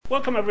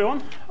Welcome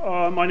everyone.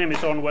 My name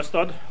is Arne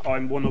Westad.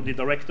 I'm one of the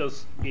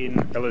directors in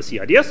LSE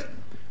Ideas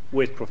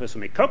with Professor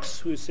Mick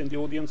Cox, who is in the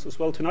audience as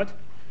well tonight.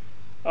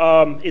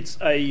 It's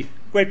a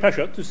great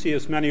pleasure to see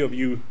as many of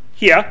you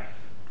here.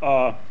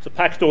 It's a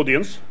packed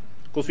audience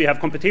because we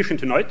have competition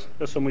tonight.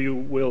 As some of you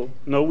will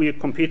know, we are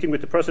competing with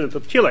the President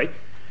of Chile.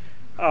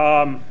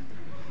 And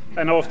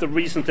after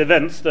recent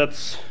events,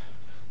 that's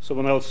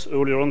someone else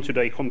earlier on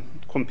today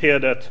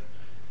compared that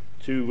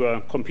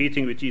to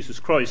competing with Jesus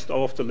Christ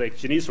after Lake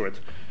Gennesaret.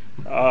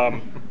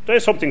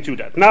 There's something to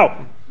that.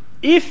 Now,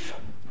 if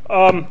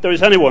there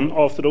is anyone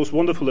after those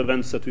wonderful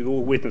events that we were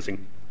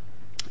witnessing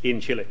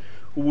in Chile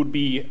who would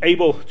be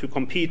able to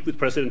compete with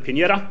President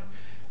Piñera,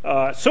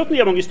 certainly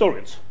among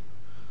historians,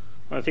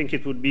 I think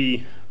it would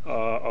be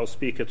our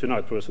speaker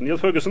tonight, Professor Niall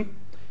Ferguson,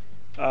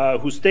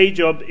 whose day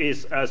job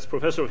is as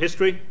Professor of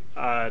History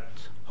at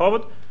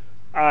Harvard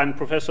and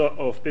Professor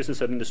of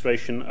Business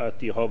Administration at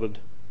the Harvard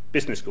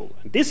Business School.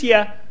 And this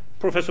year,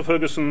 Professor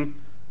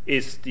Ferguson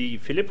is the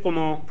Philippe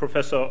Roman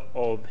Professor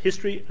of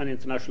History and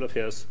International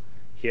Affairs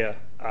here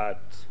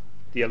at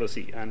the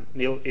LSE. And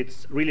Neil,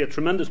 it's really a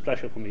tremendous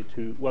pleasure for me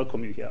to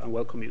welcome you here and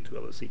welcome you to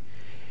LSE.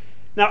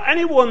 Now,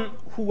 anyone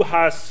who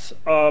has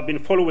been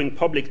following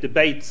public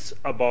debates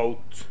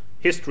about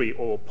history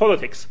or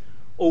politics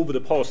over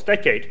the past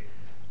decade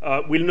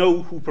will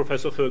know who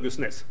Professor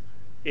Ferguson is.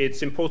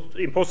 It's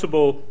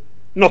impossible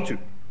not to.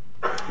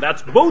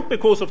 That's both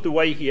because of the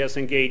way he has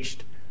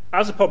engaged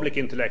as a public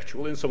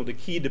intellectual in some of the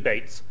key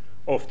debates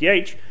of the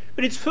age,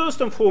 but it's first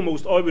and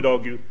foremost, I would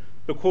argue,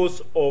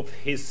 because of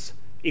his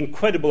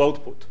incredible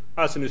output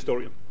as an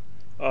historian.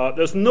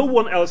 There's no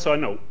one else I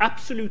know,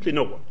 absolutely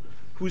no one,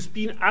 who's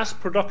been as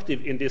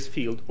productive in this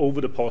field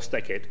over the past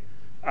decade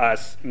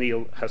as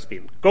Neil has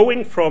been.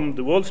 Going from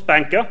The World's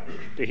Banker,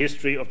 the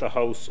history of the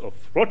House of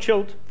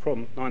Rothschild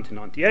from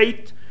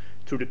 1998,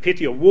 to The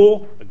Pity of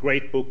War, a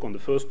great book on the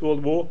First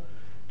World War,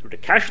 to The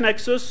Cash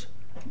Nexus,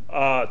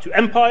 to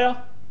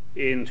Empire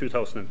in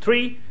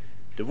 2003,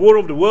 The War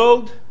of the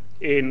World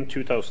in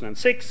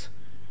 2006,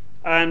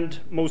 and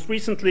most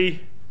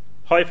recently,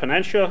 High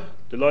Financier,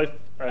 The Life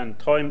and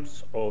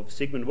Times of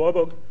Sigmund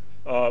Warburg,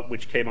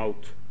 which came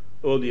out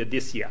earlier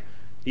this year.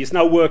 He's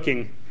now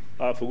working,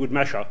 for good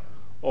measure,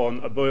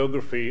 on a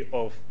biography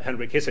of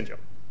Henry Kissinger.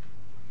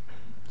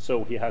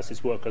 So he has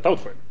his work cut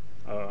out for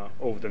him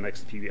over the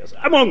next few years,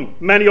 among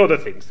many other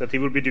things that he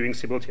will be doing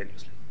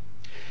simultaneously.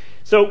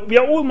 So we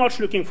are all much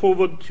looking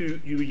forward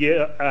to you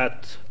here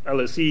at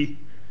LSE,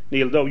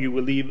 Neil, though you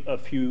will leave a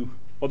few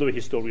other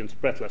historians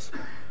breathless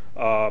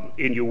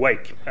in your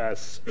wake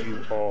as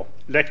you are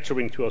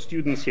lecturing to our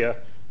students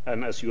here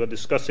and as you are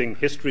discussing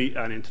history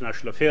and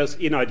international affairs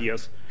in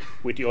Ideas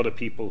with the other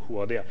people who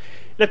are there.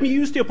 Let me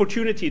use the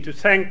opportunity to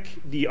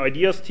thank the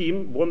Ideas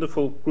team,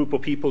 wonderful group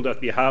of people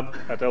that we have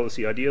at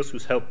LSE Ideas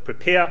who's helped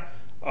prepare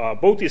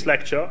both this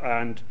lecture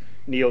and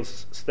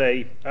Neil's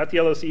stay at the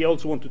LSE. I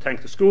also want to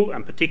thank the school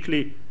and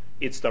particularly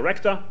its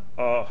director,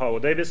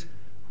 Howard Davis,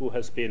 who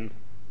has been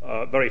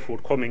very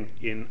forthcoming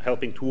in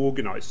helping to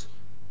organize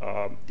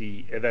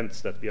the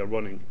events that we are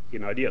running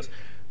in Ideas.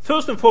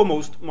 First and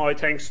foremost, my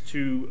thanks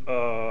to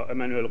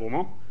Emmanuel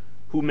Roman,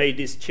 who made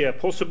this chair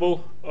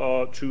possible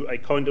through a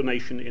kind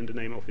donation in the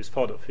name of his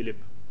father, Philippe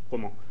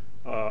Roman.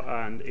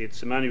 And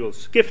it's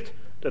Emmanuel's gift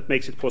that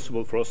makes it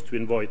possible for us to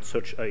invite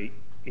such an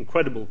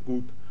incredible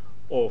group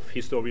of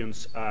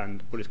historians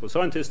and political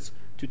scientists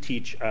to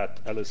teach at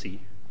LSE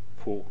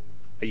for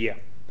a year.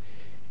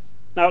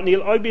 Now,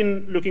 Neil, I've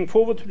been looking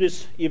forward to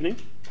this evening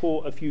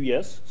for a few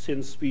years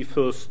since we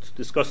first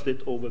discussed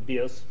it over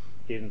beers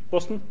in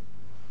Boston.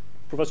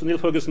 Professor Niall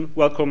Ferguson,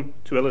 welcome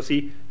to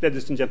LSE.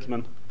 Ladies and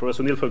gentlemen,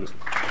 Professor Niall Ferguson.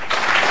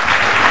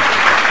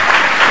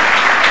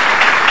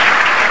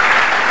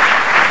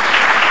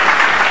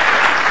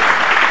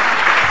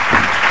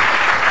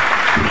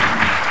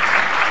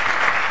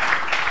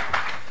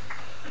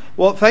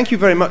 Well, thank you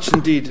very much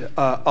indeed,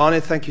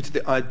 Arne. Thank you to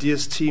the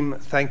Ideas team.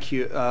 Thank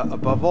you,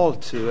 above all,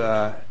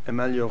 to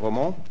Emmanuel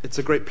Roman. It's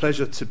a great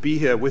pleasure to be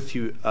here with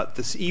you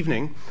this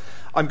evening.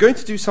 I'm going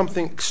to do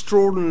something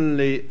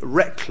extraordinarily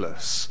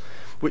reckless,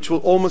 which will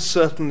almost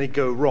certainly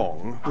go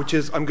wrong, which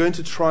is I'm going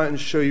to try and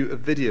show you a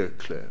video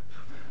clip.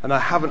 And I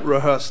haven't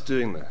rehearsed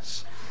doing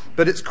this.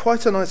 But it's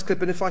quite a nice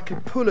clip, and if I can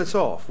pull it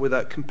off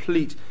without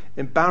complete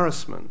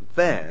embarrassment,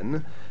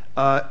 then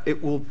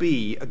it will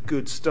be a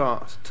good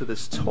start to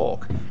this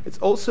talk. It's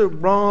also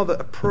rather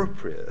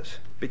appropriate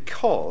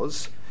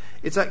because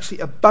it's actually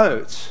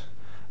about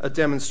a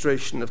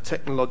demonstration of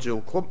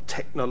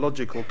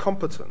technological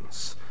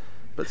competence.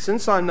 But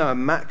since I'm now a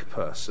Mac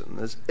person,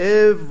 there's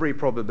every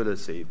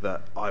probability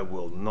that I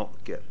will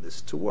not get this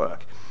to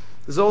work.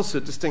 There's also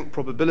a distinct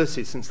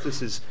probability, since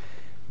this is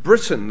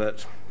Britain,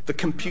 that the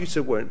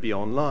computer won't be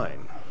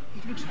online.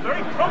 It looks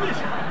very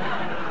promising.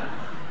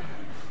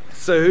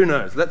 So who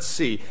knows? Let's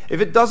see.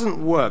 If it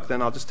doesn't work,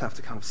 then I'll just have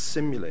to kind of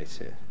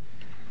simulate it.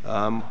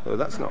 Oh,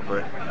 that's not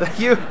very...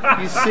 You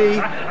see?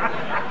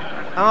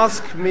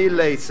 Ask me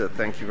later.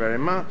 Thank you very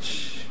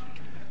much.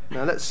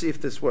 Now let's see if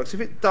this works.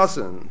 If it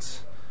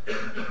doesn't,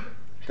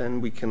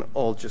 then we can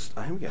all just...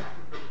 here we go.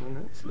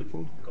 It's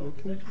looking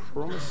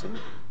promising.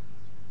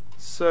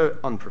 So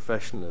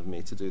unprofessional of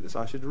me to do this.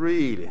 I should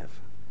really have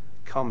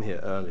come here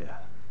earlier.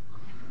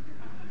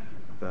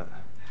 But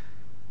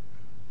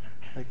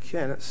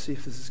okay, let's see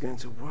if this is going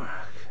to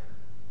work.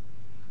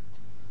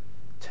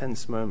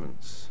 Tense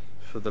moments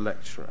for the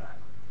lecturer.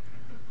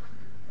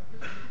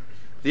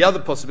 The other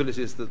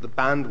possibility is that the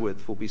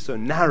bandwidth will be so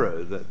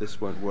narrow that this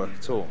won't work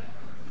at all.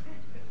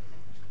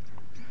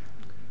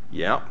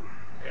 Yeah.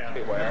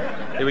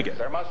 Here we go.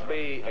 There must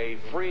be a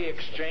free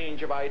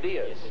exchange of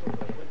ideas.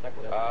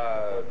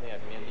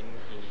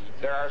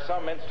 There are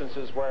some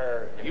instances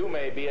where you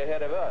may be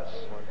ahead of us.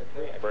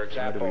 For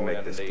example, in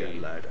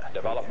the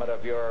development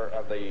of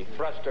the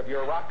thrust of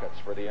your rockets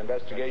for the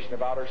investigation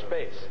of outer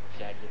space.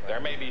 There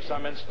may be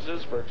some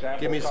instances, for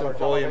example, give me some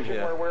volume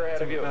here, where we're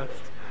ahead of you.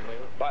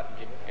 But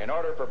in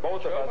order for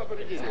both of us to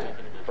benefit,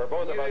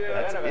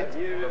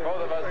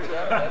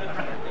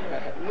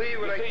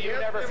 you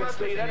never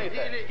concede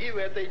anything.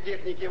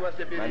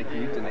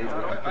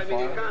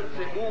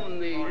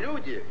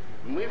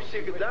 Мы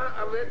всегда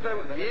об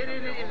этом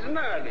верили и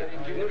знали.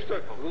 Ну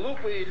что,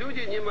 глупые люди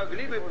не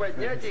могли бы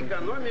поднять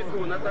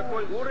экономику на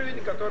такой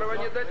уровень, которого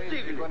не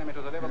достигли.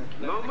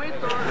 Но мы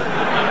тоже...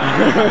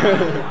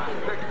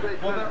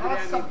 Well, there are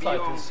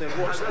subtitles, so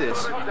watch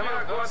this.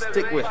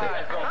 Stick with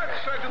it. Так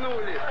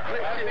шагнули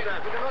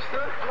навсегда.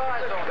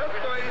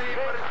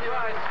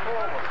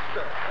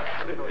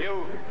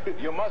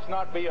 You must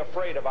not be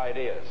afraid of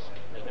ideas.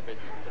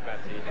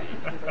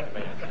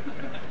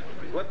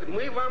 Вот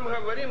мы вам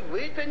говорим,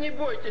 вы-то не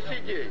бойтесь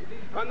идей,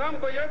 а нам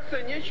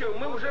бояться нечего,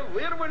 мы уже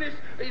вырвались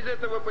из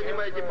этого,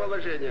 понимаете,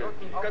 положения,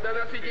 когда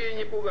нас идеи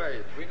не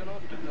пугают.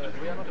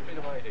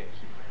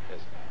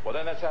 Well,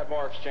 then let's have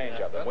more exchange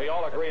of them. We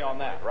all agree on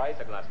that, right?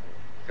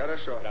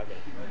 Хорошо.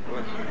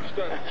 Вот.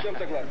 Что, с чем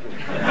согласны?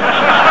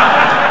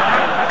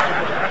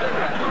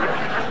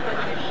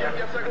 С чем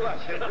я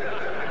согласен?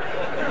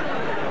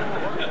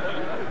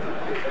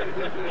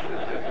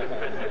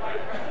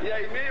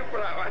 Я имею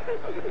право.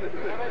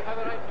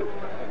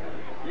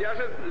 Я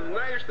же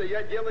знаю, что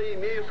я дело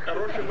имею с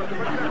хорошим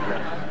адвокатом.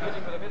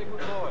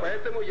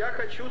 Поэтому я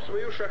хочу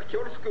свою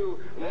шахтерскую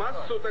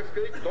массу, так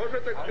сказать,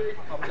 тоже, так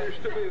сказать,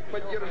 чтобы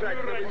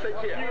поддержать на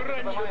высоте.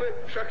 Чтобы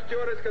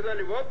шахтеры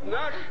сказали, вот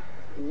наш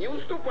не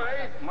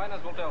уступает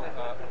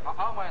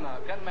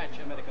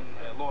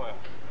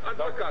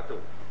адвокату.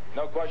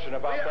 No question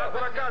about that.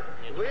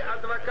 Вы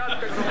адвокат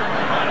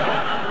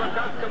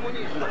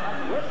коммунизма.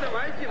 Вот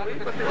давайте вы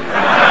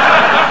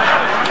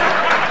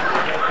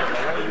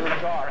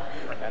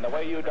And the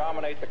way you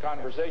dominate the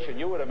conversation,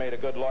 you would have made a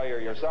good lawyer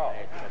yourself.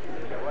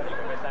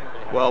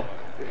 Well,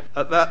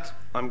 at that,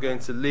 I'm going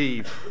to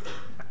leave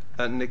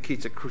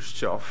Nikita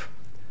Khrushchev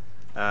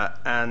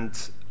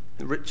and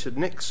Richard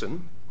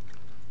Nixon,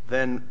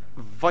 then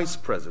vice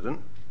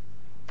president,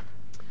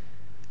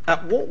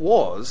 at what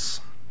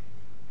was,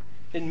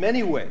 in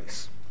many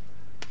ways,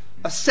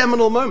 a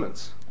seminal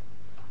moment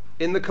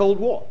in the Cold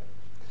War.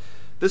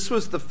 This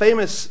was the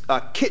famous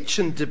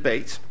kitchen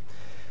debate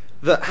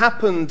that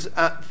happened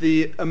at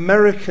the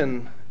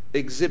American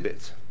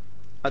exhibit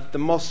at the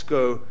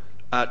Moscow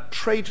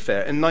Trade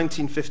Fair in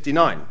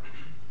 1959.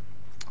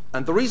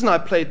 And the reason I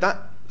played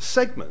that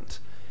segment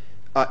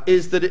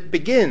is that it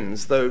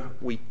begins, though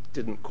we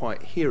didn't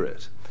quite hear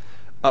it,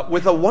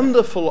 with a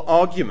wonderful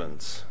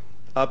argument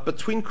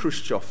between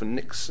Khrushchev and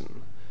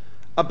Nixon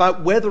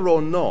about whether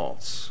or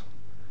not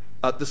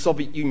the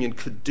Soviet Union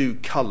could do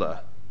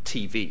color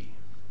TV.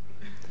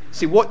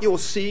 See, what you're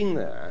seeing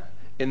there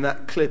in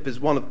that clip is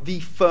one of the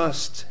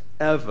first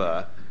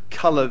ever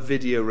color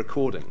video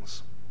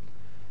recordings.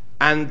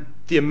 And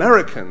the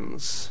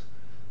Americans,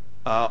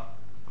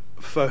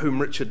 for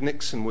whom Richard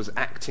Nixon was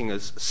acting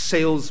as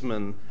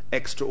salesman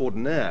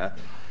extraordinaire,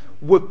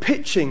 were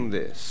pitching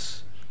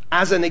this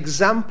as an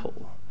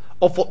example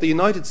of what the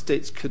United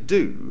States could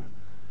do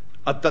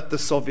that the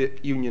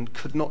Soviet Union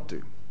could not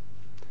do.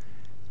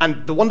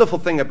 And the wonderful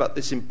thing about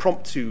this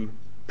impromptu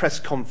press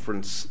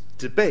conference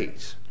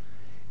debate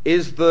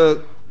is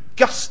the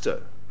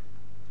gusto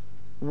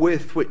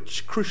with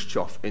which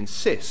Khrushchev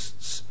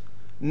insists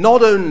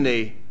not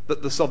only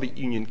that the Soviet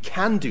Union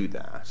can do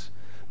that,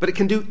 but it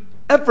can do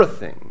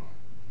everything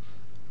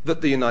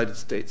that the United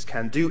States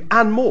can do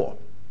and more.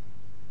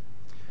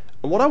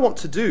 And what I want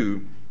to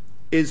do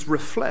is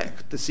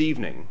reflect this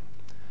evening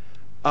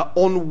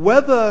on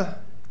whether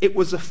it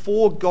was a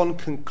foregone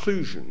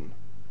conclusion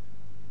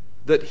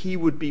that he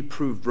would be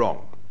proved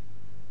wrong.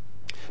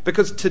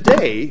 Because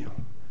today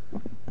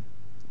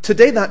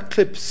that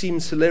clip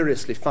seems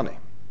hilariously funny.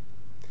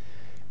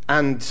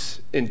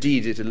 And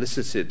indeed, it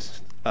elicited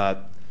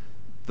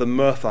the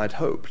mirth I'd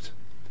hoped.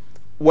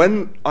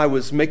 When I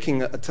was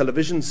making a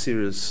television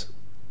series,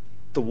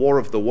 The War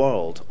of the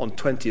World, on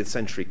 20th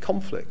century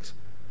conflict,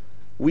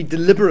 we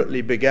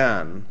deliberately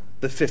began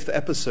the 5th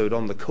episode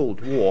on the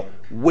Cold War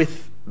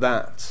with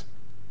that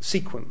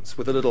sequence,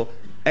 with a little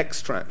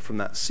extract from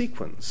that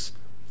sequence.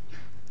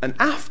 And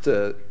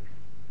after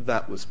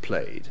that was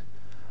played,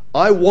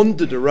 I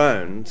wandered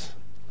around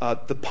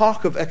the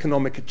Park of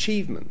Economic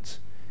Achievement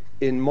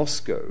in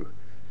Moscow,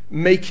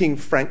 making,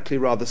 frankly,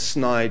 rather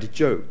snide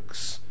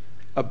jokes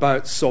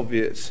about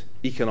Soviet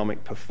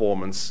economic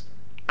performance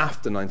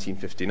after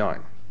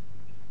 1959.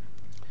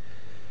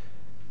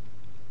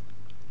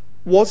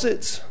 Was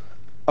it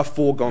a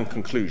foregone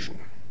conclusion?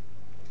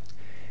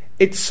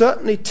 It's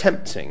certainly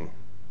tempting,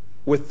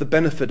 with the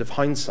benefit of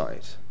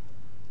hindsight,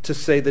 to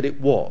say that it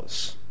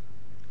was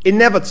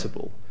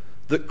inevitable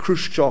that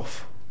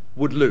Khrushchev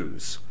would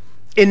lose.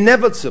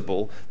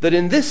 Inevitable that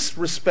in this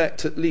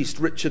respect, at least,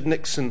 Richard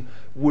Nixon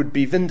would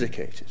be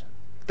vindicated.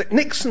 That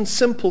Nixon's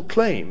simple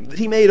claim that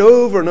he made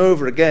over and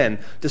over again,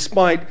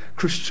 despite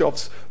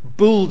Khrushchev's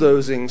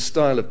bulldozing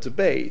style of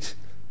debate,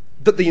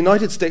 that the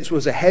United States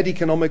was ahead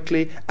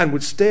economically and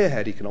would stay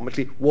ahead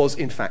economically, was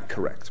in fact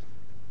correct.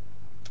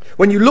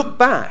 When you look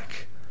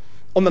back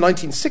on the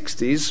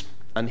 1960s,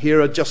 and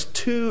here are just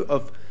two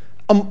of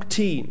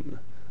umpteen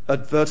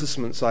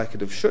advertisements I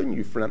could have shown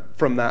you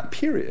from that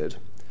period,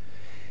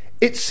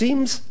 it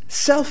seems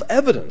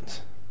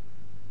self-evident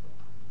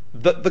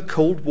that the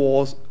Cold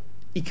War's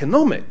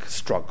economic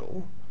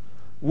struggle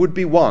would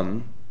be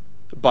won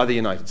by the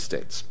United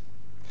States.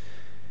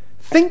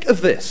 Think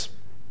of this.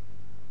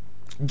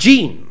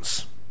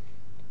 Jeans,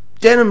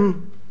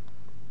 denim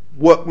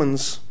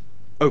workman's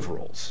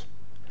overalls,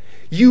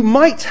 you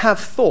might have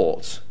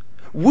thought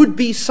would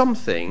be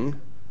something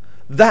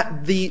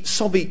that the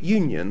Soviet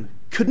Union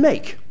could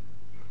make,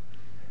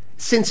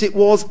 since it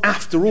was,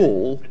 after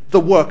all, the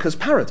workers'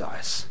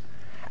 paradise.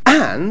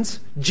 And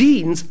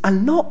jeans are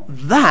not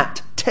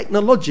that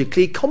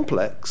technologically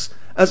complex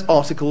as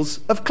articles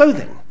of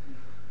clothing.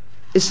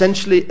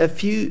 Essentially, a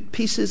few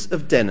pieces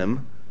of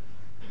denim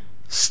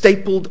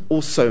stapled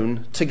or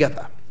sewn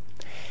together.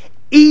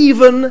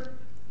 Even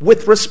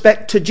with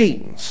respect to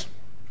jeans,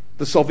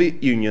 the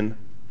Soviet Union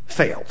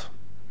failed,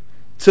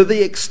 to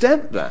the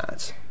extent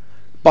that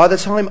by the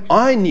time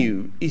I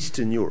knew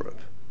Eastern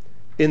Europe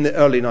in the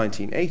early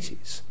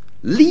 1980s,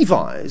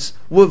 Levi's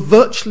were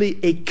virtually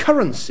a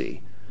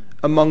currency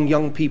among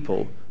young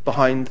people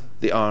behind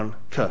the Iron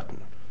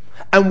Curtain.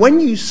 And when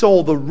you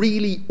saw the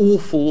really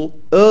awful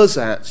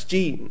ersatz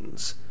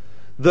jeans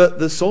that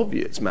the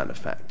Soviets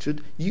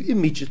manufactured, you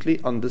immediately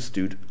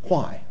understood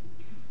why.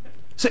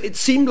 So it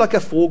seemed like a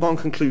foregone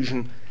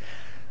conclusion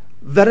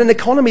that an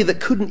economy that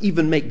couldn't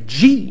even make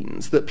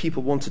jeans that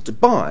people wanted to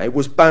buy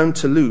was bound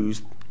to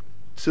lose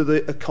to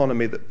the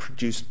economy that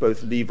produced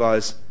both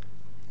Levi's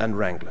and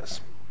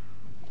Wranglers.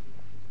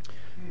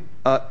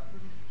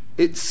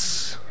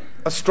 It's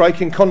a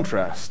striking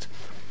contrast,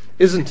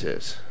 isn't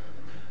it?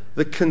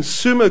 The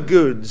consumer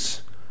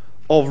goods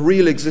of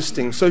real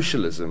existing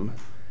socialism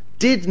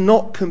did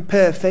not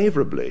compare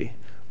favorably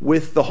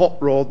with the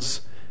hot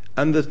rods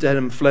and the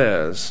denim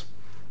flares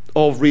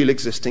of real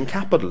existing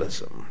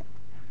capitalism.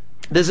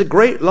 There's a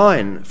great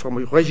line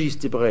from Régis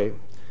Debray,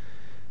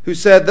 who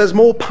said, "There's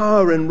more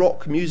power in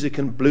rock music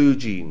and blue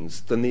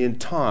jeans than the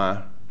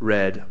entire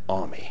Red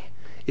Army."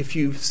 If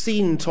you've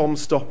seen Tom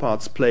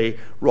Stoppard's play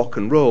Rock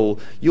and Roll,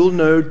 you'll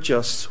know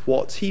just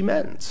what he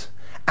meant.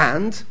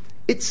 And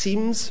it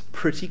seems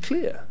pretty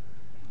clear.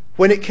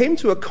 When it came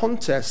to a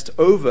contest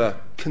over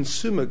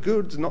consumer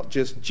goods, not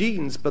just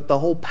jeans, but the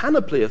whole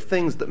panoply of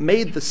things that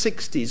made the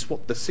 60s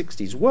what the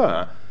 60s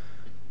were,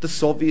 the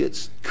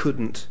Soviets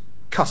couldn't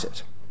cut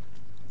it.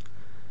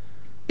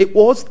 It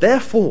was,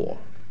 therefore,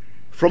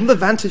 from the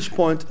vantage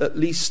point, at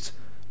least,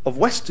 of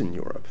Western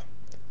Europe,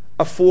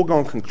 a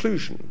foregone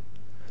conclusion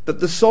that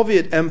the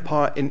Soviet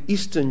Empire in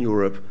Eastern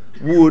Europe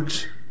would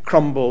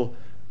crumble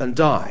and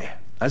die,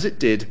 as it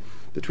did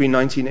between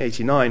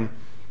 1989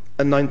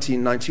 and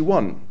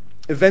 1991.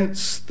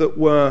 Events that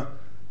were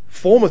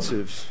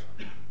formative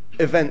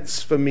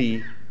events for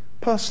me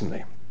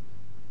personally.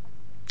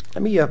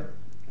 Let me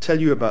tell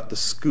you about the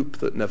scoop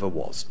that never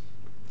was.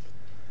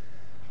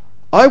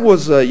 I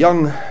was a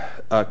young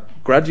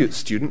graduate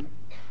student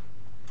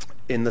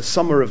in the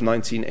summer of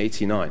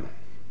 1989,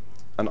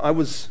 and I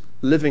was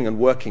living and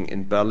working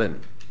in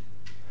Berlin.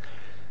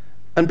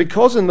 And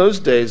because in those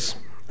days,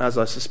 as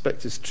I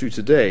suspect is true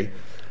today,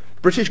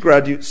 British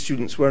graduate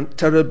students weren't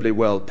terribly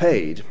well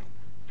paid,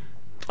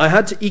 I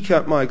had to eke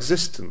out my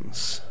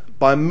existence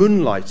by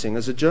moonlighting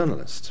as a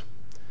journalist.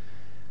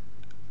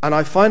 And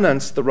I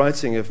financed the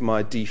writing of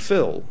my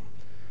DPhil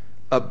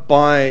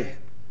by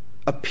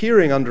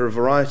appearing under a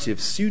variety of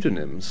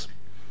pseudonyms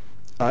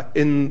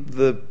in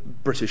the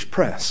British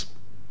press.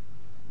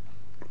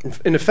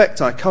 In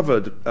effect, I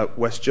covered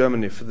West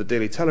Germany for the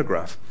Daily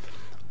Telegraph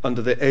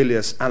under the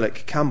alias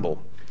Alec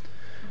Campbell.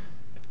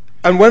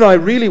 And when I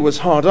really was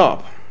hard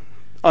up,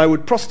 I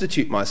would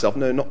prostitute myself,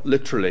 no, not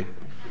literally,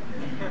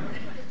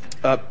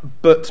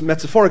 but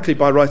metaphorically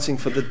by writing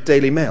for the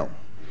Daily Mail.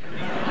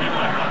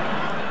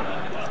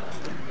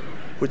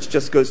 Which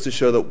just goes to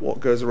show that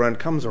what goes around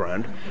comes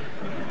around.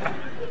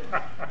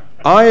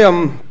 I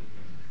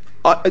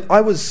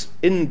was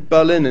in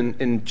Berlin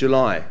in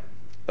July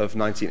of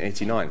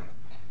 1989.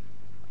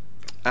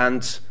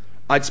 And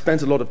I'd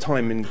spent a lot of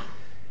time in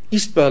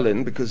East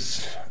Berlin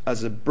because,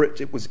 as a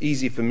Brit, it was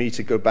easy for me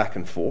to go back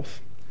and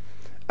forth.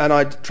 and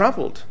I'd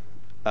travelled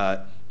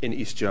in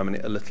East Germany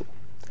a little.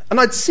 And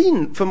I'd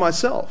seen for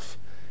myself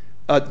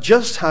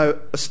just how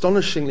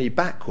astonishingly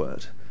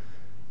backward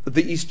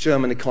the East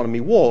German economy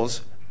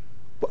was.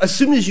 As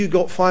soon as you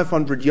got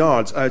 500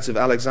 yards out of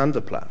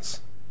Alexanderplatz,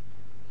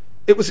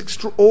 it was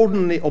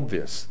extraordinarily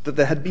obvious that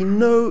there had been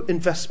no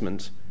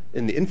investment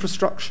in the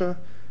infrastructure,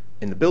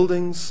 in the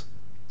buildings,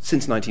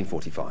 since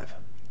 1945.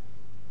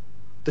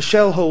 The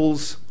shell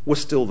holes were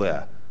still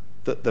there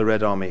that the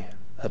Red Army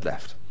had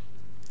left.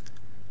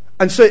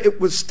 And so it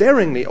was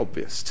staringly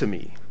obvious to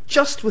me,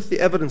 just with the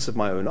evidence of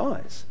my own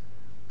eyes,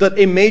 that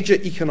a major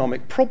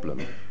economic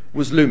problem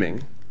was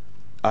looming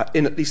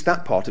in at least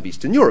that part of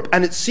Eastern Europe.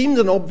 And it seemed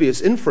an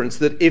obvious inference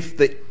that if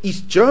the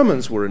East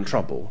Germans were in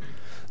trouble,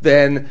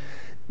 then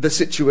the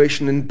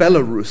situation in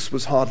Belarus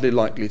was hardly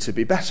likely to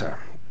be better.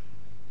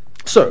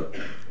 So,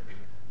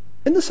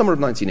 in the summer of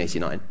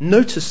 1989,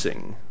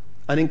 noticing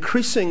an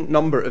increasing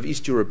number of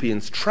East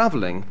Europeans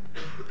travelling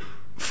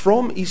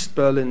from East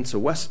Berlin to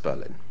West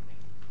Berlin,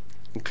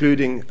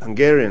 including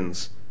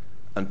Hungarians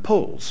and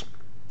Poles,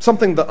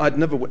 something that I'd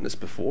never witnessed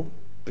before,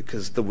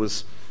 because there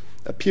was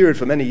a period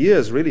for many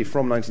years, really,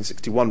 from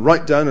 1961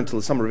 right down until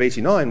the summer of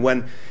 89,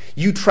 when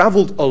you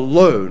travelled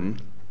alone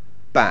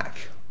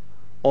back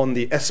on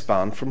the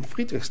S-Bahn from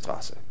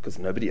Friedrichstrasse, because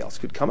nobody else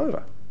could come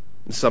over.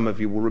 And some of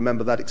you will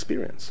remember that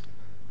experience.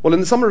 Well, in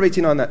the summer of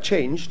 89, that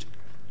changed,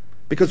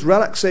 because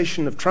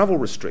relaxation of travel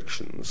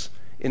restrictions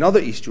in other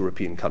East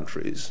European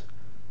countries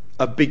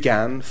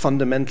began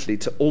fundamentally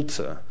to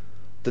alter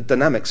the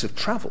dynamics of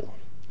travel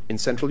in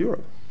Central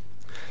Europe.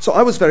 So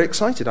I was very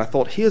excited. I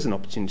thought, here's an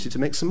opportunity to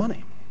make some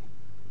money.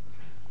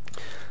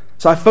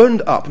 So I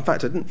phoned up, in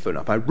fact I didn't phone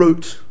up, I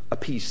wrote a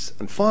piece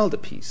and filed a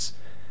piece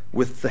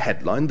with the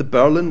headline, "The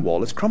Berlin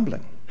Wall is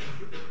Crumbling."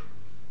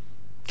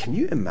 Can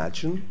you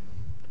imagine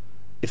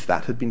if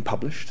that had been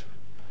published?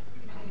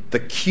 The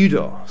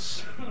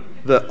kudos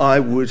that I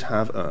would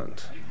have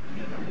earned.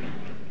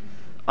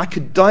 I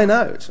could dine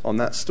out on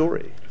that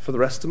story for the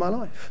rest of my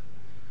life.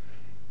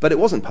 But it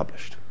wasn't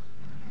published.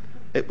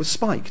 It was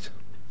spiked.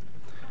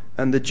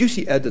 And the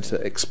duty editor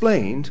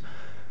explained,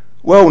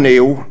 "Well,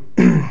 Neil,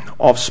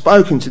 I've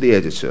spoken to the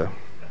editor,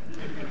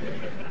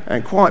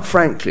 and quite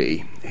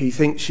frankly, he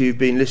thinks you've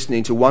been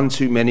listening to one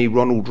too many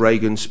Ronald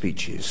Reagan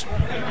speeches."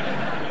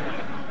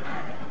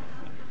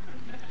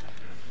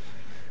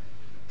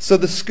 So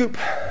the scoop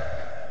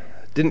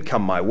didn't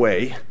come my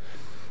way,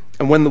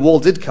 and when the wall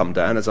did come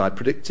down, as I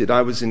predicted,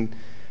 I was in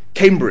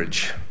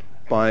Cambridge,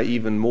 by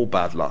even more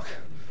bad luck,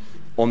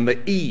 on the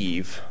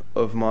eve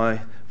of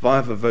my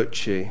viva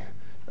voce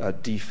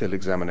DPhil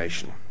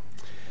examination.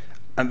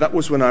 And that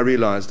was when I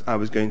realized I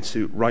was going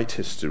to write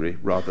history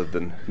rather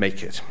than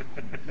make it.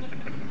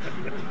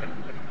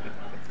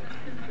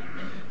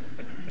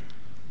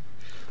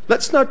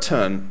 Let's now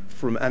turn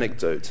from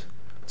anecdote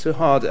to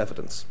hard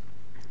evidence.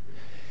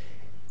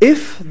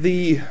 If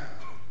the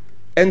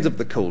end of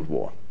the Cold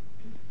War,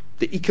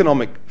 the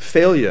economic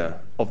failure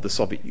of the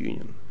Soviet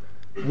Union,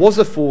 was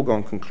a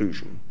foregone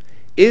conclusion,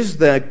 is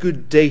there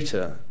good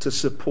data to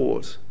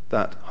support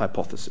that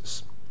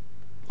hypothesis?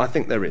 I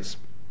think there is.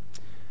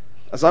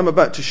 As I'm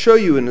about to show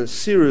you in a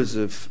series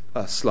of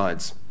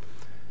slides,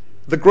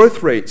 the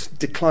growth rate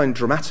declined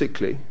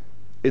dramatically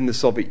in the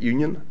Soviet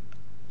Union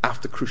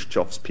after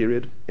Khrushchev's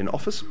period in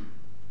office.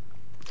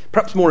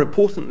 Perhaps more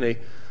importantly,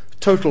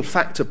 total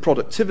factor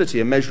productivity,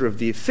 a measure of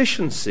the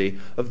efficiency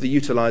of the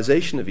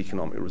utilization of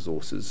economic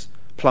resources,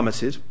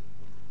 plummeted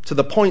to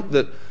the point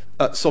that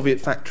Soviet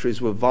factories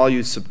were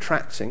value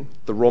subtracting.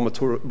 The raw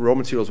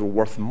materials were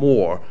worth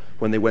more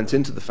when they went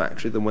into the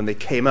factory than when they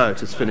came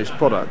out as finished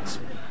products.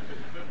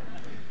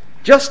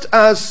 Just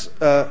as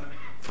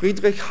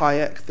Friedrich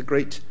Hayek, the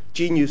great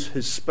genius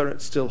whose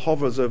spirit still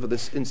hovers over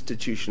this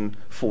institution,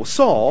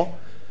 foresaw,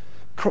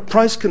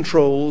 price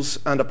controls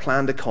and a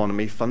planned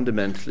economy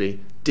fundamentally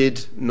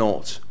did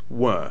not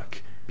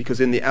work,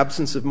 because in the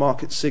absence of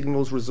market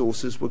signals,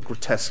 resources were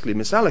grotesquely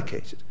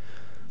misallocated.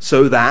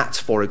 So that,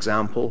 for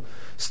example,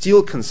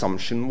 steel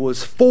consumption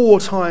was 4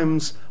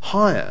 times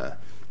higher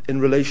in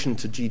relation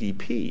to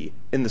GDP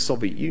in the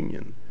Soviet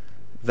Union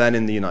than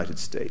in the United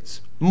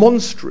States.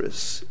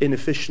 Monstrous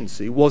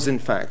inefficiency was, in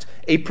fact,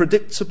 a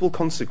predictable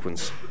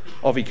consequence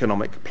of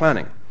economic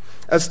planning.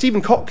 As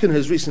Stephen Kotkin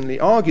has recently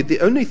argued,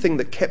 the only thing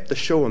that kept the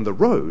show on the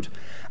road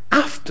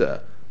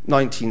after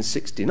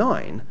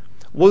 1969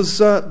 was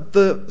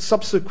the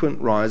subsequent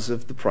rise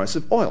of the price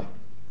of oil.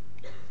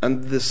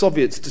 And the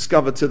Soviets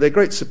discovered, to their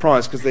great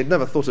surprise, because they'd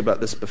never thought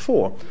about this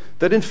before,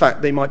 that in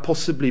fact they might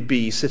possibly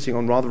be sitting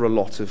on rather a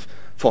lot of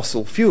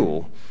fossil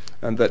fuel,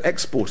 and that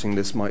exporting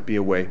this might be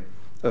a way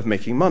of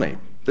making money.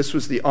 This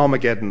was the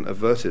Armageddon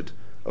averted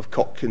of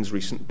Kotkin's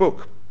recent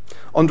book.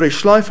 Andrei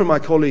Schleifer, my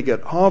colleague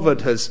at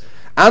Harvard, has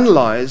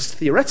analyzed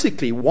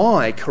theoretically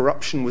why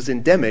corruption was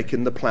endemic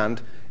in the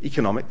planned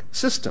economic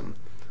system.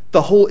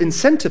 The whole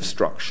incentive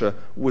structure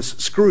was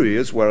screwy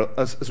as well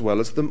as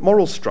the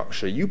moral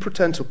structure. You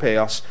pretend to pay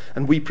us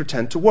and we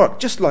pretend to work,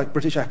 just like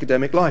British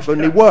academic life,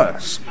 only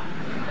worse.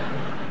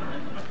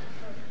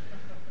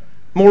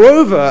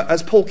 Moreover,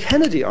 as Paul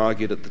Kennedy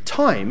argued at the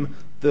time,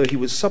 though he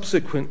was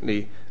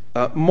subsequently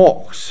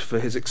mocked for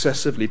his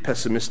excessively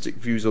pessimistic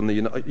views on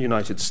the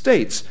United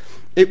States,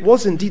 it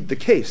was indeed the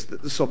case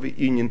that the Soviet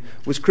Union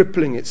was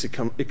crippling its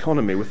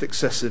economy with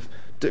excessive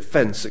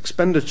defense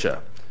expenditure.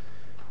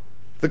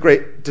 The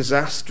great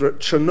disaster at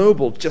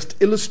Chernobyl just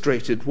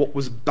illustrated what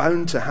was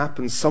bound to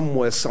happen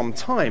somewhere,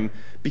 sometime,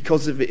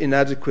 because of the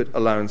inadequate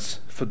allowance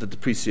for the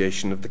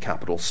depreciation of the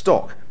capital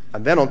stock.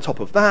 And then on top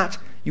of that,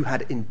 you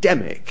had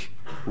endemic,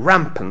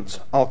 rampant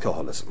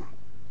alcoholism.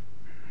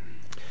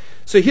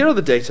 So here are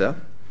the data.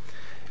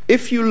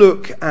 If you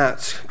look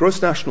at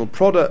gross national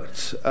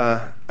product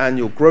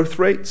annual growth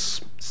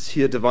rates, it's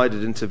here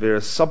divided into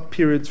various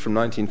sub-periods from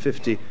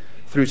 1950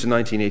 through to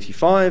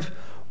 1985,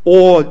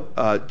 or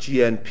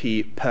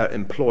GNP per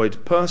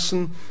employed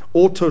person,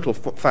 or total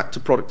factor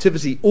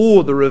productivity,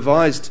 or the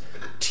revised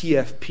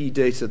TFP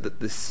data that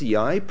the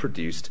CI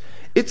produced,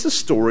 it's a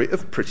story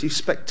of pretty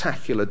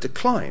spectacular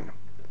decline.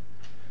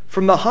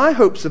 From the high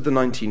hopes of the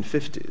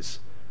 1950s,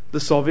 the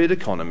Soviet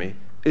economy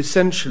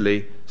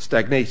essentially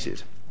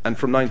stagnated, and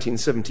from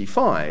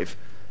 1975,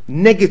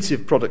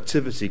 negative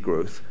productivity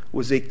growth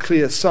was a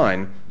clear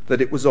sign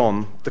that it was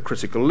on the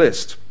critical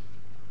list.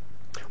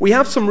 We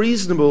have some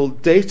reasonable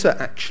data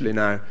actually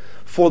now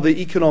for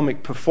the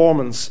economic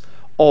performance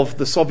of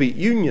the Soviet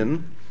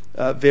Union,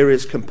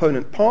 various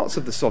component parts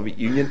of the Soviet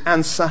Union,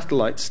 and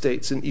satellite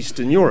states in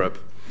Eastern Europe.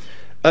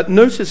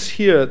 Notice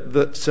here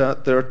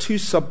that there are two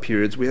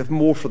sub-periods. We have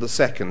more for the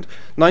second,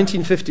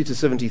 1950 to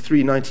 73,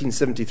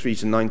 1973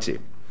 to 90.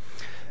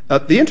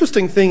 The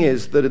interesting thing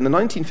is that in the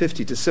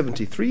 1950 to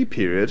 73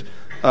 period,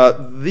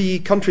 the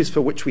countries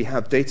for which we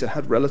have data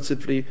had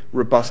relatively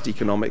robust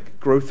economic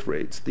growth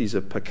rates. These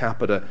are per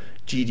capita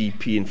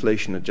GDP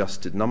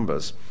inflation-adjusted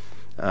numbers.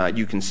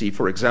 You can see,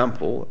 for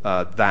example,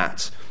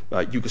 that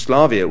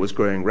Yugoslavia was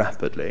growing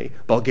rapidly,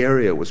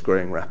 Bulgaria was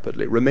growing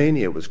rapidly,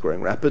 Romania was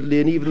growing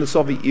rapidly, and even the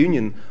Soviet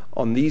Union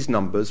on these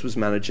numbers was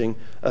managing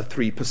a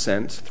 3%,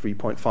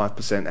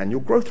 3.5% annual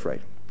growth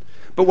rate.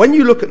 But when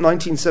you look at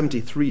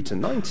 1973 to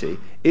 90,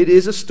 it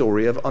is a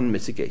story of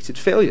unmitigated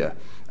failure,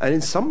 and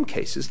in some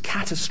cases,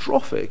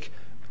 catastrophic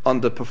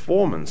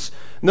underperformance.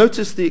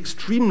 Notice the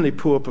extremely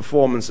poor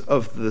performance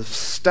of the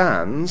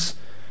STANs,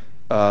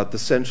 the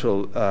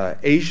Central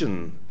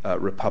Asian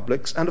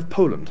republics, and of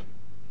Poland,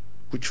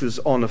 which was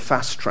on a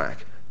fast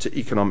track to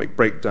economic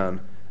breakdown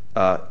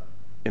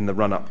in the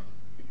run-up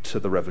to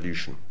the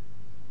revolution.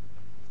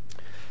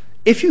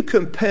 If you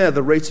compare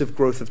the rate of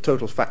growth of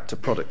total factor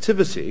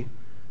productivity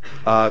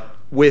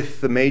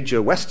with the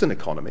major Western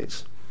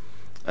economies,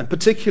 and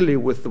particularly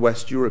with the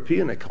West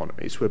European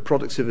economies, where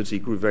productivity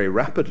grew very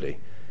rapidly,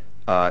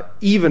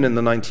 even in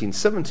the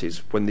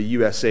 1970s, when the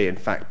USA, in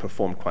fact,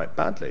 performed quite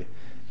badly,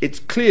 it's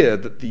clear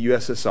that the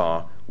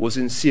USSR was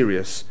in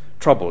serious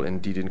trouble,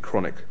 indeed in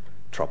chronic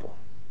trouble.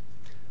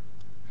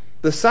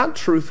 The sad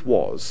truth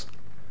was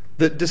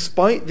that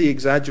despite the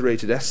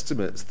exaggerated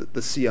estimates that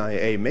the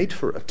CIA made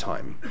for a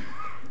time,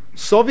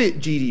 Soviet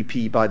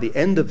GDP by the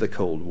end of the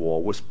Cold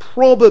War was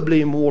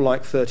probably more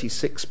like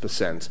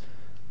 36%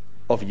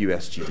 of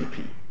US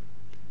GDP,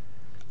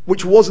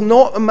 which was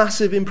not a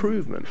massive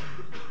improvement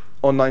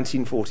on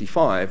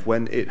 1945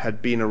 when it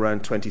had been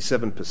around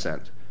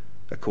 27%,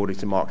 according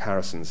to Mark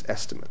Harrison's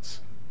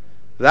estimates.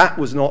 That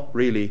was not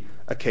really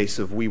a case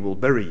of we will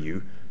bury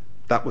you,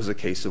 that was a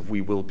case of we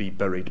will be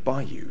buried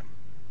by you.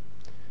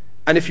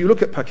 And if you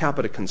look at per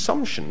capita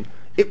consumption,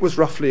 it was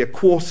roughly a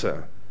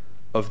quarter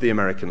of the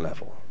American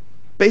level.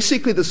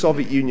 Basically, the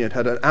Soviet Union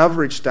had an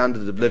average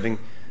standard of living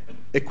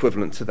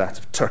equivalent to that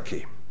of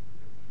Turkey.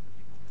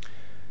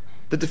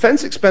 The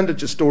defense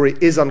expenditure story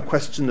is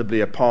unquestionably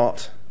a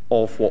part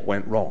of what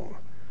went wrong.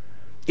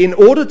 In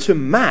order to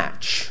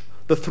match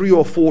the 3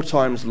 or 4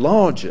 times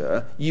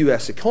larger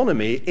US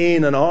economy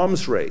in an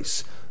arms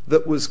race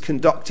that was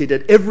conducted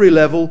at every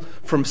level,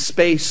 from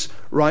space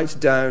right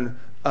down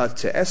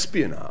to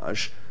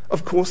espionage,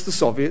 of course, the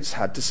Soviets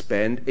had to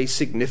spend a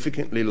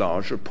significantly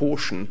larger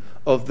portion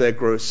of their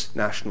gross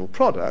national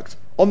product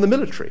on the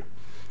military.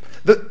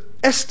 The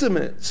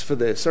estimates for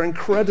this are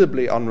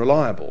incredibly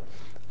unreliable.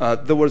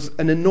 There was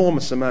an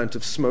enormous amount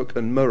of smoke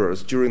and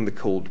mirrors during the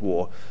Cold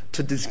War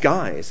to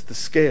disguise the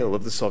scale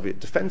of the Soviet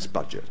defense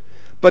budget.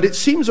 But it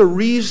seems a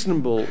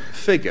reasonable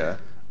figure,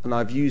 and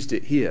I've used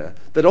it here,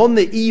 that on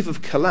the eve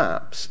of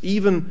collapse,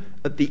 even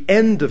at the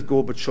end of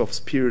Gorbachev's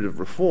period of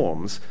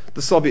reforms,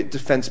 the Soviet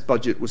defense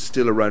budget was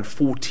still around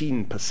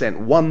 14%,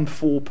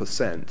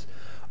 14%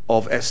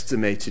 of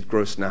estimated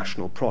gross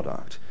national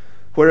product.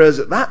 Whereas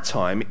at that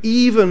time,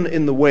 even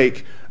in the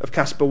wake of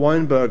Caspar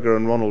Weinberger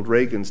and Ronald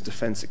Reagan's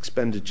defense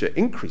expenditure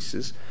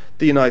increases,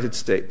 the United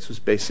States was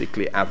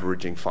basically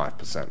averaging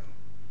 5%.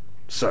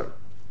 So,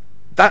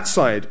 that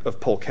side of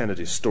Paul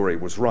Kennedy's story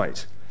was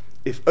right.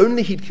 If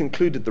only he'd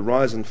concluded the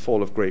rise and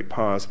fall of great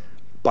powers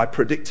by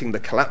predicting the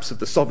collapse of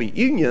the Soviet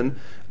Union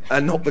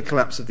and not the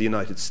collapse of the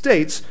United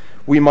States,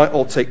 we might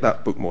all take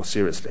that book more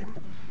seriously.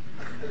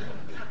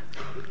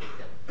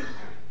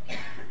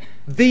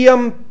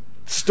 The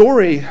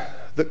story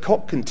that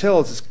Kopkin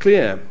tells is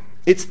clear.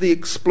 It's the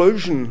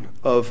explosion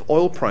of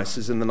oil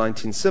prices in the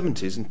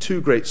 1970s and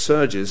two great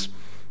surges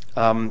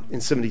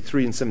in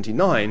 73 and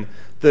 79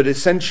 that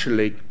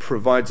essentially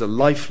provides a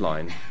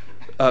lifeline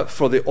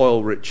for the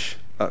oil-rich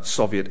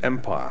Soviet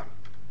empire.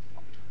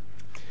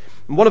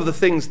 And one of the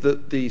things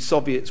that the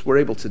Soviets were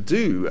able to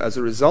do as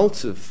a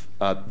result of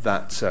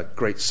that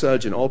great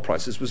surge in oil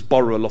prices was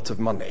borrow a lot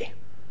of money.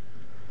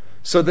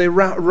 So they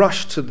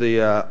rushed to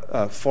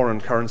the foreign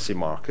currency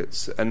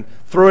markets and,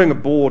 throwing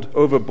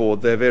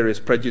overboard their various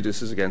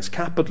prejudices against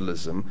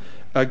capitalism,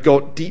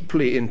 got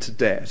deeply into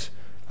debt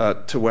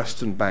to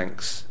Western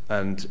banks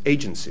and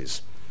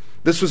agencies.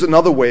 This was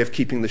another way of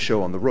keeping the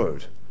show on the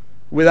road.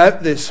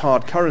 Without this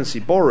hard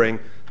currency borrowing,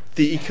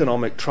 the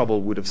economic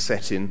trouble would have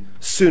set in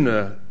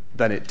sooner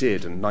than it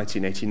did, and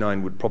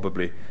 1989 would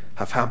probably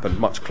have happened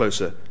much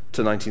closer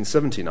to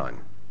 1979.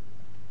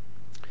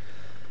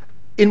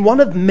 In one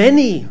of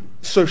many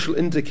social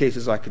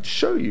indicators I could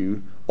show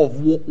you of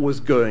what was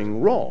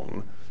going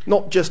wrong,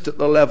 not just at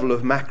the level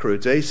of macro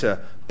data,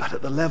 but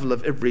at the level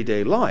of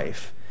everyday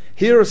life,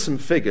 here are some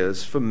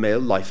figures for male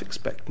life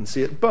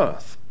expectancy at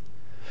birth.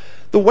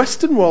 The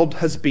Western world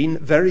has been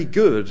very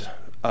good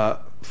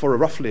for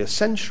roughly a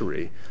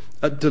century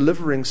at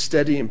delivering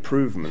steady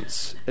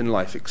improvements in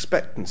life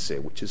expectancy,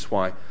 which is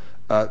why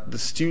the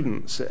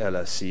students at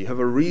LSE have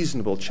a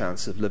reasonable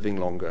chance of living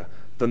longer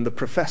than the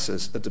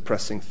professors, a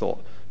depressing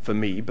thought for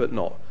me, but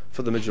not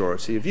for the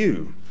majority of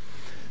you.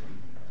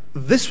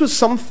 This was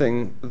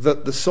something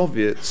that the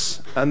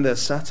Soviets and their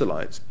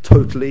satellites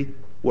totally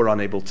were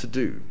unable to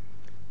do.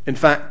 In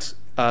fact,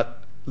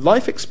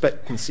 life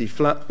expectancy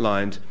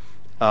flatlined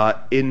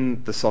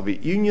in the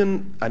Soviet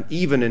Union and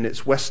even in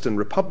its Western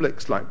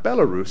republics like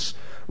Belarus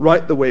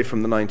right the way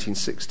from the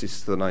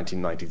 1960s to the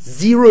 1990s.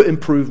 Zero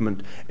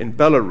improvement in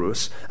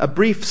Belarus, a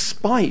brief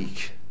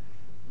spike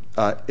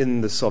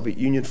in the Soviet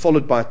Union,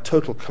 followed by a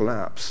total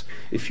collapse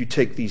if you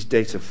take these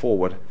data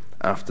forward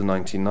after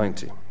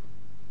 1990.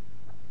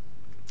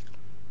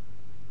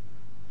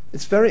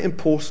 It's very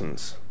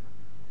important,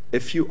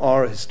 if you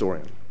are a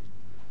historian,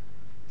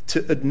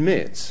 to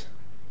admit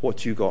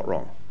what you got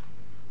wrong.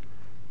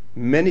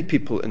 Many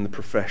people in the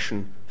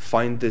profession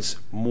find this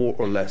more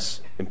or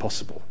less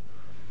impossible,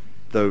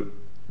 though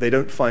they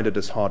don't find it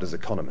as hard as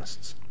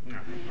economists.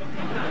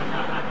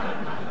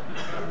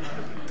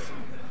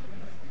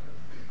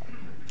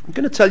 I'm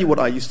going to tell you what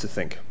I used to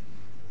think,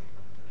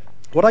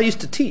 what I used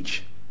to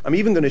teach. I'm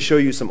even going to show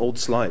you some old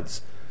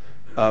slides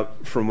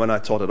from when I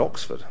taught at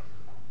Oxford.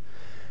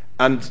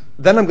 And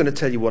then I'm going to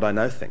tell you what I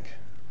now think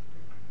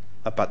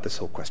about this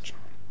whole question,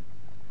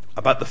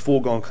 about the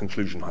foregone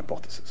conclusion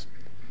hypothesis.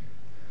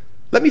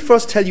 Let me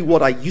first tell you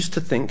what I used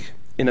to think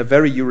in a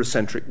very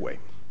Eurocentric way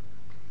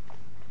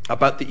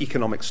about the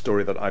economic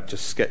story that I've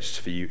just sketched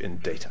for you in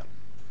data.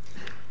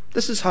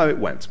 This is how it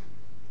went.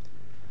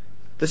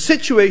 The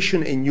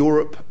situation in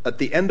Europe at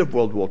the end of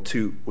World War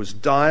II was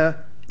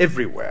dire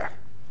everywhere,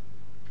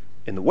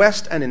 in the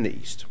West and in the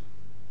East.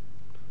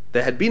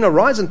 There had been a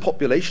rise in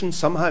population,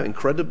 somehow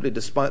incredibly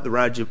despite the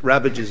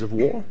ravages of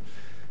war,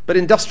 but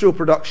industrial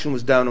production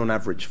was down on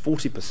average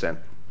 40%,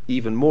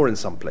 even more in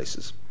some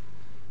places.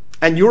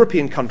 And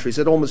European countries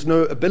had almost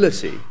no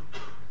ability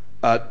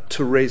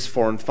to raise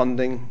foreign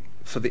funding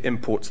for the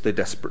imports they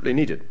desperately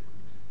needed.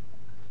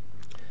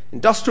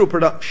 Industrial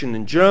production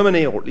in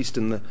Germany, or at least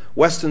in the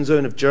western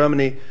zone of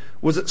Germany,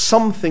 was at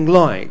something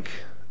like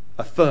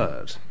a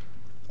third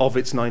of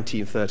its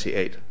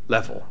 1938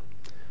 level.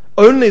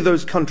 Only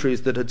those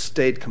countries that had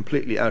stayed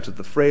completely out of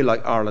the fray,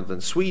 like Ireland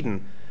and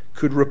Sweden,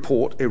 could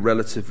report a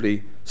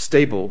relatively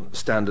stable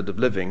standard of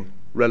living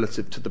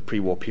relative to the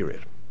pre-war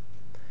period.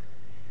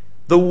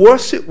 The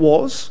worse it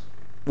was,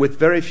 with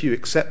very few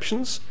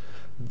exceptions,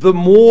 the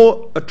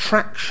more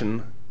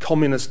attraction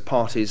communist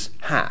parties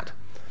had.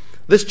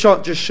 This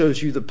chart just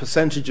shows you the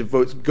percentage of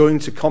votes going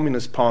to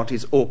communist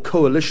parties or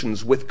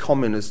coalitions with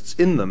communists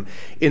in them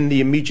in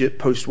the immediate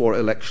post-war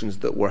elections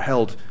that were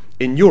held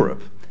in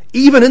Europe.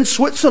 Even in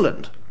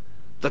Switzerland,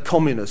 the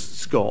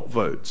communists got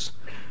votes.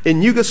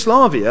 In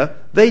Yugoslavia,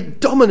 they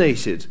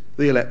dominated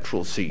the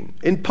electoral scene.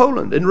 In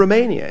Poland, in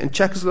Romania, in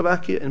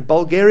Czechoslovakia, in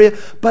Bulgaria,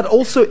 but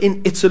also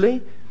in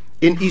Italy,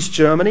 in East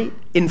Germany,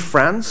 in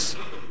France,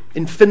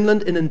 in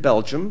Finland, and in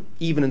Belgium,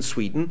 even in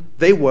Sweden,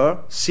 they were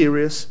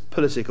serious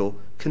political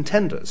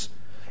contenders.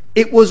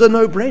 It was a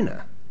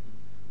no-brainer.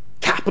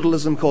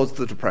 Capitalism caused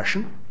the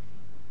Depression.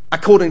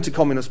 According to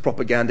communist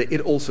propaganda, it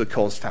also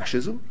caused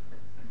fascism.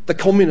 The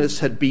communists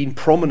had been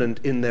prominent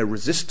in their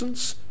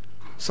resistance,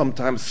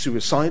 sometimes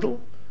suicidal,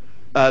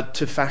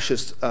 to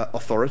fascist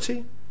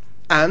authority,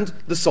 and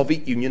the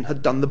Soviet Union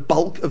had done the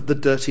bulk of the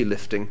dirty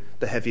lifting,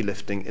 the heavy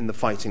lifting in the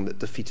fighting that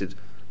defeated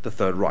the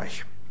Third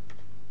Reich.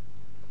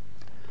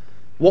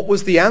 What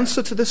was the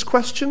answer to this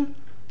question?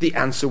 The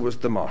answer was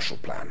the Marshall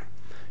Plan.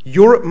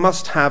 Europe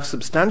must have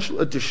substantial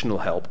additional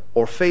help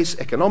or face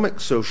economic,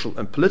 social,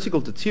 and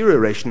political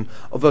deterioration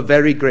of a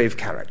very grave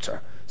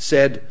character,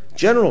 said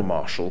General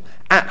Marshall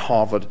at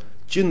Harvard,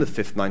 June the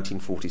 5th,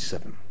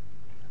 1947.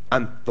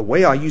 And the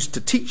way I used to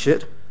teach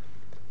it,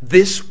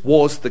 this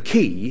was the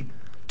key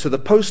to the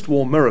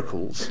post-war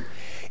miracles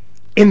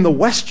in the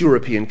West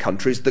European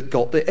countries that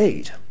got the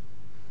aid.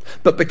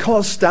 But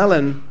because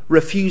Stalin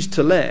refused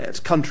to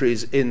let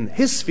countries in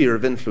his sphere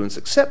of influence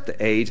accept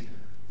the aid,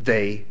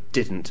 they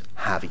didn't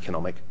have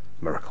economic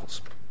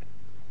miracles.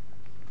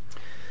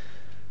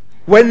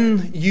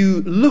 When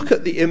you look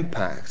at the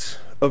impact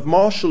of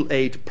Marshall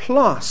Aid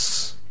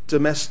plus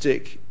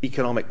domestic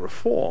economic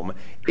reform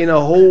in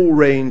a whole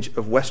range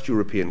of West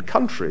European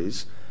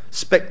countries,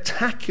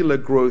 spectacular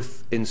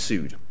growth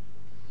ensued.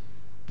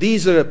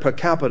 These are per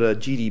capita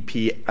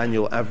GDP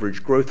annual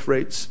average growth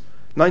rates,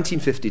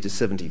 1950 to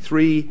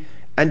 73,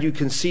 and you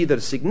can see that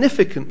a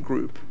significant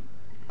group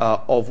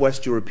of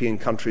West European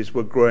countries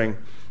were growing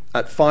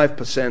at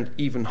 5%,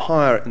 even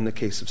higher in the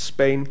case of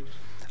Spain,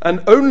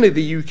 and only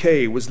the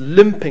UK was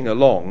limping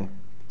along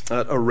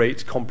at a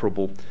rate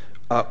comparable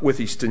with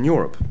Eastern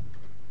Europe.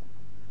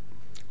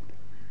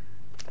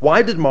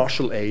 Why did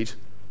Marshall Aid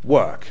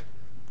work?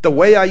 The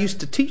way I used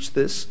to teach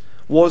this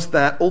was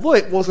that although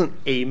it wasn't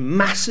a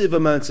massive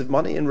amount of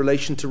money in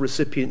relation to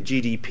recipient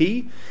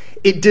GDP,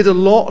 it did a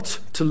lot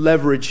to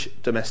leverage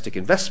domestic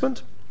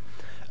investment,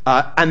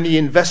 and the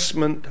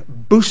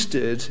investment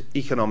boosted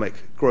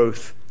economic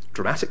growth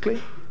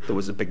dramatically. There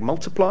was a big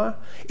multiplier.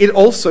 It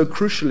also,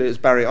 crucially, as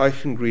Barry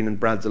Eichengreen and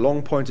Brad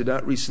DeLong pointed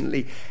out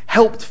recently,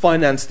 helped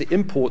finance the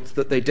imports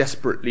that they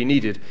desperately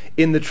needed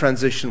in the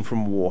transition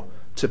from war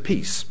to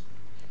peace.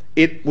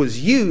 It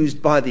was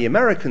used by the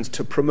Americans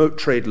to promote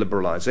trade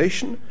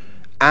liberalization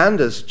and,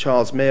 as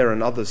Charles Mayer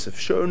and others have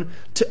shown,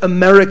 to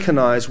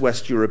Americanize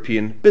West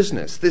European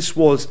business. This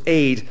was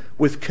aid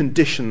with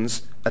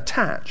conditions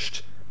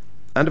attached.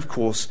 And, of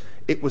course,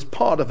 it was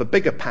part of a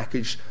bigger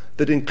package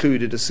that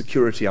included a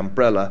security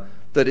umbrella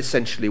that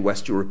essentially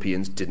West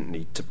Europeans didn't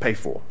need to pay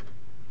for.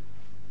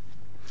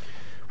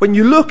 When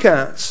you look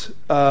at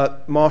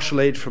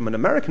Marshall Aid from an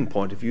American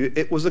point of view,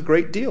 it was a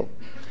great deal.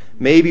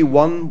 Maybe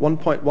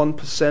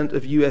 1.1%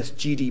 of US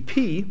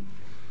GDP,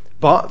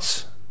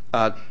 but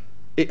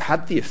it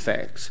had the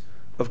effect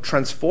of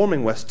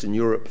transforming Western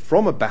Europe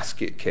from a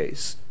basket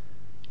case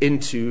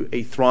into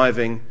a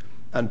thriving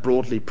and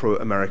broadly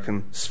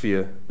pro-American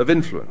sphere of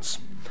influence.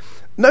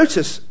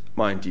 Notice,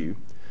 mind you,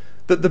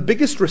 that the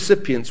biggest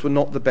recipients were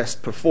not the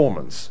best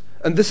performers,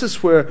 and this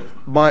is where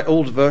my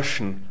old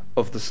version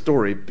of the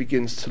story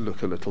begins to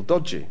look a little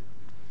dodgy.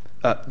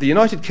 The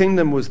United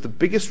Kingdom was the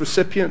biggest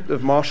recipient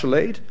of Marshall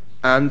Aid,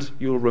 and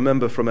you'll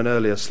remember from an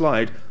earlier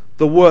slide,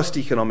 the worst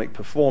economic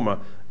performer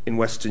in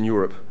Western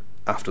Europe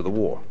after the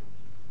war.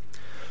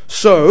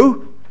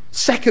 So,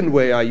 second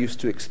way I used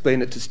to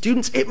explain it to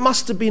students, it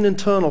must have been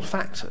internal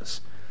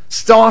factors.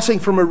 Starting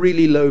from a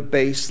really low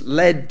base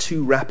led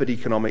to rapid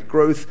economic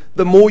growth.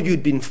 The more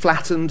you'd been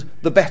flattened,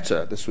 the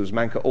better. This was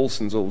Manke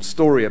Olsen's old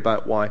story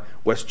about why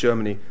West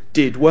Germany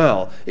did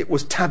well. It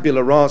was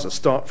tabula rasa,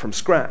 start from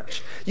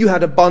scratch. You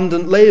had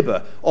abundant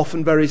labor,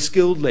 often very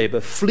skilled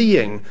labor,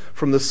 fleeing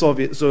from the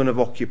Soviet zone of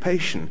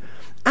occupation.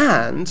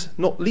 And,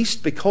 not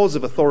least because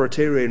of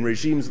authoritarian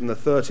regimes in the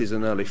 30s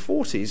and early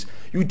 40s,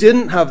 you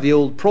didn't have the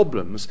old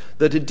problems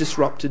that had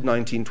disrupted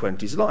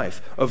 1920s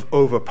life of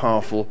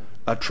overpowerful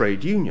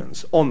trade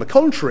unions. On the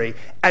contrary,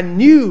 a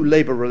new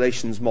labor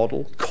relations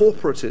model,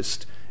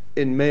 corporatist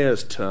in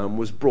Mayer's term,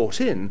 was brought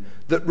in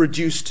that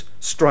reduced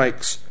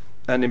strikes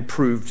and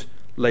improved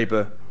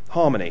labor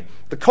harmony.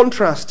 The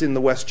contrast in the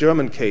West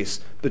German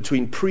case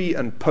between pre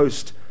and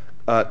post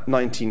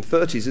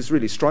 1930s is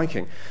really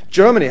striking.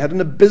 Germany had an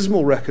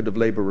abysmal record of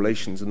labor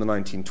relations in the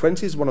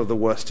 1920s, one of the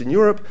worst in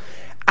Europe.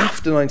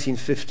 After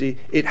 1950,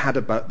 it had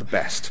about the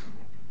best.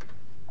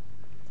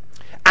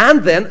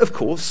 And then, of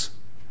course,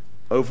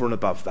 over and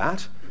above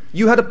that,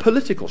 you had a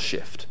political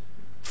shift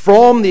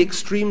from the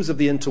extremes of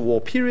the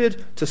interwar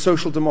period to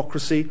social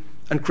democracy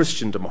and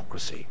Christian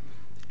democracy.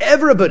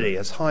 Everybody,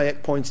 as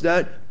Hayek pointed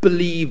out,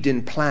 believed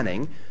in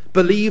planning,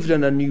 believed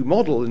in a new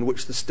model in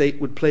which the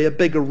state would play a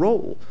bigger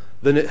role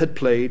than it had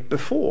played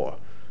before.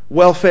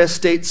 Welfare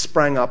states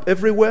sprang up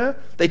everywhere.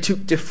 They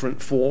took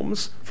different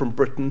forms, from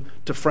Britain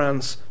to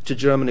France to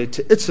Germany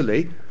to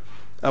Italy,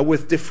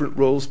 with different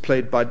roles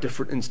played by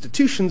different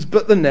institutions,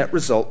 but the net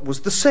result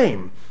was the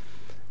same.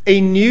 A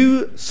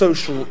new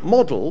social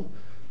model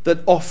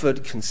that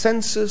offered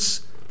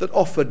consensus, that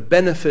offered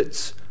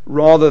benefits,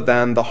 rather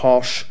than the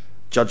harsh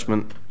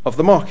judgment of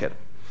the market.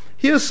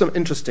 Here's some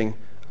interesting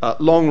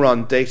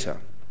long-run data.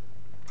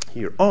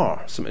 Here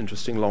are some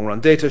interesting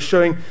long-run data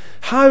showing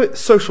how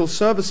social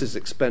services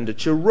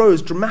expenditure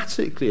rose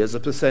dramatically as a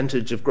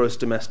percentage of gross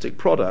domestic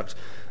product,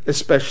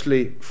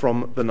 especially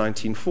from the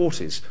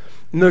 1940s.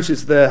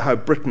 Notice there how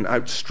Britain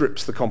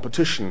outstrips the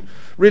competition.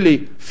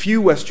 Really,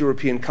 few West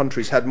European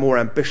countries had more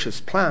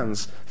ambitious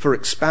plans for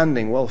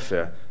expanding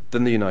welfare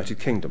than the United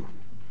Kingdom.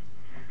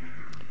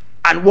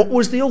 And what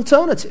was the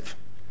alternative?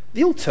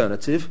 The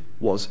alternative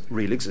was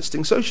real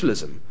existing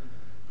socialism.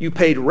 You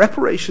paid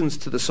reparations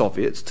to the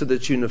Soviets to the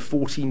tune of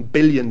 $14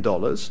 billion.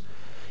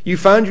 You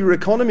found your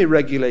economy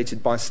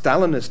regulated by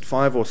Stalinist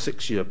 5 or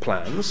 6 year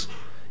plans.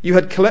 You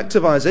had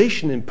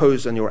collectivization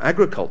imposed on your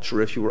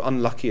agriculture if you were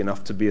unlucky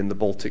enough to be in the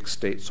Baltic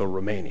states or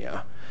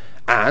Romania.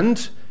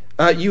 And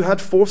You had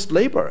forced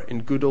labor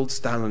in good old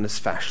Stalinist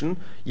fashion,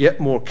 yet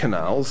more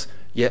canals,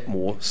 yet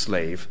more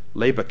slave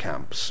labor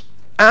camps.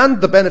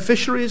 And the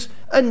beneficiaries,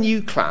 a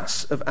new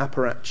class of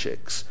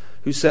apparatchiks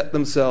who set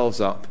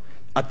themselves up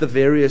at the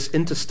various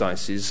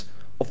interstices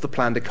of the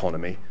planned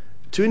economy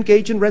to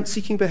engage in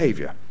rent-seeking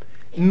behavior.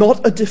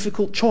 Not a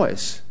difficult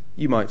choice,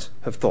 you might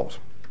have thought.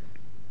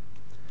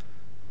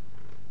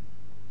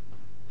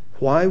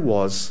 Why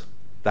was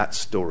that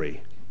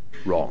story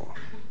wrong?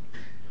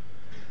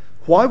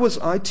 Why was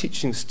I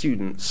teaching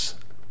students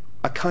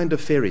a kind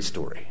of fairy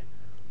story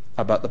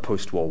about the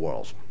post-war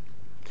world?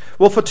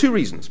 Well, for two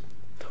reasons.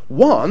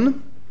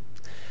 One,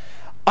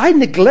 I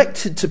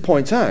neglected to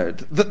point out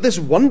that this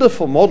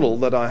wonderful model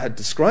that I had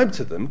described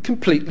to them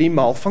completely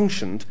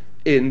malfunctioned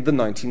in the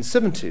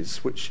 1970s,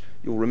 which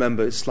you'll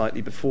remember is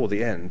slightly before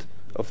the end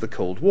of the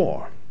Cold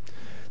War.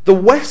 The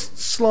West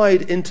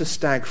slide into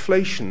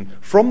stagflation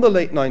from the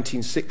late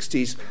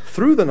 1960s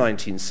through the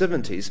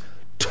 1970s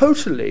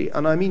totally,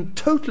 and I mean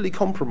totally,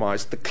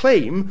 compromised the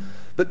claim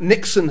that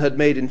Nixon had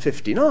made in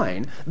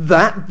 '59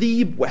 that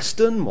the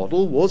Western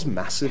model was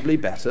massively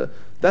better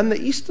than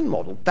the Eastern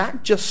model.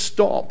 That just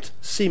stopped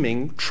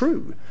seeming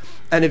true.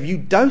 And if you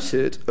doubt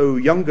it, oh,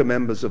 younger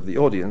members of the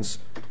audience,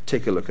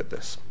 take a look at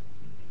this.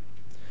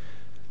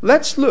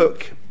 Let's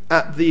look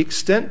at the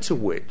extent to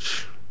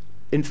which,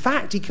 in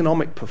fact,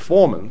 economic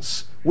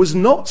performance was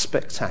not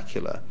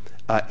spectacular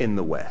in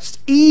the West,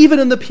 even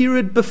in the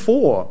period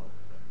before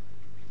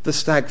the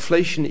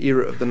stagflation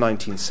era of the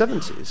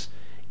 1970s.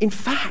 In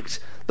fact,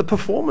 the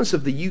performance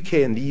of the UK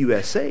and the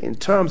USA in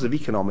terms of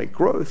economic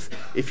growth,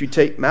 if you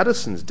take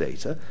Madison's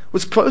data,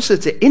 was closer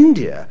to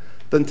India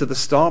than to the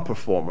star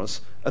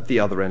performers at the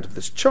other end of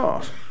this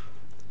chart.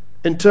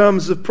 In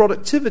terms of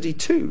productivity,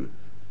 too,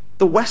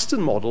 the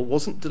Western model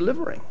wasn't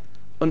delivering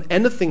on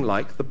anything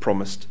like the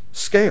promised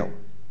scale.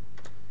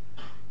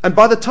 And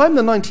by the time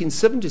the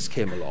 1970s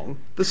came along,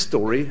 the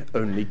story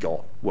only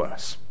got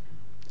worse.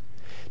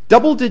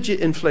 Double-digit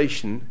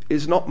inflation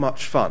is not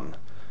much fun.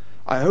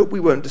 I hope we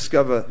won't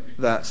discover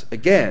that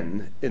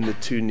again in the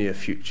too near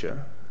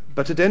future.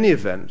 But at any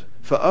event,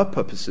 for our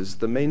purposes,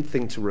 the main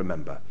thing to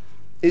remember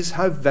is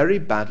how very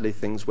badly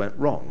things went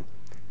wrong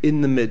in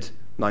the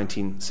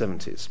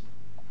mid-1970s.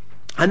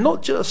 And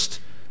not just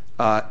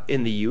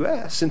in the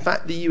US. In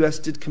fact, the US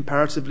did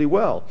comparatively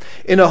well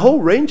in a whole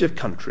range of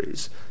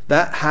countries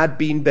that had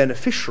been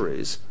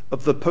beneficiaries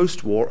of the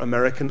post-war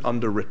American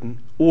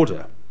underwritten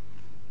order.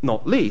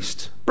 Not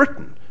least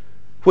Britain,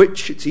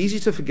 which, it's easy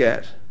to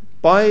forget,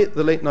 by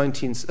the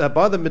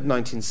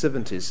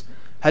mid-1970s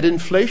had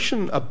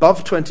inflation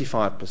above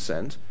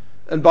 25%,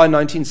 and by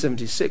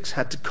 1976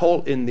 had to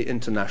call in the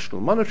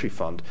International Monetary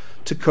Fund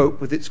to cope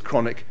with its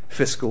chronic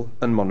fiscal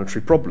and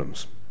monetary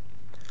problems.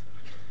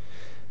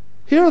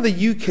 Here are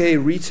the UK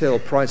retail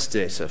price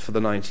data for the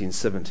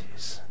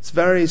 1970s. It's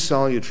very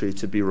salutary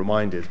to be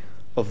reminded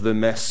of the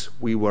mess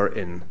we were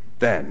in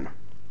then.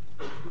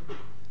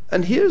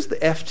 And here's the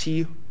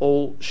FT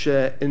All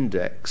Share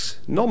Index,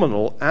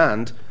 nominal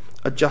and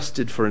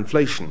adjusted for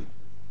inflation.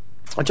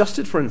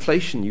 Adjusted for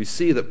inflation, you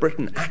see that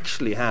Britain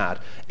actually had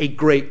a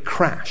great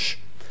crash.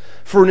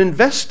 For an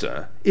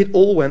investor, it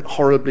all went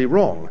horribly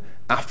wrong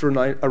after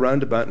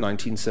around about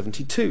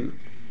 1972.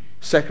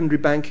 Secondary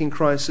banking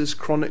crisis,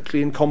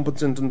 chronically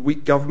incompetent and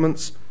weak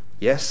governments,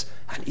 yes,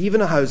 and even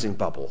a housing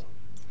bubble.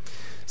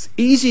 It's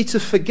easy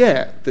to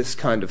forget this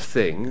kind of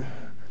thing,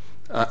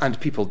 and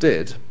people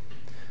did.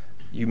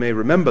 You may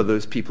remember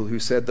those people who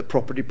said that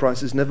property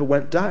prices never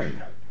went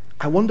down.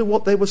 I wonder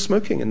what they were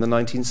smoking in the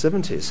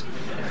 1970s.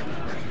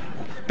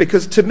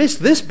 Because to miss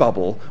this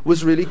bubble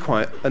was really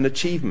quite an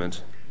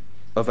achievement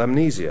of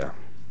amnesia.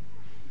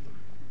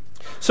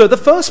 So the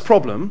first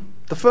problem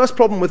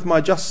with my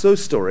Just So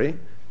story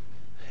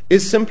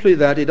is simply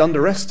that it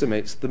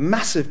underestimates the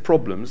massive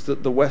problems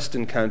that the West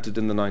encountered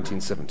in the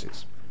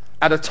 1970s.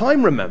 At a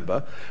time,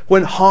 remember,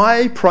 when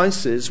high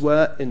prices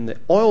were in the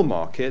oil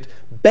market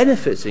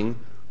benefiting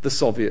the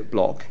Soviet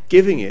bloc,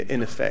 giving it,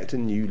 in effect, a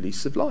new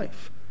lease of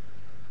life.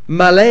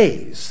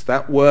 Malaise,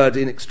 that word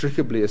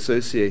inextricably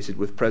associated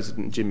with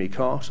President Jimmy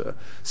Carter,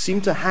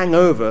 seemed to hang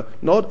over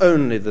not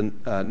only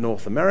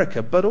North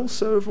America, but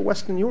also over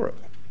Western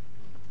Europe.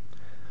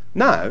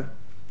 Now,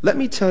 let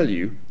me tell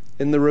you,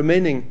 in the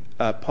remaining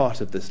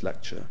part of this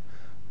lecture,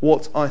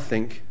 what I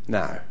think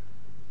now.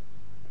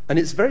 And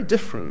it's very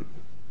different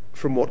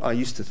from what I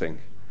used to think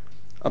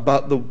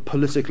about the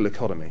political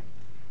economy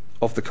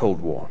of the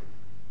Cold War.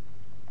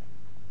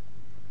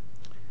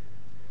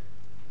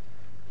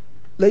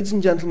 Ladies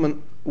and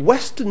gentlemen,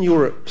 Western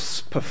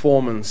Europe's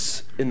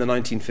performance in the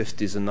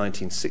 1950s and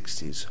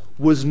 1960s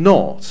was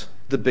not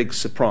the big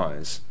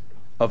surprise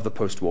of the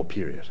post-war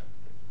period.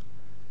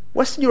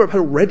 Western Europe had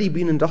already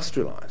been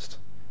industrialized.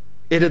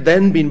 It had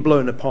then been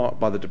blown apart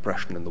by the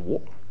Depression and the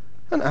war,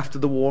 and after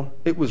the war,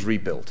 it was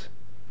rebuilt.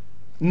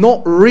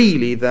 Not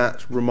really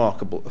that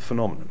remarkable a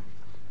phenomenon.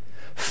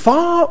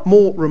 Far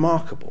more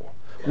remarkable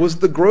was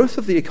the growth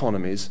of the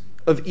economies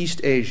of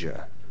East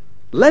Asia,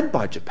 led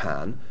by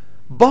Japan,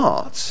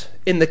 but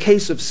in the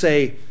case of,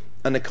 say,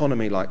 an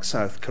economy like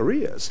South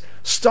Korea's,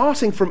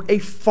 starting from a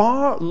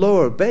far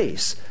lower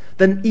base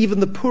than even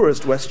the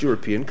poorest West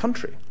European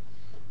country.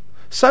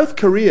 South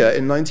Korea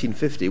in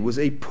 1950 was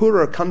a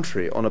poorer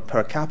country on a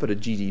per capita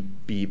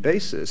GDP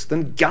basis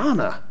than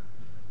Ghana,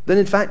 than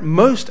in fact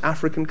most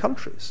African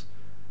countries.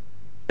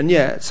 And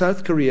yet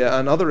South Korea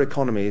and other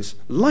economies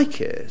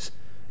like it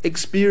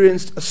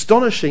experienced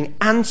astonishing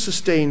and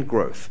sustained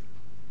growth.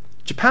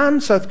 Japan,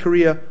 South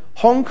Korea,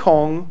 Hong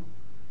Kong,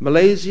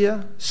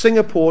 Malaysia,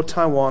 Singapore,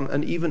 Taiwan,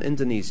 and even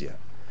Indonesia.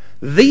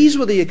 These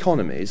were the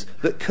economies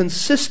that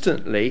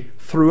consistently,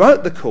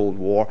 throughout the Cold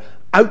War,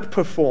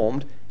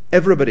 outperformed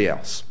everybody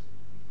else.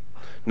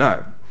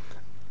 Now,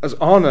 as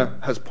Arne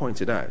has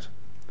pointed out,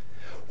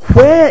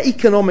 where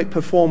economic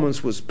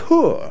performance was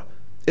poor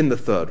in the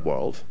Third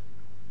World,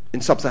 in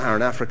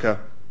Sub-Saharan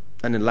Africa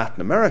and in Latin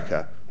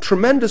America,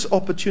 tremendous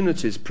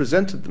opportunities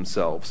presented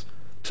themselves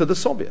to the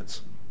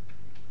Soviets.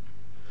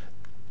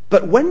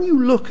 But when you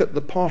look at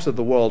the part of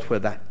the world where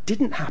that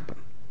didn't happen,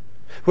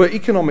 where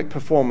economic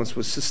performance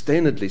was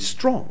sustainedly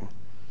strong,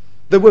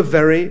 there were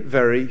very,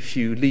 very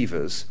few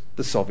levers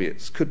the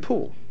Soviets could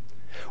pull.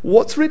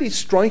 What's really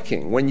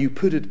striking when you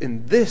put it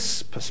in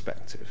this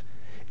perspective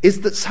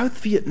is that South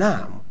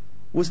Vietnam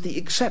was the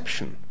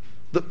exception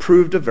that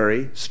proved a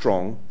very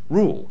strong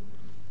rule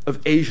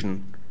of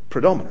Asian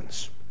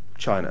predominance,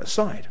 China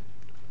aside.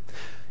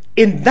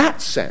 In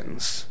that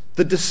sense,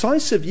 the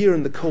decisive year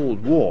in the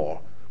Cold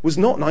War was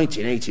not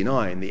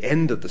 1989, the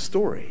end of the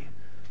story,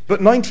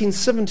 but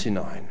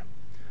 1979,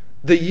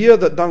 the year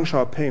that Deng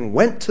Xiaoping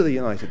went to the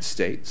United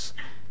States,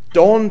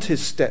 donned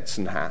his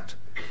Stetson hat,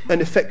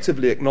 and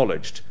effectively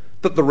acknowledged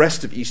that the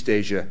rest of East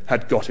Asia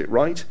had got it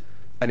right,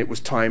 and it was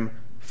time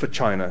for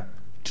China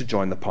to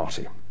join the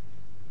party.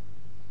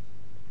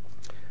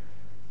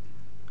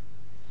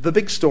 The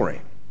big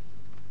story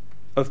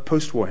of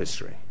post-war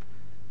history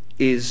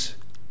is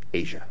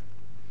Asia.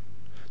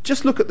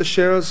 Just look at the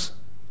shares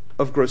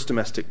of gross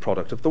domestic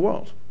product of the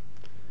world.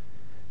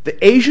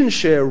 The Asian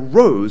share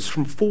rose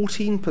from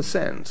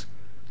 14%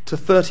 to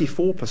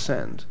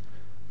 34%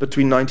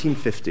 between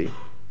 1950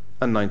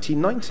 and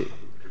 1990.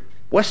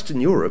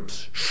 Western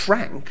Europe's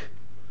shrank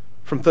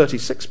from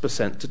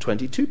 36% to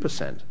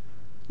 22%.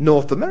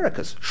 North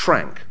America's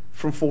shrank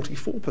from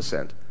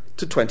 44%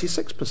 to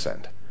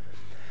 26%.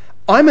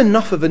 I'm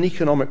enough of an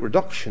economic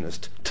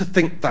reductionist to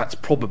think that's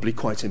probably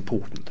quite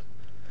important,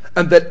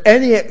 and that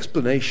any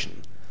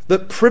explanation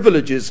that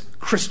privileges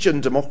Christian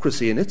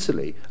democracy in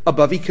Italy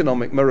above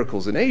economic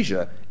miracles in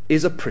Asia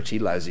is a pretty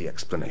lousy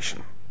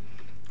explanation.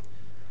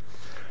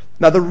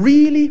 Now, the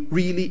really,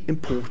 really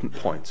important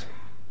point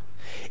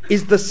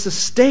is the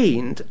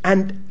sustained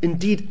and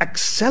indeed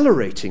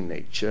accelerating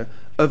nature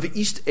of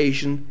East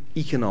Asian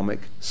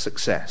economic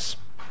success.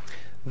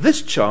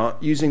 This chart,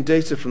 using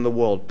data from the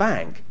World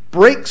Bank,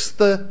 breaks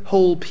the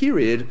whole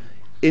period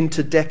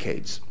into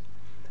decades.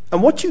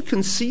 And what you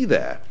can see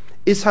there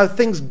is how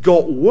things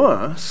got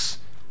worse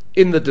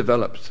in the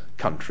developed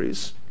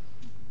countries.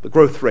 The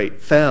growth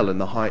rate fell in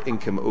the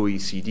high-income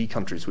OECD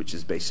countries, which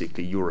is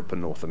basically Europe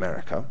and North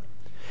America.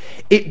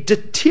 It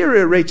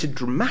deteriorated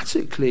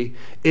dramatically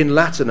in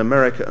Latin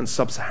America and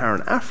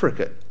Sub-Saharan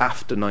Africa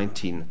after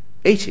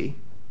 1980.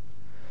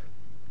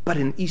 But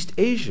in East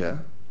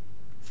Asia,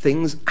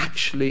 things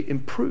actually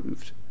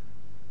improved.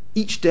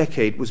 Each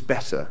decade was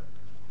better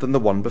than the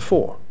one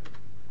before.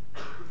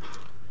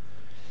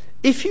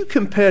 If you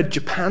compare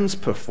Japan's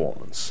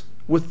performance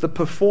with the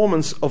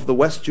performance of the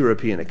West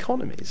European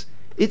economies,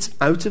 it's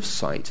out of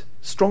sight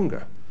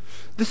stronger.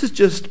 This is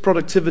just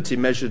productivity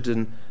measured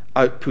in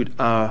output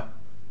per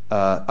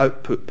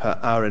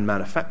hour in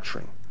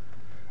manufacturing.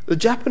 The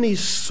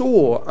Japanese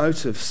soar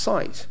out of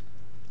sight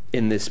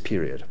in this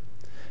period,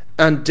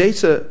 and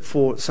data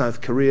for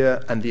South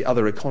Korea and the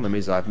other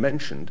economies I've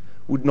mentioned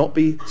would not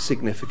be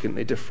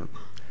significantly different.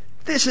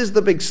 This is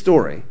the big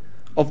story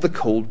of the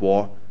Cold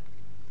War,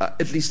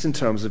 at least in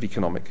terms of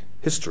economic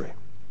history.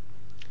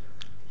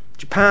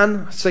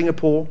 Japan,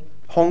 Singapore,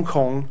 Hong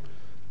Kong,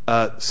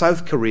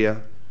 South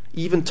Korea,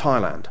 even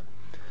Thailand.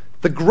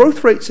 The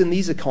growth rates in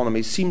these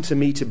economies seem to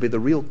me to be the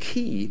real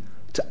key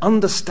to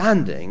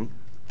understanding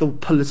the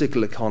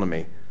political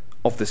economy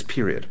of this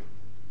period.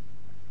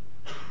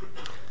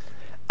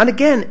 And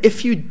again,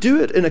 if you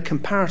do it in a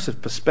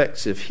comparative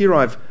perspective, here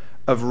I've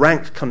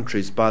ranked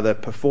countries by their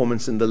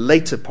performance in the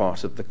later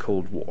part of the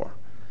Cold War.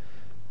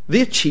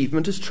 The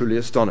achievement is truly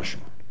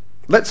astonishing.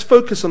 Let's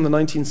focus on the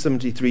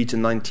 1973 to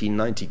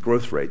 1990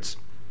 growth rates,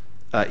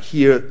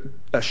 here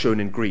shown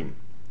in green.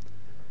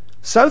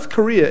 South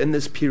Korea in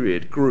this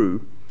period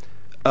grew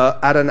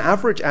at an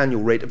average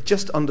annual rate of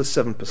just under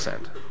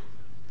 7%.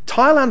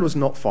 Thailand was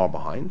not far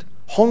behind.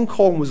 Hong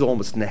Kong was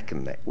almost neck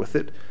and neck with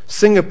it.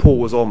 Singapore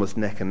was almost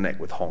neck and neck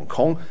with Hong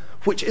Kong,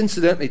 which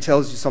incidentally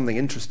tells you something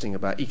interesting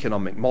about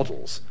economic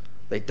models.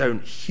 They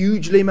don't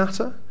hugely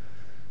matter,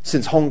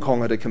 since Hong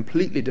Kong had a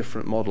completely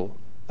different model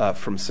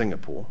from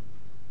Singapore.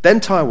 Then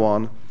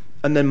Taiwan,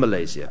 and then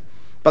Malaysia.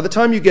 By the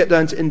time you get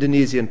down to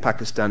Indonesia and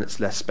Pakistan,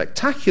 it's less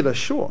spectacular,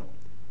 sure.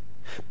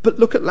 But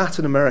look at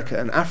Latin America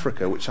and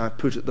Africa, which I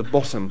put at the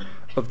bottom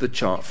of the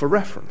chart for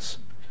reference.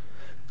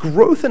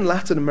 Growth in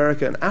Latin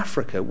America and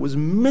Africa was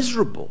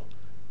miserable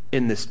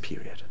in this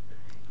period.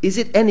 Is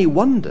it any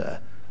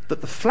wonder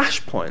that the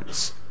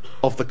flashpoints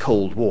of the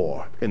Cold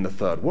War in the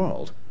Third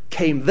World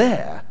came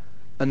there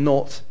and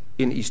not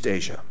in East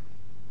Asia?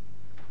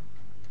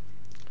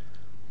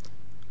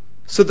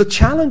 So the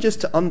challenge is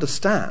to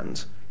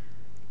understand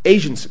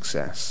Asian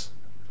success,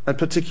 and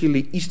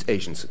particularly East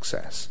Asian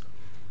success,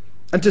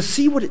 and to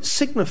see what it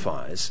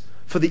signifies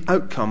for the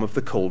outcome of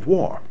the Cold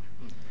War.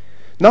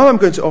 Now I'm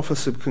going to offer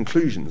some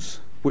conclusions,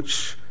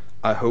 which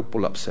I hope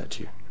will upset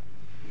you.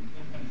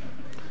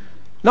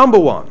 Number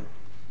one,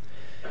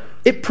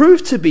 it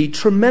proved to be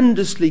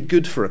tremendously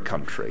good for a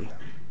country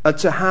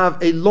to have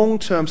a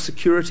long-term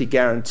security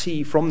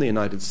guarantee from the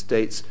United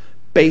States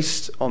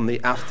based on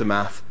the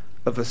aftermath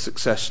of a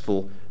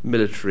successful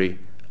military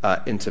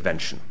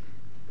intervention.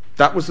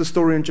 That was the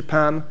story in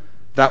Japan.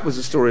 That was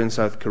the story in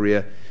South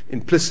Korea.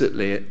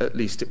 Implicitly, at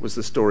least, it was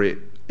the story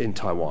in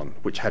Taiwan,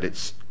 which had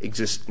its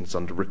existence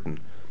underwritten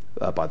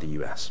by the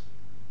US.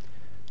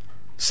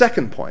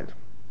 Second point,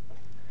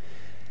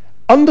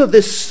 under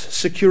this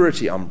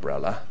security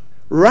umbrella,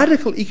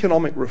 radical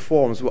economic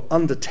reforms were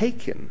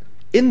undertaken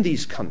in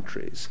these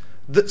countries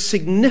that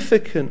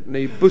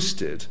significantly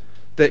boosted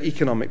their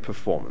economic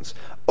performance,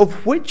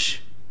 of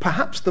which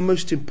perhaps the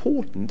most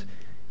important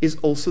is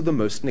also the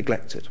most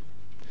neglected.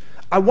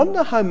 I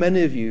wonder how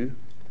many of you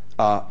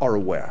are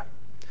aware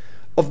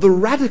of the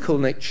radical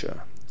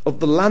nature of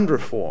the land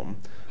reform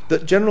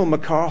that General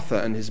MacArthur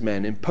and his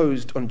men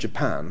imposed on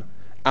Japan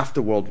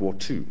after World War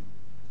II.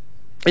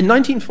 In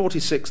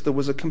 1946, there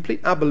was a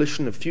complete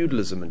abolition of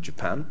feudalism in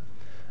Japan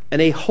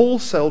and a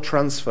wholesale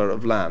transfer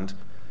of land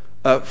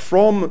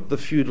from the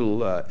feudal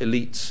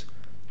elites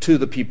to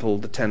the people,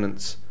 the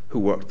tenants who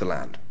worked the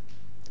land.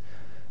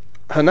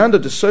 Hernando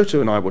de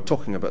Soto and I were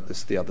talking about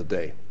this the other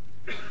day,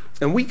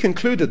 and we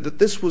concluded that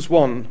this was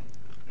one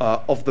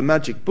of the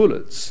magic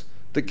bullets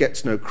that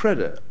gets no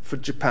credit for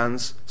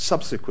Japan's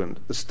subsequent,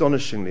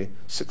 astonishingly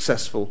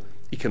successful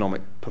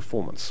economic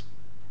performance.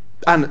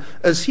 And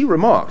as he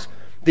remarked,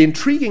 the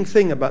intriguing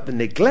thing about the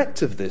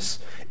neglect of this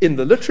in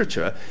the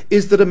literature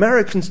is that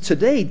Americans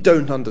today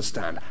don't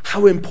understand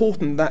how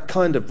important that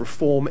kind of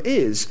reform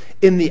is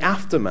in the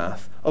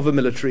aftermath of a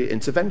military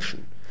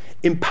intervention.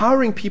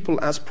 Empowering people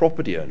as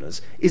property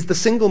owners is the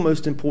single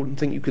most important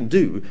thing you can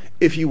do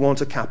if you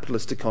want a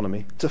capitalist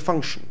economy to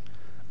function.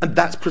 And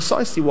that's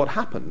precisely what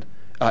happened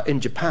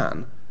in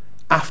Japan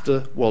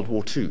after World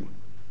War II.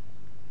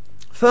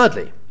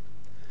 Thirdly,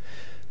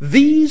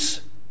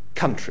 these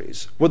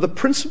countries were the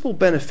principal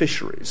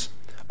beneficiaries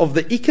of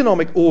the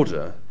economic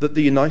order that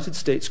the United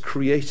States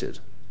created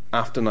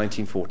after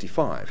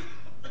 1945.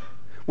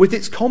 With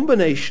its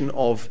combination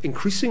of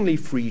increasingly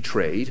free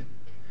trade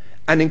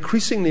and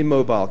increasingly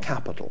mobile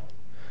capital,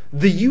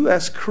 the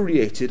US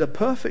created a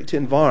perfect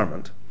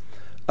environment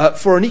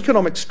for an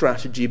economic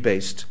strategy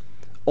based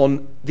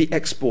on the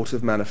export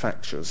of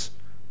manufactures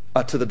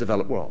to the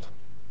developed world.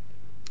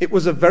 It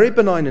was a very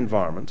benign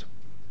environment,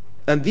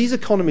 and these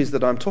economies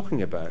that I'm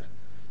talking about,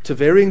 to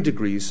varying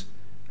degrees,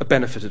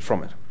 benefited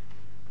from it.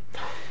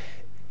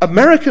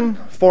 American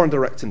foreign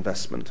direct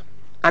investment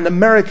and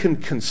American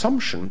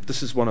consumption,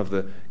 this is one of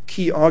the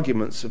key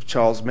arguments of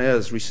Charles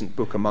Mayer's recent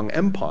book, Among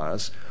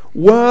Empires,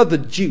 were the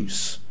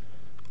juice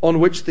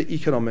on which the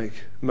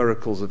economic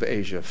miracles of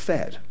Asia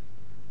fed.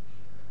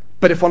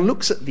 But if one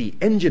looks at the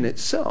engine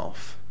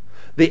itself,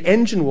 the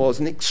engine was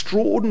an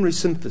extraordinary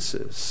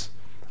synthesis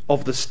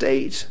of the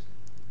state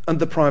and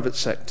the private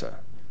sector,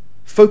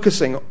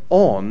 focusing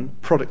on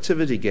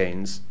productivity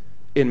gains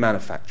in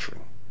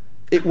manufacturing.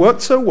 It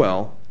worked so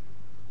well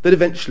that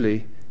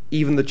eventually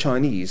even the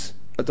Chinese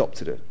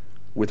adopted it,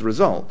 with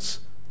results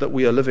that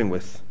we are living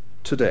with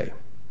today.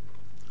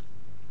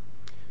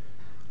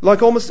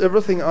 Like almost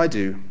everything I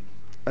do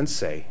and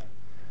say,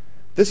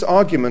 this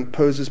argument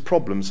poses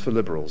problems for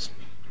liberals.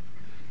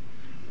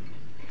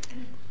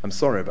 I'm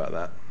sorry about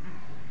that.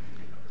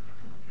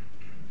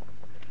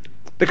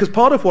 Because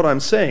part of what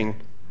I'm saying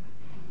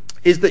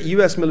is that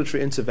US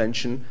military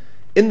intervention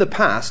in the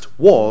past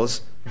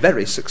was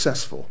very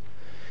successful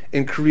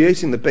in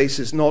creating the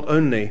basis not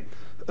only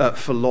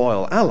for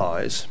loyal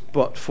allies,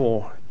 but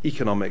for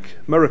economic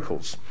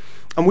miracles.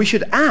 And we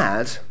should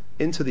add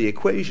into the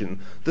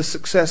equation the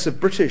success of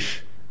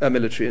British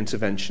military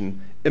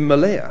intervention in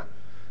Malaya,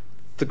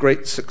 the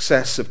great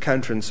success of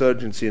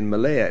counterinsurgency in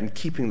Malaya and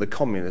keeping the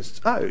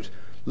communists out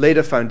laid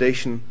a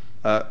foundation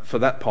for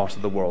that part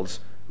of the world's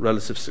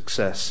relative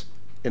success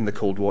in the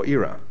Cold War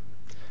era.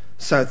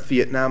 South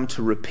Vietnam,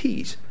 to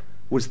repeat,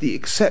 was the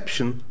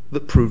exception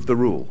that proved the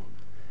rule.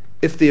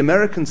 If the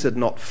Americans had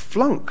not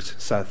flunked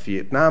South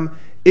Vietnam,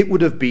 it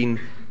would have been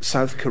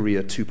South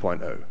Korea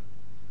 2.0.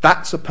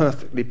 That's a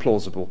perfectly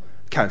plausible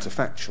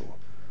counterfactual.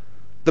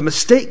 The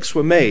mistakes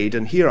were made,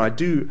 and here I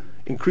do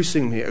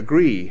increasingly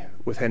agree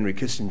with Henry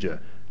Kissinger,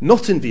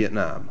 not in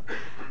Vietnam,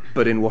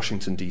 but in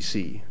Washington,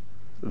 D.C.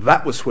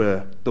 That was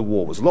where the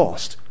war was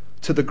lost,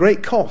 to the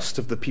great cost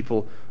of the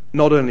people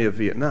not only of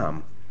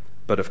Vietnam,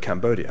 but of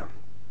Cambodia.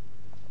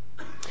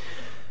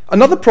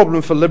 Another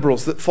problem for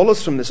liberals that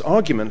follows from this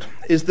argument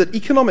is that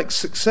economic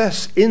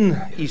success in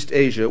East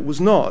Asia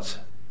was not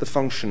the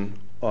function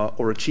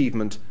or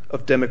achievement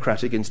of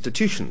democratic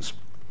institutions.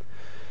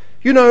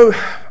 You know,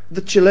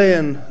 the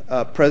Chilean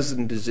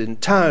president is in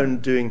town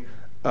doing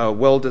a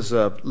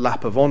well-deserved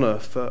lap of honor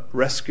for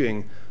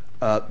rescuing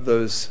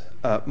those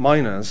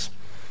miners.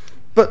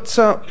 But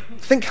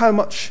think how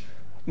much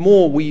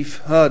more we've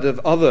heard of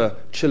other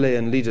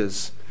Chilean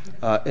leaders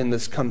in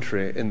this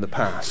country in the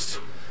past.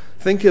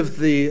 Think of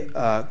the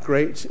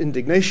great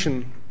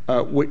indignation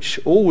which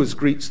always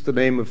greets the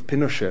name of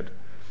Pinochet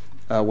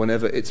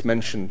whenever it's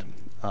mentioned,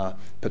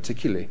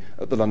 particularly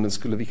at the London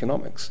School of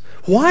Economics.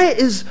 Why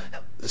is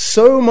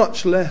so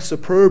much less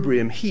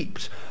opprobrium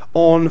heaped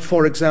on,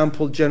 for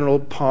example, General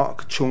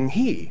Park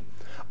Chung-hee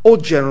or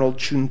General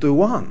Chun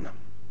Doo-hwan?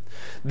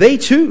 They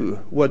too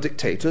were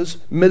dictators,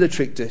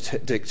 military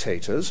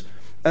dictators,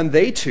 and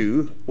they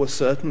too were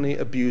certainly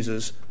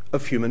abusers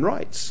of human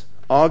rights,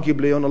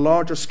 arguably on a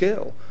larger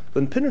scale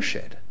than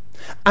Pinochet.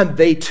 And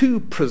they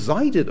too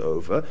presided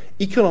over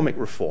economic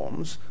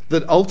reforms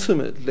that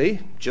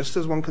ultimately, just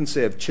as one can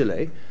say of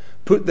Chile,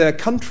 put their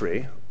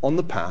country on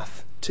the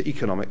path to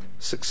economic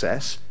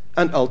success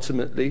and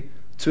ultimately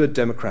to a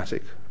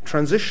democratic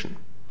transition.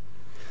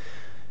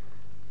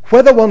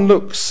 Whether one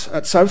looks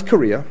at South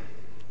Korea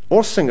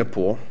or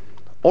Singapore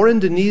or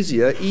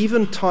Indonesia,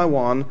 even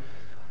Taiwan,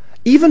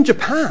 even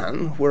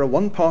Japan, where a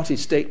one-party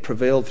state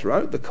prevailed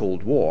throughout the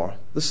Cold War,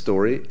 the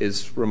story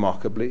is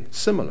remarkably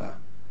similar.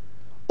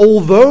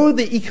 Although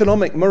the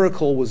economic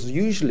miracle was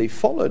usually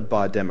followed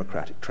by a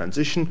democratic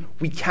transition,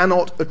 we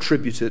cannot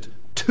attribute it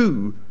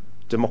to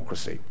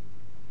democracy.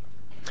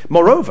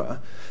 Moreover,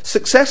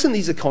 success in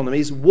these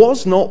economies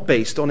was not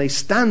based on a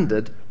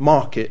standard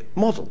market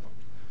model.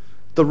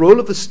 The role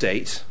of the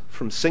state,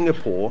 from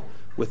Singapore,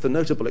 with the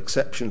notable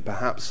exception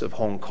perhaps of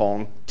Hong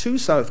Kong, to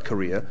South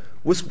Korea,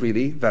 was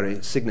really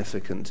very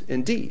significant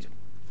indeed.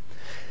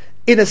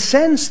 In a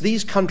sense,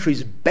 these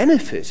countries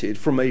benefited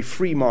from a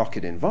free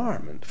market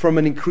environment, from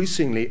an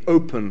increasingly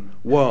open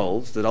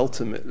world that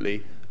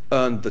ultimately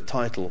earned the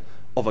title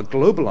of a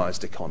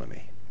globalized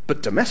economy.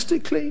 But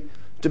domestically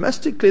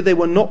they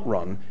were not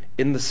run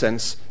in the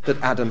sense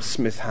that Adam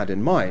Smith had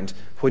in mind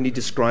when he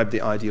described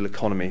the ideal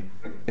economy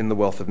in The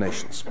Wealth of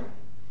Nations.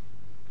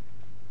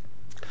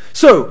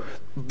 So,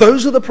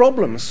 those are the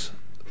problems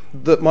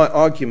that my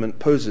argument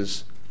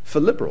poses for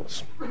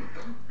liberals.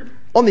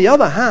 On the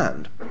other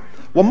hand,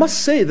 one must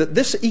say that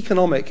this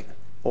economic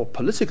or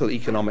political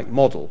economic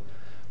model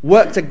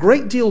worked a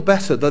great deal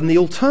better than the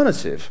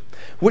alternative,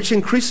 which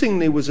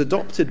increasingly was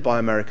adopted by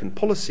American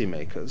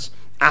policymakers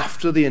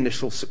after the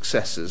initial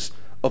successes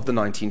of the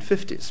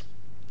 1950s.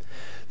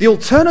 The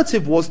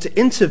alternative was to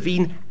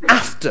intervene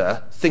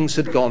after things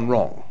had gone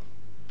wrong,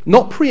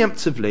 not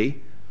preemptively,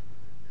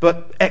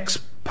 but ex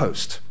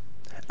post.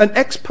 And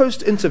ex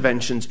post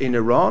interventions in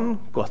Iran,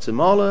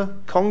 Guatemala,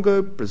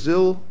 Congo,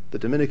 Brazil, the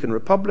Dominican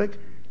Republic,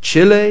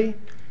 Chile,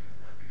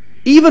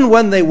 even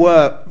when they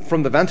were,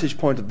 from the vantage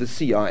point of the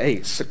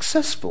CIA,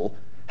 successful,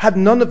 had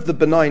none of the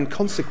benign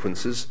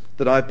consequences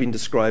that I've been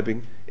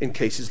describing in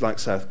cases like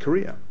South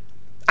Korea.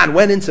 And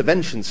when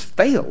interventions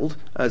failed,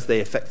 as they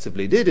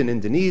effectively did in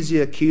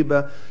Indonesia,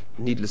 Cuba,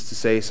 needless to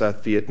say,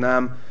 South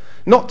Vietnam,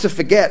 not to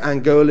forget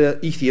Angola,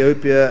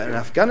 Ethiopia, and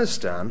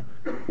Afghanistan,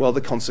 well,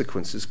 the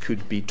consequences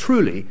could be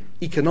truly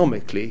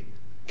economically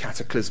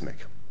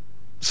cataclysmic.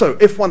 So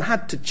if one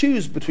had to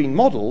choose between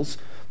models,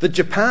 the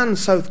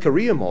Japan-South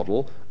Korea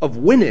model of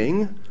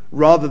winning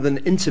rather than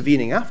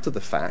intervening after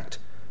the fact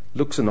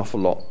looks an awful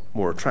lot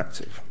more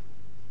attractive.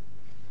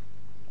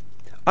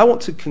 I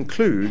want to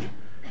conclude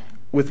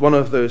with one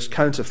of those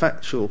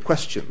counterfactual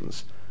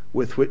questions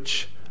with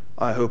which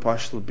I hope I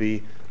shall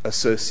be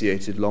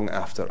associated long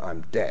after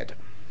I'm dead.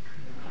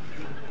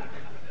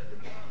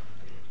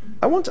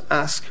 I want to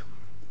ask,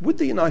 would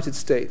the United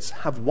States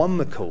have won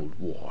the Cold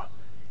War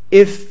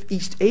if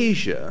East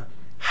Asia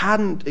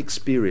hadn't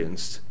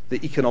experienced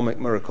the economic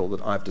miracle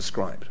that I've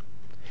described?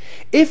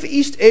 If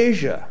East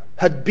Asia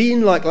had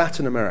been like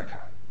Latin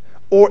America,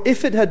 or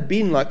if it had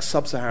been like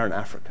Sub-Saharan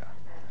Africa,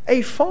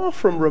 a far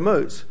from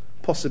remote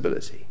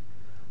possibility,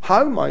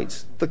 how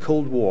might the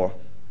Cold War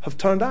have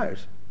turned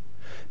out?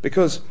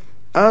 Because,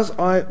 as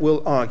I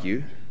will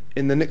argue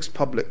in the next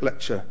public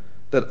lecture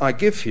that I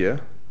give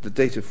here, the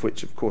date of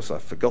which, of course,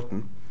 I've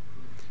forgotten,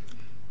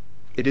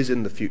 it is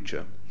in the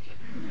future.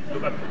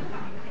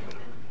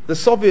 The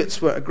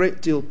Soviets were a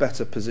great deal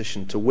better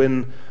positioned to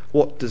win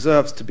what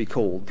deserves to be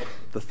called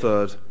the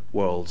Third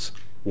World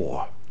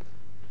War.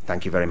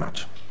 Thank you very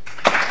much.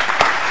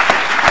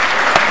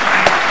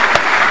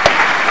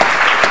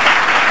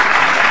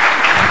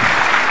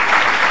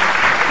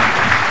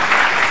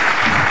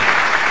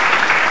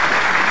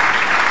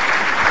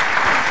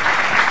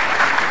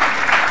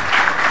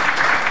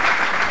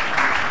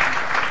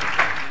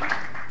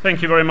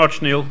 Thank you very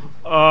much, Neil.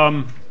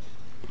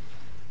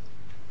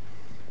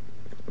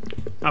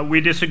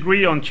 We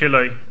disagree on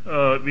Chile.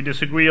 We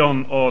disagree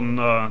on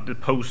the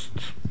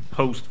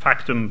post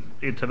factum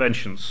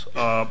interventions,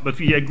 but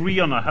we agree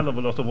on a hell of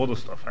a lot of other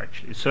stuff,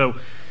 actually. So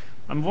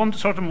I'm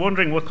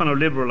wondering what kind of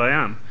liberal I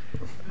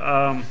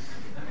am.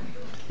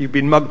 You've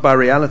been mugged by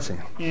reality.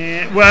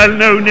 Yeah, well,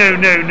 no.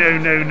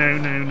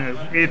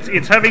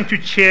 It's having to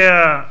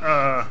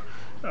chair.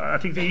 I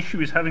think the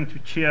issue is having to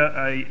chair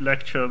a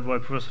lecture by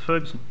Professor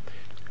Ferguson,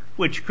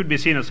 which could be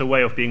seen as a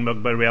way of being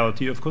mugged by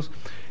reality, of course.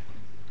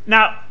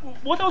 Now,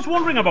 what I was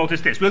wondering about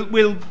is this.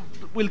 We'll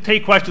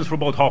take questions for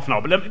about half an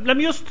hour, but let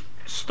me just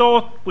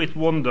start with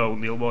one, though,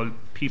 Neil, while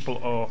people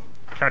are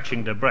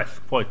catching their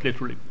breath, quite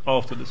literally,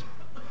 after this.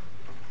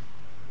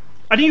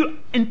 I think you're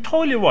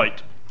entirely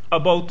right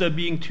about there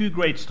being two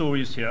great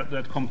stories here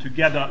that come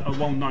together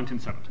around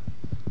 1970,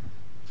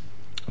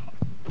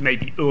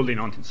 maybe early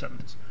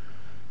 1970s.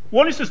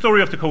 One is the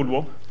story of the Cold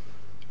War.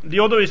 The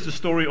other is the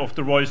story of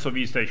the rise of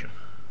East Asia.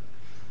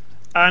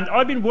 And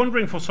I've been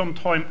wondering for some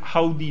time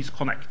how these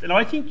connect. And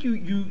I think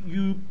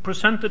you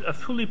presented a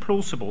fully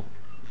plausible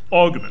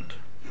argument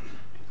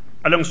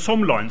along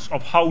some lines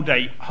of how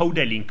they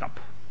link up.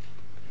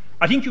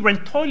 I think you were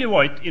entirely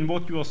right in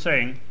what you were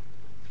saying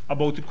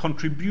about the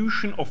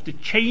contribution of the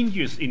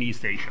changes in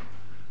East Asia,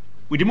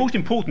 with the most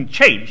important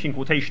change, in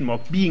quotation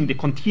marks, being the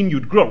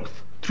continued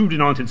growth through the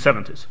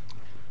 1970s,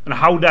 and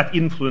how that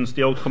influenced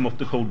the outcome of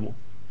the Cold War.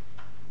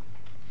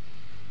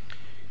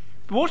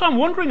 But what I'm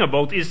wondering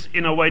about is,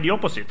 in a way, the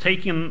opposite,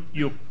 taking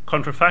your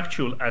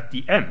counterfactual at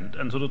the end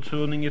and sort of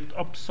turning it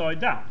upside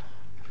down.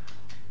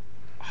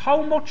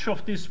 How much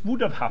of this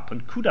would have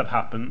happened, could have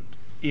happened,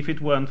 if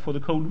it weren't for the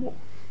Cold War?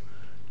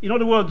 In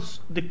other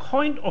words, the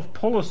kind of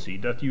policy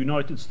that the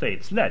United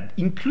States led,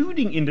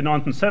 including in the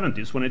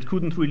 1970s when it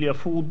couldn't really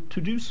afford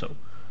to do so,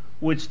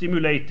 with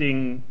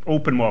stimulating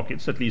open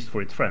markets, at least for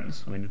its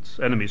friends. I mean, its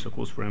enemies, of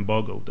course, were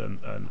embargoed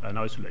and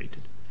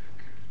isolated.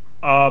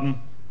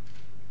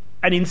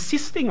 And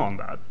insisting on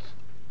that,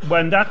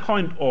 when that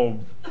kind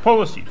of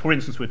policy, for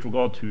instance, with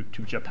regard to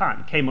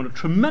Japan, came under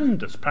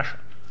tremendous pressure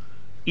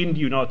in the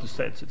United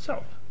States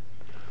itself.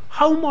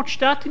 How much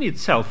that in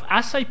itself,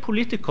 as a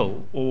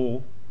political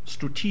or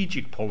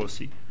strategic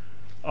policy,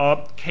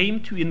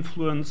 came to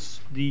influence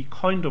the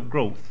kind of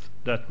growth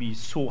that we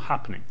saw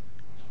happening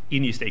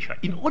in East Asia.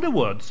 In other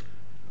words,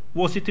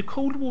 was it the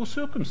Cold War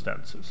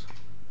circumstances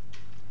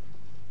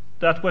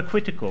that were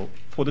critical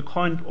for the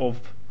kind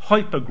of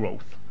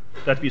hyper-growth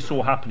that we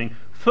saw happening,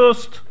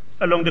 first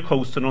along the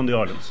coast and on the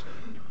islands,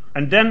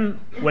 and then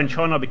when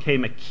China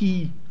became a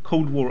key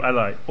Cold War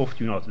ally of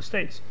the United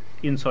States,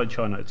 inside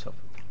China itself?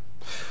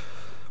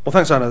 Well,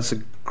 thanks, Anna. That's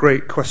a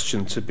great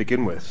question to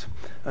begin with.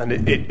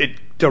 And it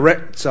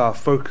directs our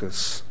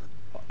focus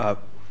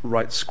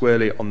right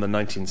squarely on the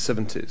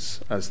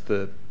 1970s as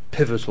the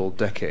pivotal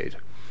decade.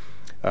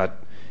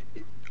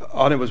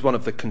 Arne was one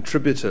of the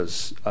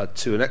contributors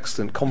to an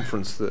excellent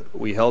conference that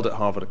we held at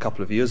Harvard a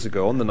couple of years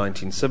ago on the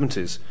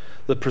 1970s,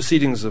 the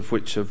proceedings of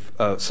which have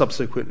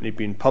subsequently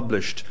been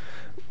published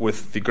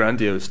with the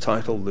grandiose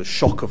title, The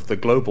Shock of the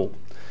Global.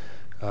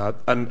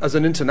 And as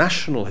an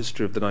international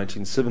history of the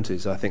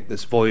 1970s, I think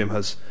this volume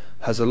has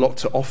a lot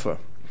to offer.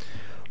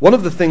 One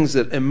of the things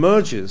that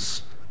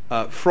emerges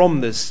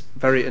from this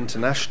very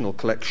international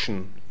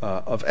collection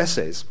of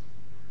essays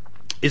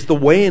is the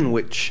way in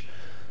which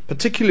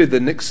particularly the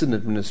Nixon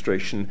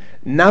administration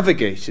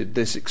navigated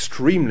this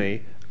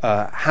extremely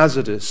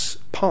hazardous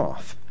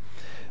path.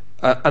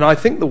 And I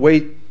think the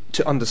way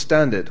to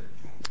understand it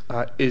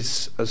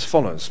is as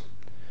follows.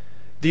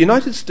 The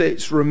United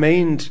States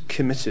remained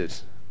committed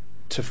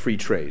to free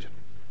trade,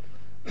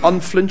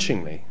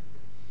 unflinchingly,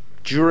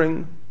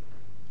 during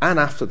and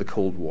after the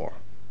Cold War,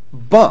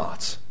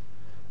 but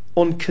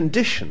on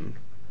condition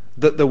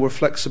that there were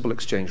flexible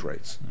exchange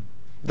rates.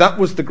 That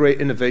was the great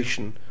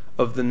innovation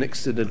of the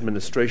Nixon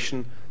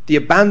administration, the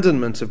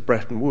abandonment of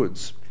Bretton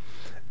Woods,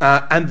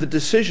 and the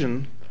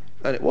decision,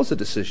 and it was a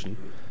decision,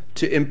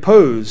 to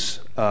impose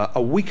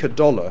a weaker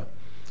dollar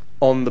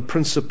on the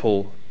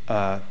principal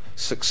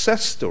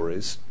success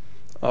stories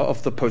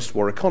of the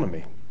post-war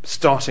economy,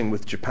 starting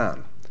with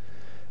Japan.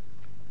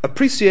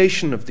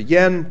 Appreciation of the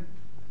yen,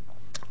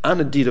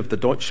 and indeed of the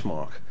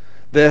Deutschmark,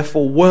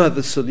 therefore were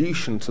the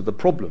solution to the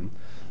problem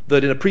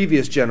that in a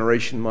previous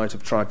generation might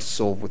have tried to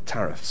solve with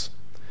tariffs.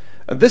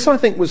 And this, I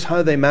think, was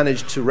how they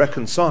managed to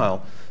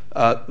reconcile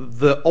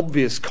the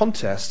obvious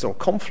contest or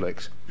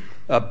conflict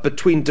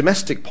between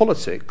domestic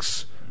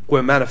politics,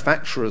 where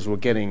manufacturers were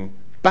getting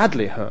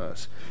badly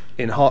hurt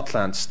in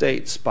heartland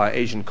states by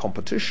Asian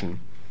competition,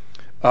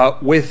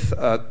 with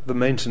the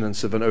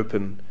maintenance of an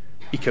open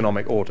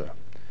economic order.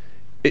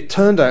 It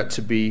turned out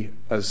to be,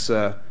 as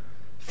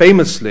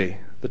famously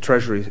the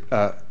Treasury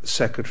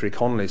Secretary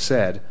Connolly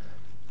said,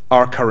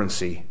 our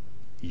currency,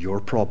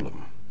 your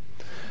problem.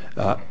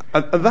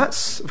 And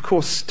that's, of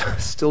course,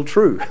 still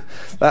true.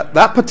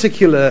 That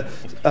particular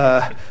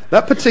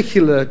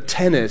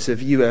tenet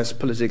of U.S.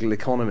 political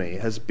economy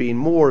has been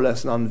more or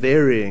less an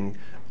unvarying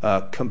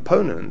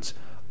component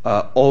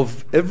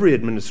of every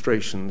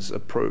administration's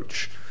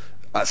approach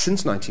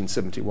since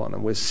 1971,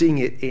 and we're seeing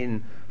it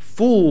in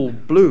full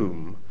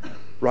bloom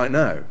right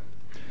now.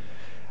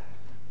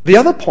 The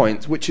other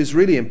point, which is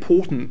really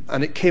important,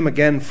 and it came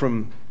again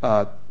from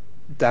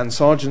Dan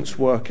Sargent's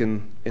work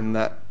in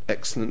that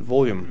excellent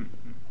volume,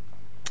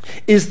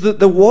 is that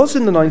there was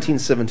in the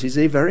 1970s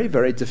a very,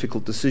 very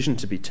difficult decision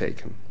to be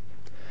taken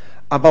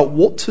about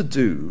what to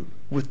do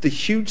with the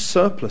huge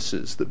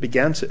surpluses that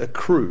began to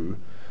accrue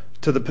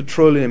to the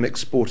petroleum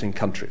exporting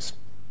countries.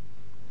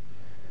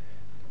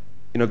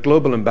 You know,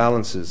 global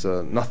imbalances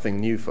are nothing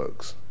new,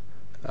 folks.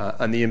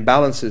 And the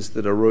imbalances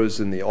that arose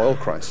in the oil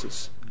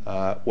crisis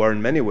were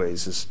in many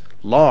ways as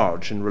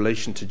large in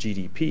relation to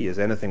GDP as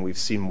anything we've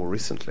seen more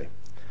recently.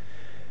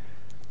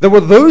 There were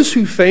those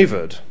who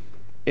favored,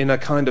 in a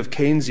kind of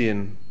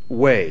Keynesian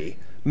way,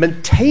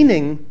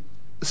 maintaining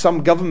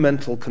some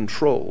governmental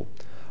control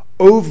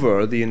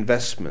over the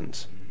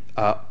investment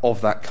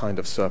of that kind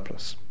of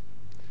surplus.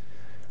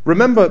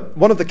 Remember,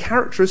 one of the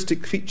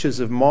characteristic features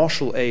of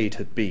Marshall aid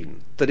had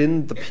been that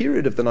in the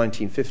period of the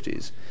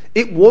 1950s,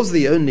 it was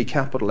the only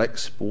capital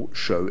export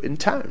show in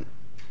town,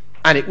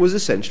 and it was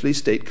essentially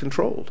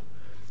state-controlled.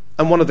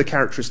 And one of the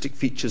characteristic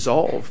features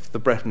of the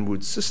Bretton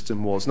Woods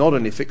system was not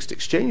only fixed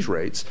exchange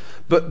rates,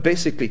 but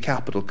basically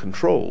capital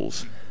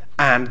controls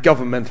and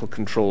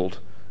governmental-controlled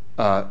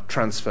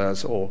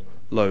transfers or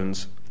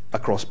loans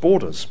across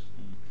borders.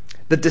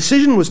 The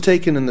decision was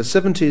taken in the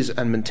 70s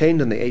and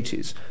maintained in the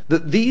 80s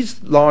that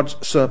these large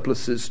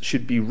surpluses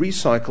should be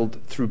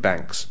recycled through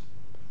banks,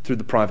 through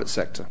the private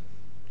sector.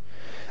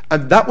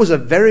 And that was a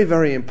very,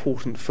 very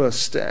important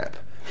first step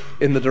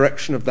in the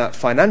direction of that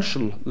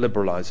financial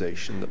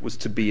liberalization that was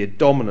to be a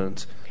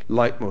dominant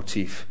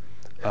leitmotif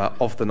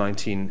of the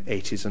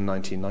 1980s and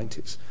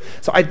 1990s.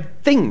 So I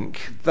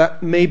think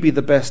that may be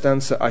the best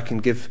answer I can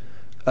give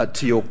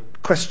to your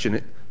question.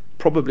 It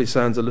probably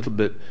sounds a little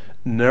bit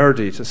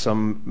nerdy to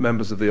some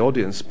members of the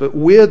audience, but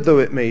weird though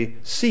it may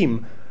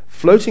seem,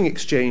 floating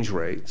exchange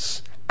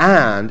rates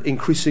and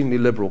increasingly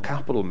liberal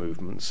capital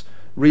movements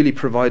really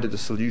provided a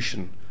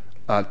solution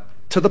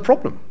to the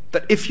problem.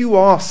 That if you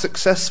are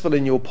successful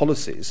in your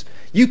policies,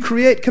 you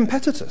create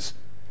competitors.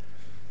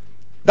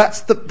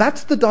 That's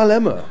the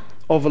dilemma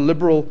of a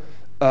liberal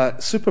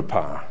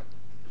superpower.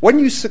 When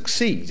you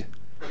succeed,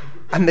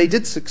 and they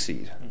did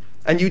succeed,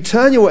 and you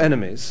turn your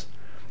enemies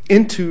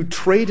into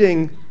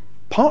trading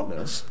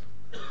partners,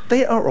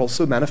 they are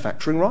also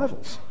manufacturing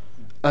rivals,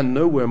 and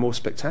nowhere more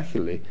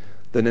spectacularly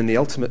than in the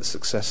ultimate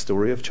success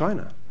story of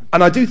China.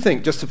 And I do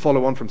think, just to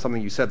follow on from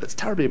something you said that's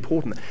terribly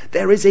important,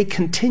 there is a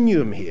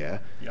continuum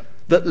here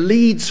that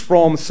leads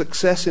from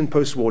success in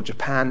post-war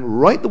Japan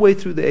right the way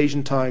through the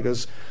Asian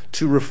tigers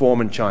to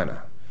reform in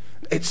China.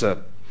 It's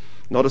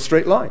not a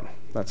straight line,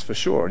 that's for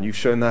sure, and you've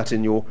shown that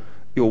in your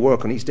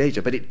work on East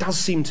Asia, but it does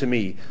seem to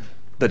me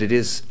that it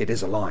is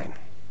a line.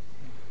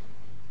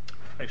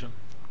 Excellent.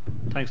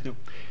 Thanks, Neil.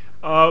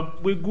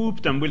 We'll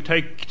group them. We'll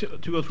take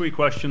 2 or 3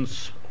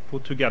 questions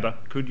put together.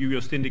 Could you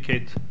just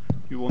indicate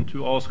you want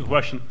to ask a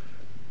question?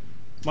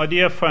 My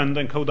dear friend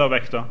and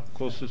co-director, of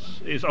course,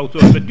 is out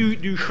there, but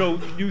do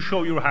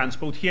show your hands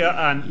both here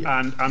and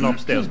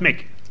upstairs.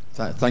 Mick.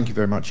 Thank you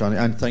very much, Johnny,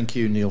 and thank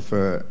you, Neil,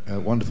 for a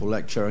wonderful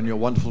lecture and your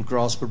wonderful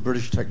grasp of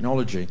British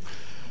technology.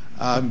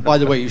 By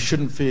the way, you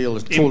shouldn't feel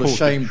at all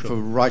ashamed for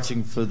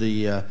writing for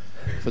the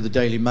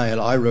Daily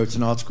Mail. I wrote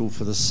an article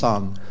for The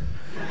Sun.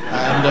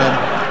 And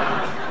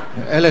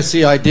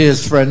LSE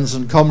Ideas friends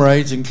and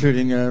comrades,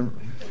 including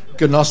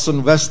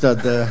Gunnarsson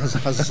Westad,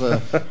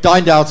 has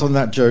dined out on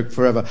that joke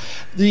forever.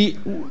 The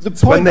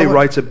it's when they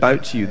write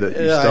about you that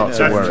you start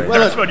to worry. Well,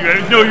 that's when you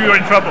know you're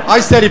in trouble. I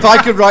said if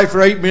I could write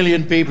for 8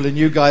 million people and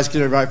you guys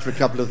could write for a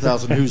couple of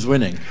thousand, who's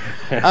winning?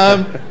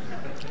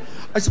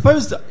 I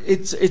suppose that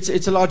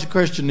it's a larger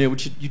question, Neil,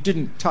 which you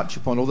didn't touch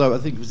upon, although I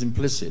think it was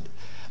implicit.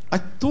 I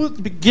thought at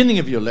the beginning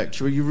of your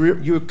lecture you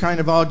were kind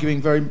of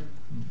arguing very,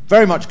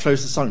 very much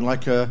close to something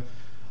like an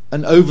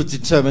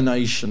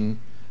overdetermination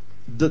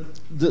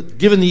that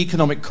given the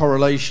economic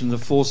correlation, the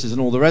forces and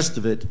all the rest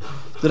of it,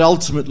 that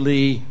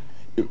ultimately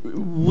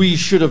we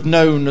should have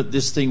known that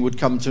this thing would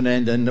come to an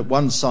end, and at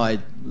one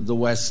side, the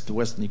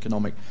Western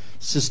economic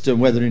system,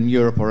 whether in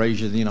Europe or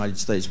Asia, the United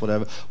States,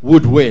 whatever,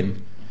 would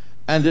win,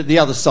 and that the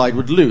other side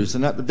would lose.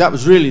 And that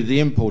was really the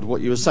import of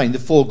what you were saying, the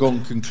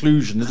foregone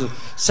conclusion. There's a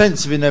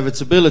sense of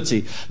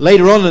inevitability.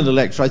 Later on in the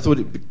lecture, I thought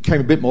it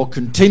became a bit more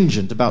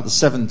contingent about the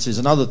 70s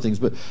and other things,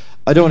 but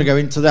I don't want to go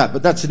into that.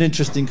 But that's an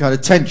interesting kind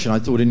of tension, I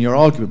thought, in your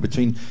argument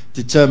between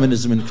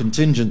determinism and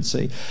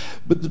contingency.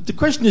 But the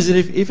question is that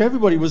if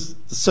everybody was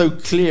so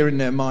clear in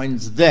their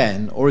minds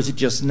then, or is it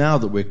just now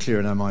that we're clear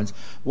in our minds,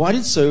 why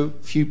did so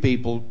few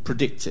people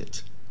predict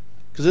it?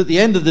 Because at the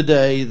end of the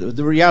day,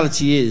 the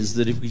reality is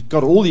that if we've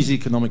got all these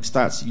economic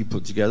stats that you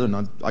put together,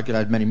 and I could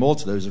add many more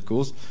to those, of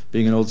course,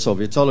 being an old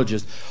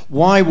Sovietologist,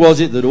 why was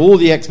it that all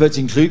the experts,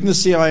 including the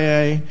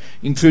CIA,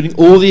 including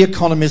all the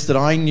economists that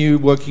I knew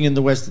working in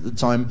the West at the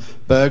time,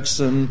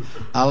 Bergson,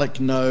 Alec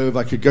Nove,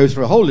 I could go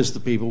through a whole list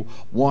of people,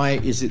 why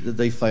is it that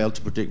they failed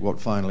to predict what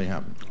finally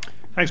happened?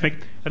 Thanks, Mick.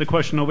 Had a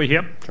question over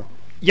here? Sure.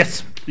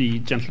 Yes, the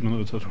gentleman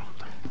over there.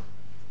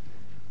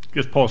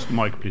 Just pass the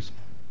mic, please.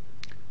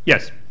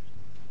 Yes.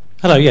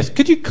 Hello, yes.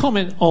 Could you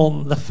comment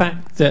on the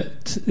fact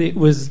that it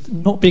was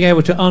not being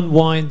able to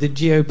unwind the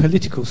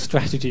geopolitical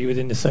strategy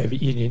within the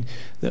Soviet Union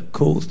that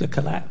caused the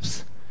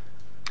collapse?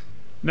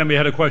 Then we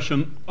had a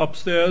question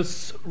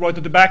upstairs, right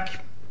at the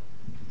back.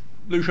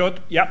 Blue shirt.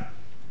 Yeah,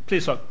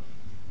 please, sir.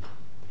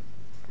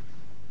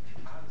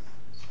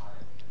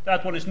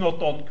 That one is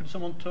not on. Could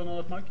someone turn on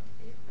that mic?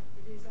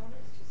 It is on,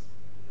 it's just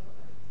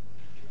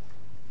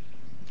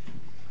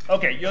not.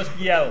 Okay, just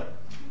yell.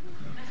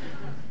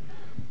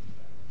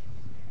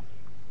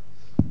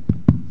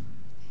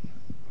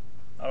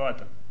 All right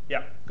then.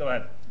 Yeah, go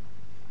ahead.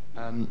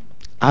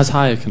 As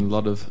Hayek and a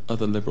lot of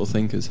other liberal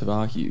thinkers have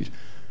argued,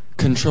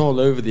 control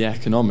over the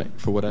economic,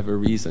 for whatever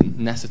reason,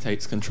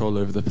 necessitates control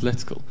over the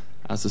political,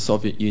 as the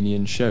Soviet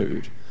Union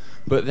showed.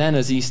 But then,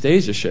 as East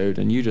Asia showed,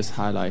 and you just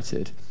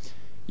highlighted,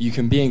 you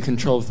can be in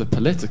control of the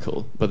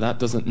political, but that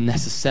doesn't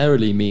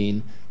necessarily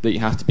mean that you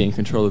have to be in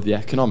control of the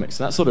economic.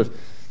 So that sort of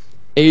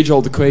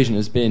age-old equation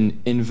has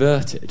been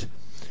inverted.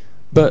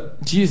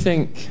 But do you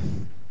think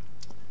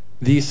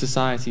these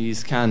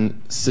societies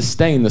can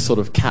sustain the sort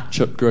of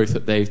catch-up growth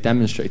that they've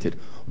demonstrated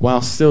while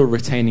still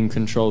retaining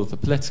control of the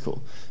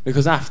political?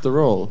 Because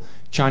after all,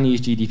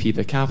 Chinese GDP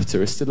per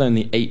capita is still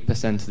only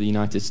 8% of the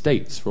United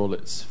States for all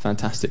its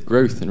fantastic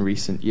growth in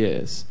recent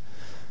years.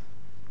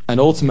 And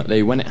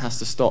ultimately, when it has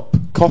to stop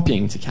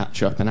copying to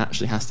catch up and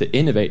actually has to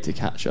innovate to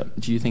catch up,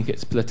 do you think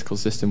its political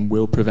system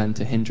will prevent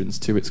a hindrance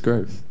to its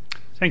growth?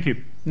 Thank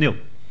you. Neil.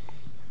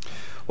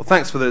 Well,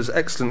 thanks for those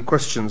excellent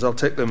questions. I'll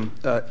take them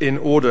in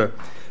order.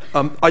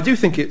 I do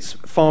think it's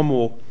far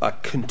more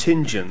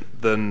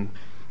contingent than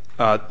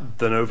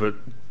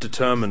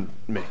over-determined,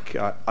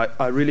 Mick.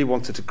 I really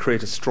wanted to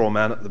create a straw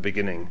man at the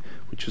beginning,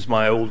 which was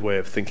my old way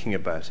of thinking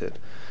about it.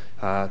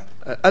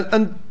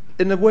 And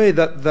in a way,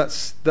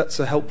 that's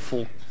a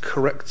helpful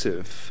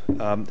corrective,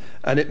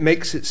 and it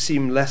makes it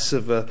seem less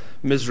of a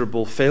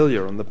miserable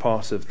failure on the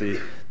part of the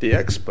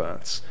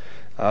experts.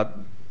 The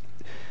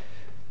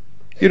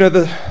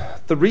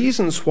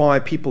reasons why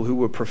people who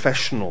were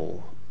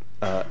professional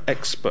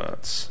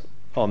experts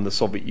on the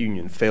Soviet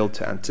Union failed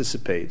to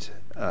anticipate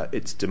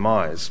its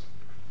demise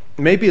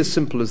may be as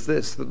simple as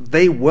this: that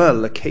they were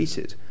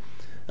located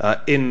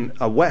in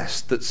a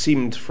West that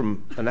seemed,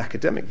 from an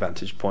academic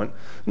vantage point,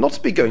 not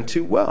to be going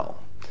too well.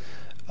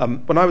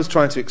 When I was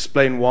trying to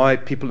explain why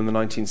people in the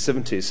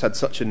 1970s had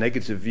such a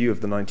negative view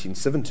of the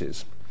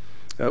 1970s,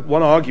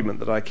 one argument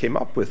that I came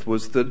up with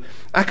was that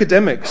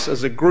academics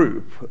as a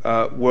group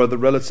were the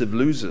relative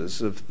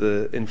losers of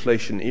the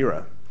inflation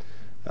era.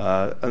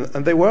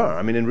 And they were.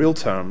 I mean, in real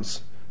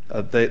terms,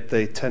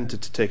 they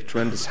tended to take a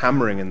tremendous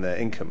hammering in their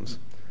incomes.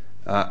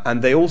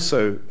 And they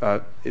also,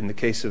 in the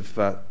case of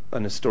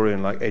an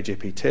historian like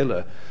A.J.P.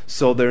 Taylor,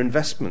 saw their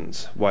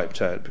investments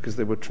wiped out because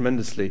they were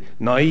tremendously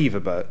naive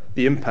about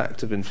the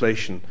impact of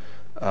inflation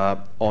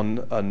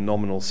on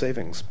nominal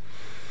savings.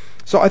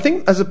 So I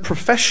think as a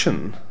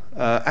profession,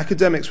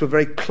 academics were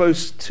very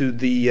close to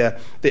the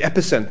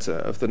epicenter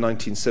of the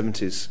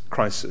 1970s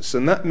crisis,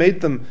 and that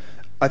made them,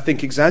 I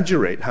think,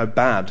 exaggerate how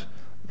bad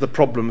the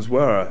problems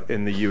were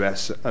in the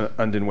US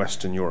and in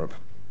Western Europe.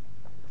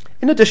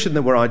 In addition,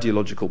 there were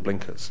ideological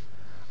blinkers,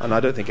 and I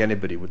don't think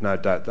anybody would now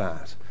doubt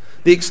that.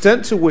 The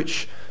extent to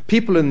which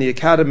people in the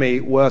academy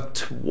were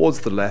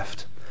towards the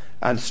left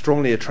and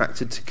strongly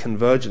attracted to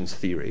convergence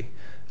theory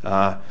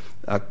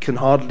can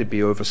hardly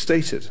be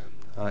overstated.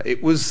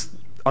 It was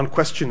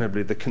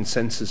unquestionably the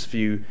consensus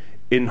view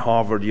in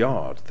Harvard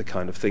Yard, the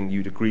kind of thing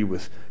you'd agree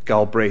with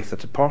Galbraith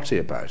at a party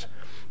about.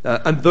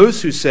 And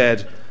those who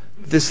said,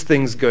 this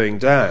thing's going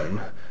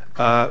down,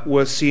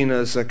 were seen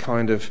as a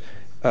kind of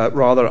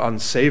rather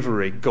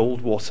unsavory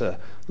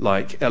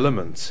Goldwater-like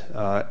element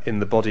in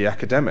the body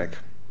academic.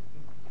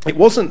 It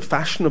wasn't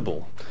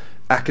fashionable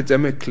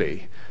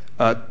academically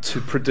to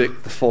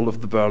predict the fall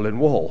of the Berlin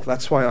Wall.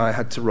 That's why I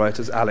had to write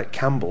as Alec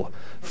Campbell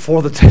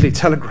for the Daily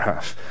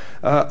Telegraph.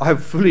 I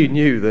fully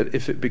knew that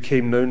if it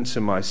became known to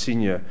my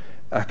senior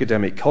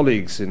academic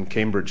colleagues in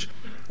Cambridge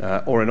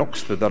or in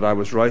Oxford that I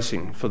was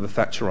writing for the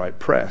Thatcherite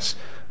press,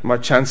 my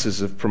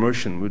chances of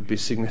promotion would be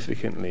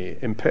significantly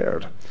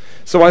impaired.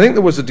 So I think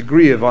there was a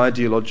degree of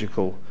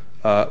ideological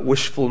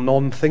wishful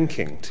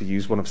non-thinking, to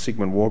use one of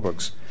Sigmund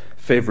Warburg's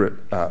favorite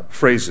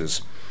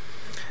phrases.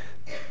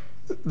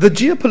 The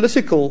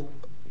geopolitical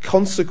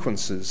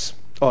consequences,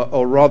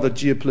 or rather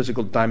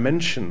geopolitical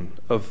dimension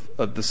of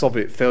the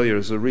Soviet failure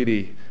is a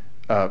really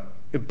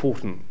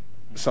important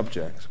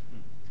subject.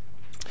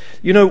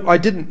 You know, I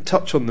didn't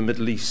touch on the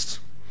Middle East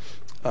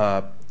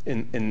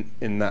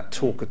in that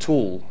talk at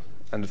all,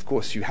 and of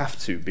course you have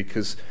to,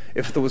 because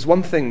if there was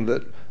one thing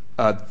that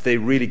they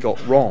really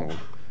got wrong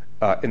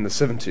in the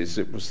 70s,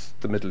 it was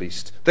the Middle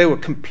East. They were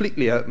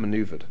completely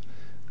outmaneuvered.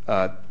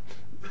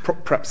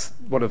 Perhaps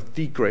one of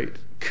the great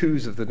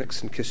coups of the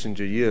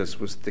Nixon-Kissinger years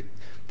was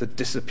the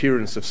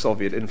disappearance of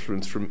Soviet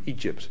influence from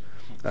Egypt,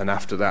 and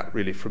after that,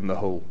 really from the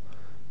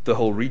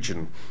whole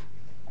region.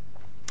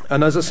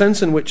 And there's a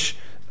sense in which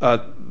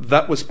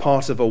that was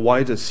part of a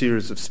wider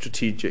series of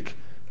strategic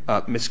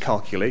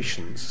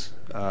miscalculations.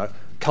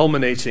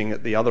 culminating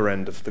at the other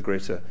end of the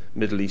greater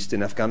Middle East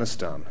in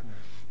Afghanistan.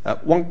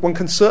 One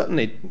can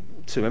certainly,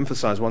 to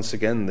emphasize once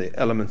again the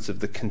elements of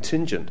the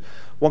contingent,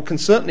 one can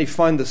certainly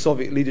find the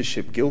Soviet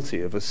leadership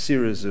guilty of a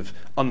series of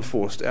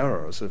unforced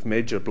errors, of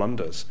major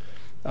blunders,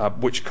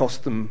 which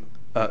cost them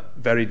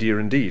very dear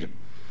indeed.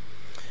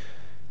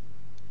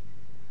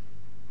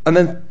 And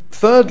then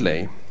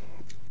thirdly,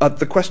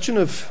 the question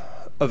of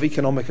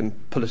economic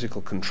and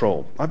political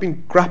control. I've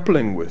been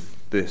grappling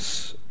with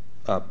this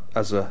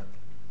as a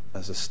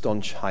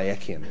staunch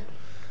Hayekian,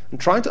 and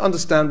trying to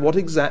understand what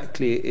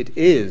exactly it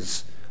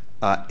is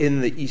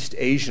in the East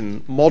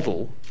Asian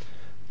model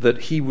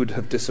that he would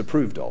have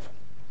disapproved of.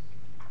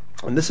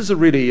 And this is a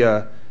really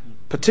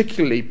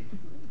particularly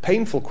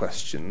painful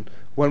question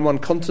when one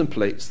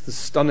contemplates the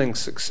stunning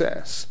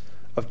success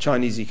of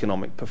Chinese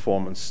economic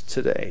performance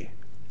today.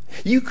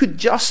 You could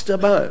just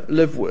about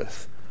live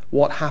with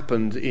what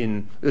happened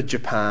in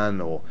Japan,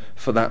 or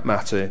for that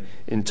matter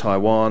in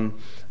Taiwan,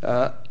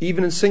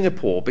 even in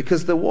Singapore,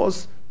 because there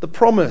was the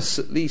promise,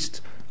 at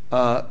least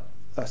a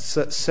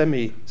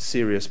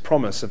semi-serious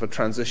promise, of a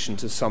transition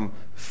to some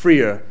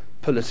freer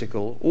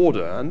political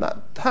order, and that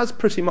has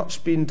pretty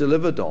much been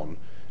delivered on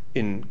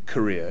in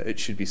Korea, it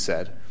should be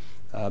said.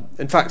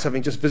 In fact,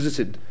 having just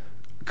visited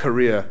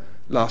Korea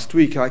last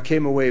week, I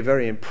came away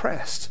very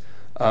impressed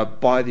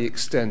by the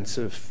extent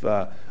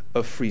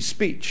of free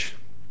speech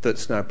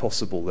that's now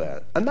possible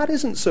there. And that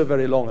isn't so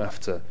very long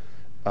after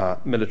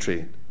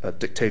military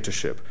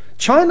dictatorship.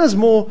 China's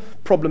more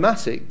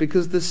problematic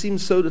because there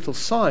seems so little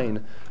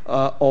sign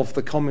of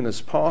the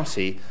Communist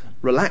Party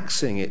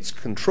relaxing its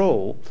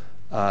control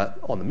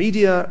on the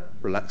media,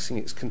 relaxing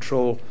its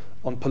control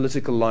on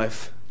political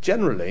life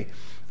generally.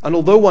 And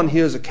although one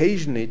hears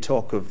occasionally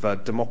talk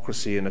of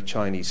democracy in a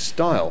Chinese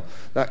style,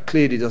 that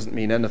clearly doesn't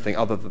mean anything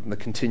other than the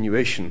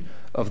continuation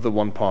of the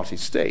one-party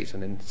state.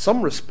 And in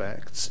some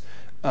respects,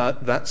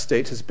 that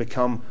state has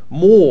become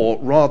more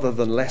rather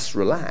than less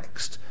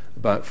relaxed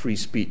about free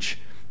speech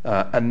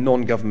and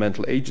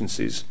non-governmental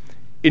agencies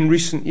in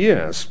recent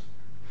years.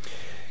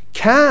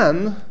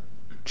 Can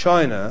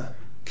China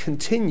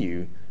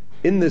continue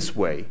in this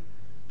way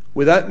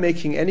without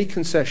making any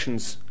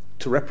concessions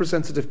to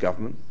representative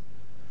government,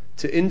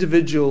 to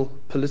individual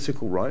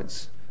political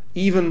rights,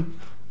 even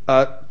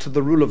to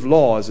the rule of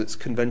law as it's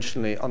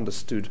conventionally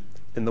understood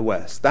in the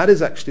West? That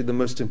is actually the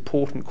most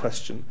important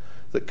question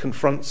that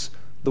confronts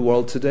the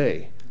world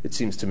today, it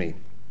seems to me.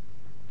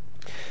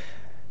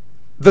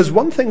 There's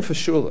one thing for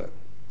sure, though.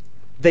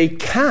 They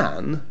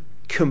can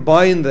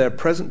combine their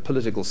present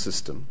political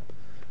system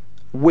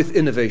with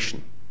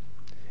innovation.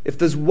 If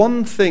there's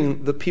one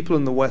thing that people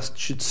in the West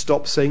should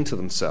stop saying to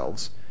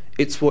themselves,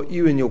 it's what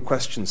you in your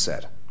question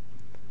said.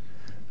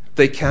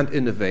 They can't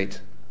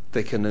innovate,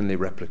 they can only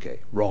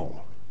replicate.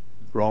 Wrong.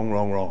 Wrong,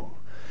 wrong, wrong.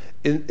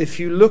 If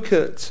you look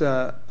at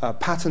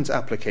patent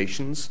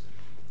applications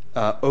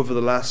over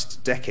the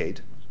last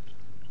decade,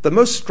 the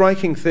most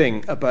striking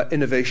thing about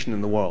innovation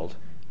in the world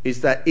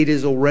is that it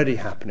is already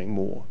happening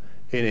more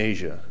in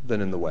Asia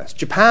than in the West.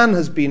 Japan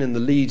has been in the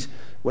lead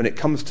when it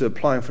comes to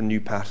applying for new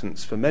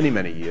patents for many,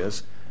 many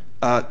years.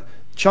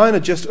 China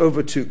just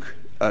overtook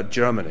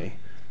Germany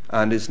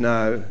and is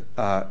now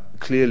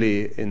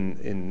clearly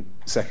in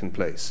second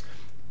place.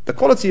 The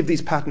quality of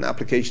these patent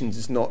applications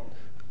is not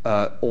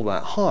all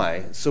that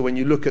high, so when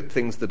you look at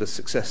things that are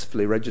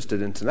successfully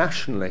registered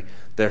internationally,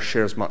 their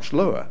share is much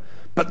lower.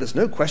 But there's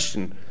no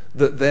question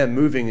that they're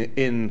moving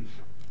in,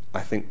 I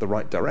think, the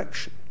right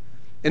direction.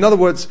 In other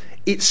words,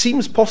 it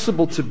seems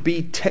possible to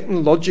be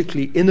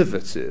technologically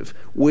innovative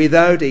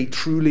without a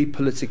truly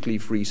politically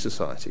free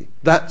society.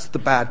 That's the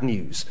bad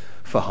news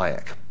for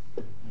Hayek.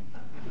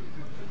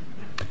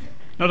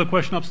 Another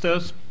question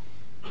upstairs?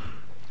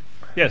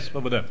 Yes,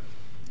 over there.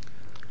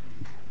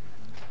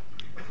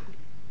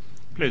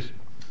 Please.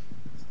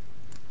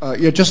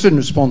 Just in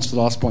response to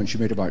the last point you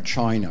made about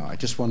China, I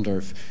just wonder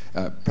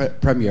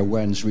if Premier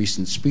Wen's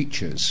recent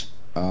speeches,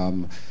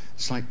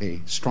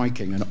 slightly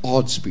striking and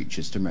odd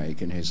speeches to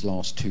make in his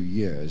last 2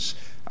 years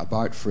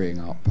about freeing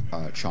up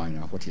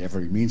China, whatever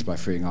he means by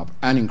freeing up,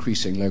 and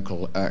increasing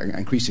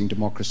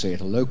democracy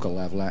at a local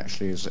level,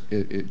 actually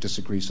it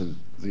disagrees with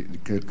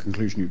the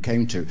conclusion you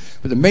came to.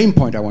 But the main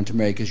point I want to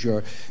make is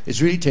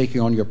really taking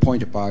on your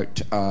point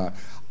about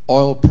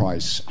oil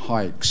price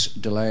hikes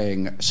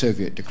delaying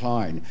Soviet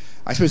decline.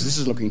 I suppose this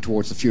is looking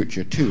towards the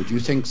future too. Do you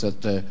think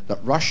that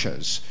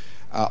Russia's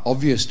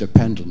obvious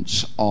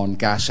dependence on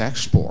gas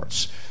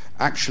exports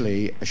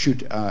actually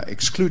should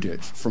exclude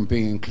it from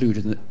being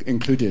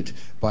included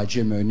by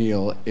Jim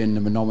O'Neill in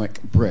the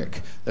mnemonic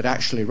BRIC, that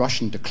actually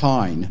Russian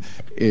decline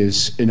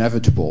is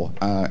inevitable,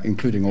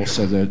 including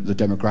also the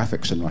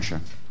demographics in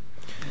Russia?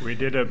 We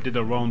did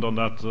a round on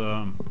that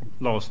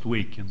last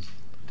week, and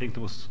I think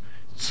there was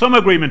some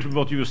agreement with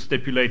what you were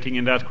stipulating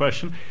in that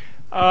question.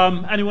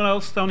 Anyone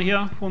else down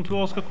here want to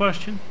ask a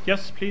question?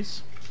 Yes,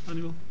 please.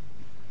 Anyone?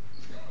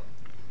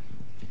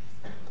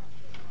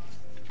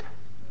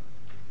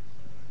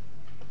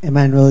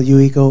 Emmanuel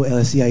Uigo,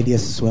 LSE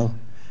Ideas as well.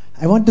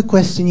 I want to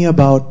question you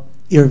about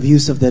your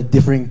views of the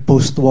differing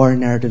post-war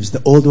narratives,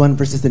 the old one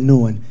versus the new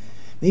one.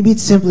 Maybe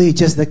it's simply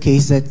just the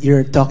case that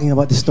you're talking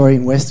about the story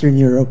in Western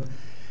Europe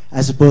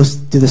as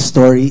opposed to the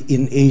story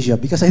in Asia,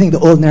 because I think the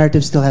old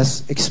narrative still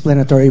has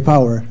explanatory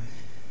power.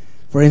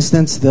 For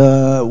instance,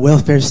 the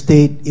welfare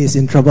state is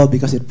in trouble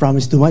because it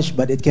promised too much,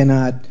 but it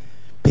cannot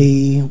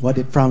pay what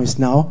it promised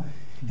now.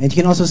 And you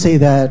can also say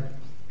that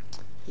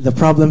the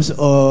problems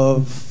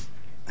of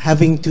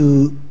having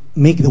to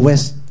make the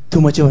West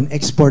too much of an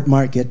export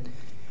market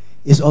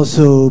is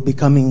also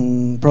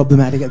becoming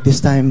problematic at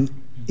this time,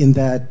 in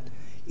that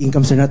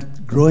incomes are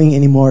not growing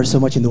anymore so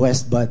much in the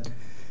West, but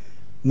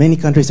many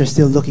countries are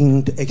still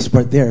looking to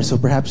export there. So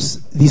perhaps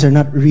these are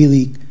not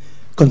really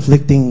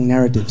conflicting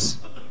narratives.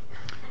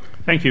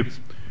 Thank you.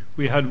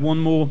 We had one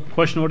more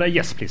question over there.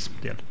 Yes, please,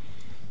 Dale.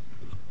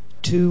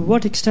 To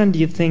what extent do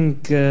you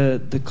think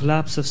the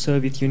collapse of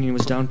Soviet Union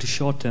was down to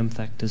short-term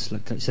factors,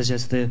 such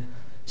as the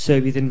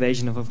Soviet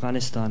invasion of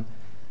Afghanistan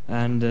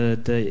and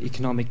the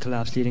economic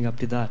collapse leading up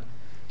to that?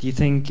 Do you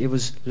think it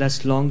was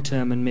less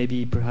long-term and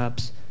maybe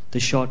perhaps the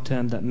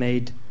short-term that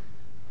made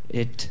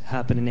it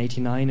happen in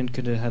 '89 and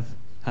could have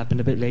happened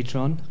a bit later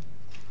on?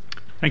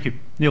 Thank you.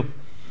 Neil.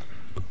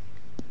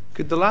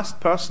 Could the last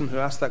person who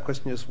asked that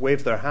question just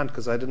wave their hand,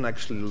 because I didn't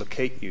actually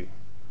locate you?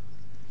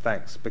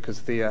 Thanks,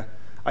 because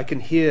I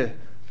can hear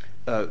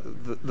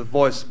the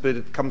voice, but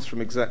it comes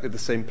from exactly the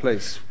same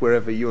place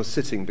wherever you're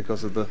sitting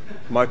because of the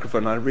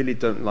microphone. I really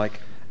don't like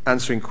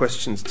answering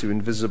questions to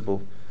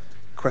invisible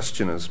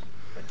questioners.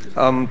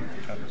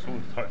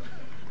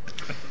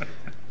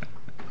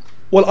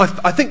 Well,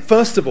 I think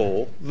first of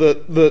all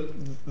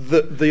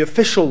the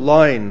official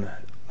line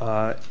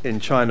in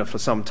China for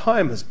some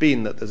time has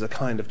been that there's a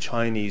kind of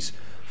Chinese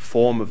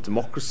form of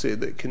democracy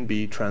that can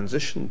be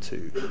transitioned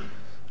to.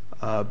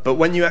 But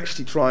when you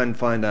actually try and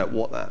find out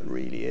what that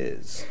really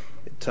is,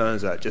 it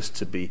turns out just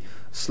to be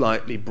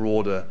slightly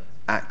broader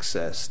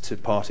access to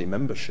party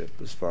membership,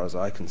 as far as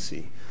I can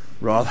see,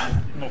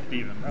 rather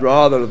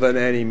than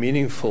any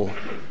meaningful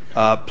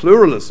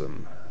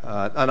pluralism.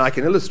 And I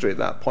can illustrate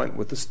that point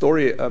with the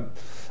story.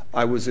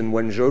 I was in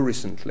Wenzhou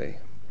recently,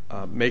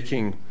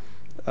 making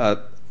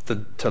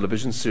the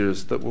television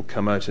series that will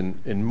come out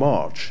in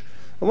March.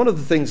 And one of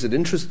the things that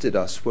interested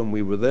us when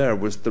we were there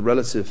was the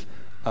relative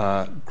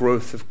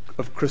growth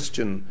of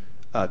Christian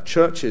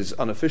churches,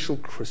 unofficial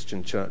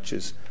Christian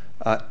churches,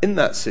 in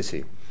that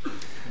city.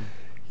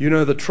 You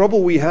know, the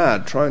trouble we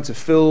had trying to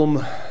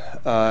film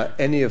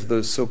any of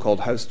those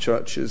so-called house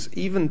churches,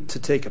 even to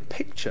take a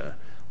picture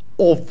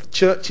of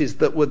churches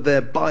that were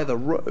there by the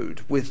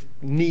road with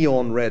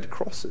neon red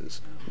crosses,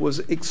 was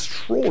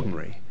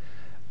extraordinary.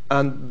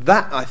 And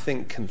that, I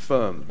think,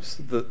 confirms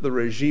that the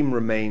regime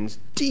remains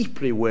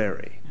deeply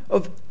wary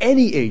of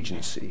any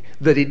agency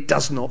that it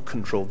does not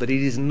control, that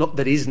is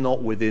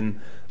not within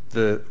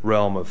the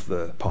realm of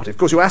the party. Of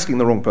course, you're asking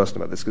the wrong person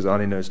about this, because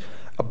Arnie knows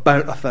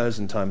about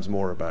 1,000 times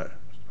more about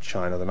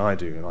China than I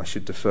do, and I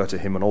should defer to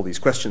him on all these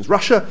questions.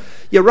 Russia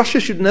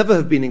should never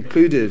have been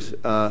included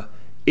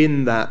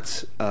in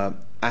that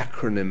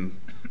acronym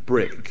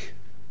BRIC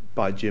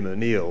by Jim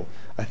O'Neill.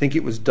 I think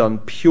it was done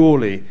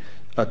purely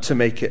to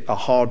make it a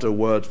harder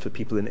word for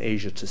people in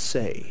Asia to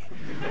say.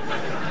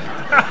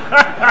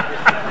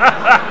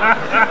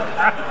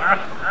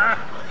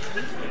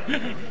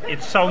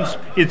 It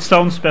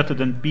sounds better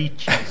than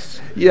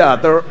beaches. Yeah,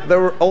 there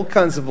were all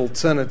kinds of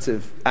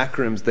alternative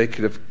acronyms they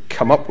could have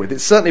come up with.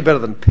 It's certainly better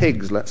than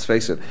pigs, let's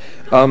face it.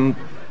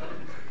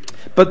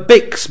 But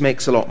BICS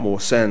makes a lot more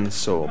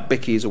sense, or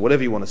Bickies, or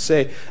whatever you want to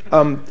say.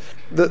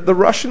 The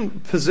Russian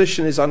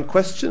position is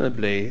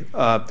unquestionably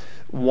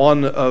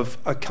one of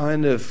a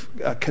kind of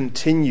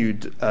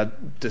continued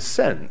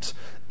descent.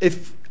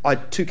 If I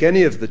took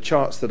any of the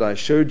charts that I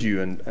showed you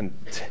and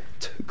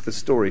took the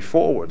story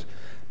forward,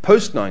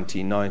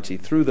 post-1990,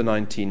 through the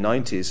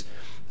 1990s,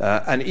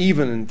 and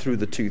even through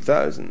the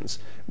 2000s,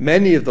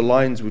 many of the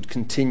lines would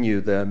continue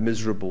their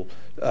miserable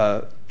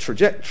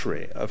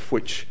trajectory, of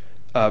which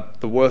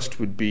the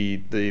worst would be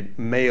the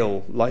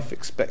male life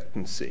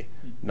expectancy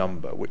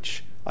number,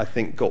 which I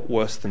think got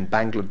worse than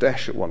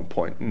Bangladesh at one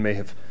point and may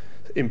have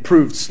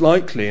improved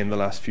slightly in the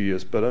last few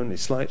years, but only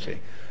slightly.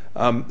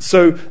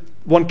 So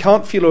one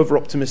can't feel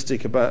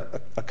over-optimistic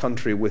about a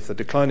country with a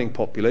declining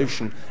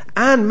population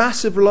and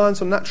massive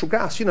reliance on natural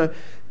gas. You know,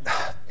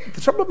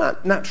 the trouble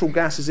about natural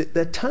gas is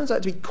there turns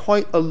out to be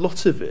quite a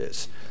lot of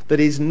it that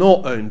is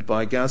not owned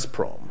by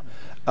Gazprom.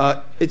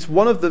 It's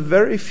one of the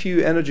very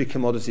few energy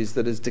commodities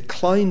that has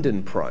declined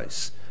in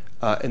price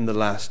in the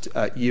last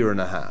year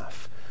and a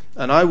half.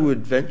 And I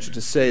would venture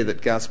to say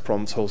that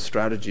Gazprom's whole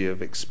strategy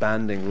of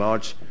expanding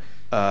large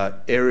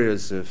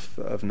areas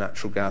of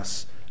natural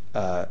gas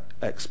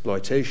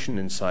exploitation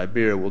in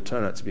Siberia will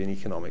turn out to be an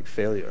economic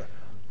failure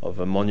of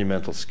a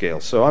monumental scale.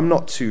 So I'm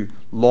not too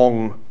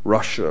long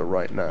Russia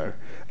right now.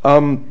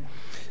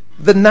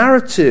 The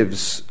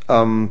narratives,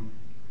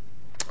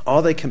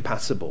 are they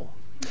compatible?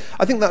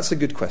 I think that's a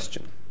good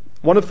question.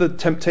 One of the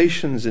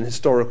temptations in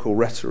historical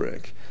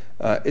rhetoric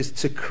is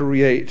to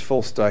create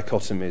false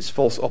dichotomies,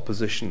 false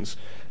oppositions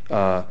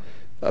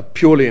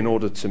purely in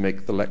order to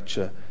make the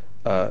lecture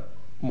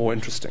more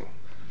interesting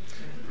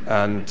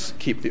and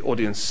keep the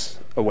audience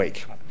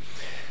awake.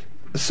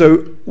 So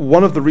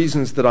one of the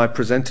reasons that I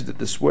presented it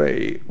this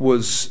way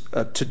was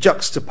to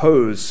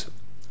juxtapose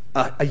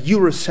a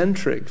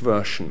Eurocentric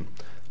version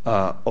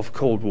of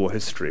Cold War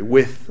history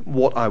with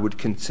what I would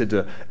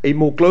consider a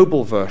more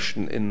global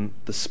version in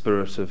the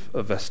spirit of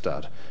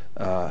Westad.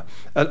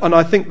 And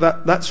I think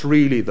that that's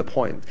really the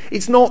point.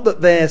 It's not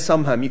that they're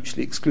somehow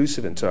mutually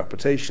exclusive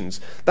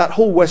interpretations. That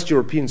whole West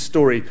European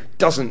story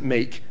doesn't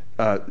make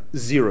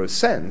zero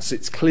sense.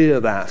 It's clear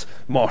that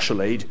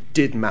martial aid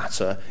did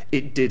matter.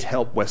 It did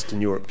help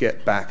Western Europe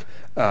get back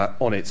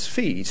on its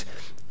feet.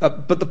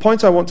 But the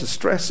point I want to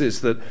stress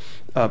is that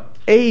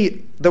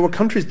A, there were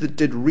countries that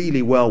did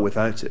really well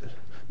without it.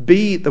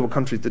 B, there were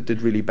countries that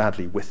did really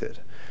badly with it.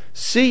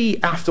 C,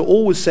 after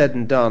all was said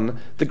and done,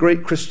 the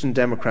great Christian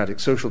democratic,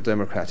 social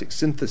democratic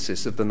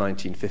synthesis of the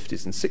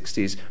 1950s and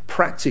 60s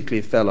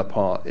practically fell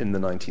apart in the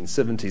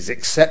 1970s,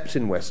 except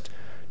in West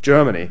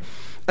Germany.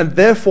 And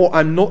therefore,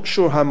 I'm not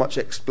sure how much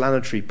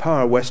explanatory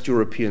power West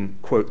European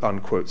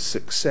quote-unquote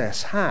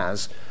success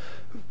has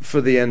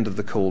for the end of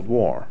the Cold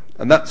War.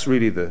 And that's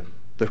really the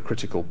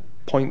critical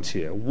point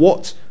here.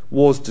 What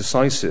was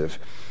decisive?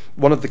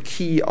 One of the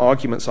key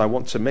arguments I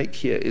want to make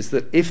here is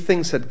that if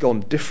things had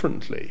gone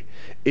differently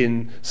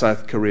in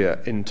South Korea,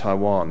 in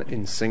Taiwan,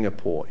 in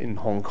Singapore, in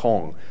Hong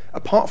Kong,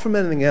 apart from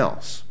anything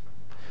else,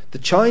 the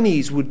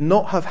Chinese would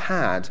not have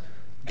had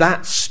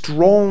that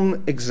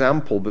strong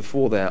example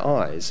before their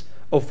eyes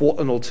of what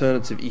an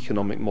alternative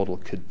economic model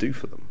could do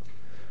for them.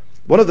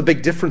 One of the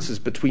big differences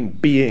between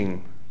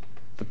being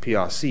the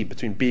PRC,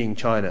 between being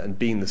China and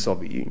being the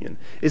Soviet Union,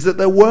 is that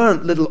there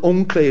weren't little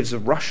enclaves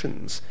of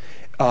Russians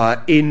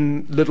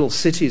in little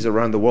cities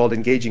around the world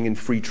engaging in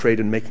free trade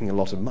and making a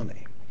lot of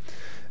money.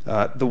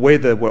 The way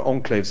there were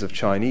enclaves of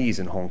Chinese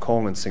in Hong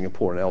Kong and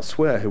Singapore and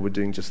elsewhere who were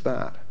doing just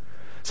that.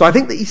 So I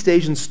think the East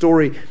Asian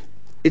story,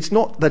 it's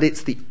not that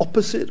it's the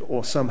opposite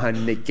or somehow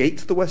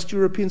negate the West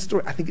European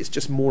story. I think it's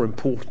just more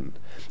important.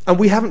 And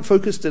we haven't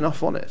focused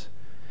enough on it.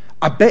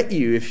 I bet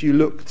you if you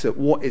looked at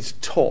what is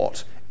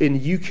taught in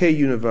UK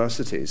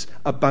universities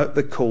about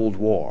the Cold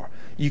War,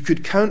 you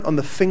could count on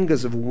the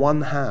fingers of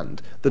one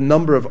hand the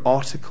number of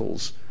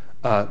articles,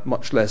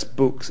 much less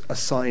books,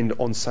 assigned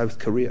on South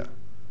Korea.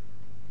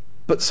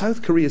 But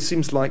South Korea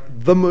seems like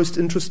the most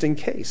interesting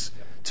case.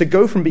 To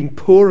go from being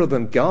poorer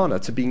than Ghana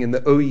to being in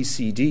the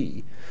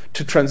OECD,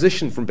 to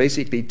transition from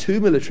basically two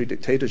military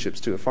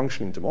dictatorships to a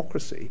functioning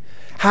democracy,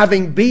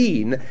 having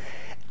been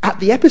at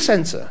the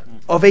epicenter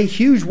of a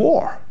huge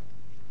war.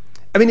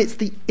 I mean, it's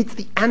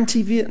the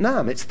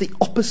anti-Vietnam. It's the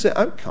opposite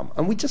outcome.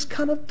 And we just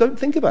kind of don't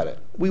think about it.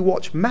 We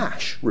watch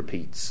MASH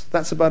repeats.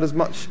 That's about as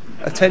much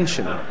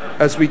attention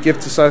as we give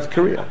to South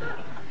Korea.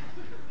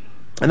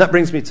 And that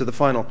brings me to the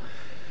final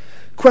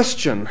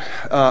question.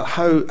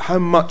 How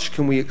much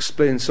can we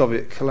explain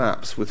Soviet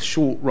collapse with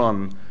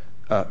short-run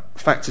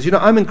factors? You know,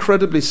 I'm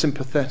incredibly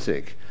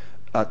sympathetic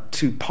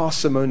to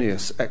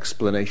parsimonious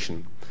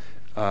explanation.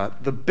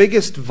 The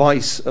biggest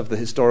vice of the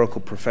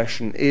historical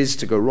profession is,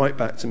 to go right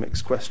back to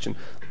Mick's question,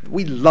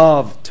 we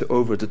love to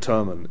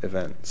overdetermine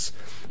events.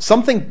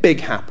 Something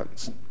big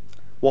happens,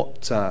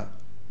 what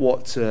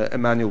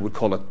Emmanuel would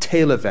call a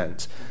tail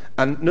event,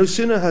 and no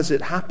sooner has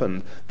it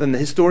happened than the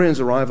historians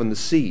arrive on the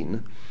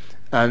scene,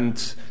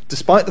 and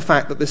despite the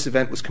fact that this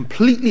event was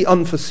completely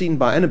unforeseen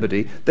by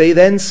anybody, they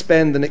then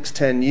spend the next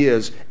 10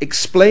 years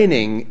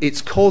explaining its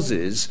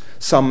causes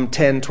some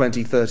 10,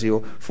 20, 30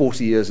 or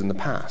 40 years in the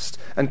past,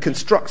 and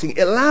constructing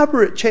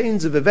elaborate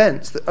chains of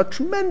events that are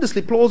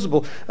tremendously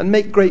plausible and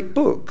make great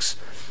books,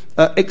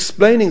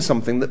 explaining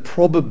something that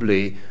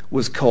probably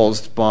was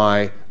caused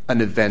by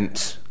an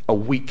event a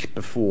week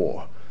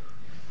before.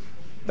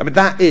 I mean,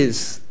 that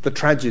is the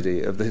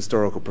tragedy of the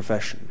historical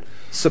profession.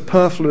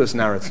 Superfluous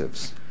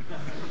narratives.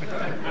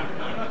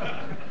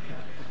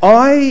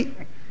 I,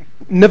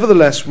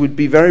 nevertheless, would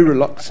be very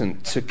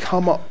reluctant to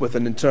come up with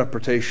an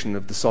interpretation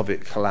of the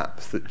Soviet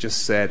collapse that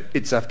just said,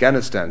 it's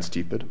Afghanistan,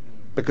 stupid,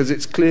 because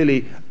it's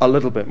clearly a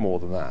little bit more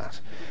than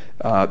that.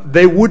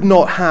 They would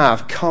not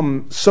have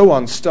come so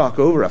unstuck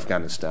over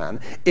Afghanistan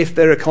if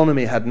their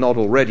economy had not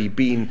already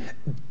been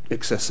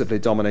excessively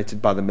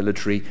dominated by the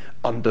military,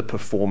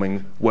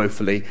 underperforming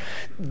woefully.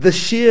 The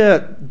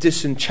sheer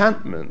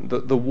disenchantment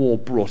that the war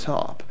brought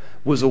up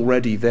was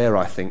already there,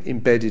 I think,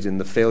 embedded in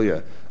the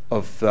failure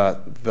of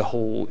the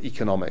whole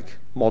economic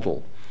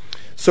model.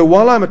 So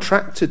while I'm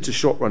attracted to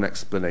short-run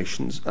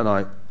explanations, and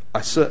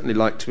I certainly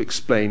like to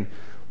explain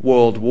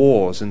world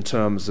wars in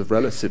terms of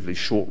relatively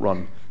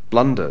short-run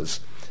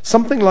blunders,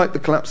 something like the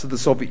collapse of the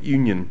Soviet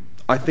Union,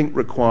 I think,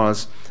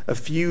 requires a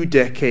few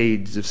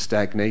decades of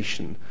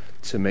stagnation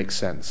to make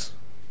sense.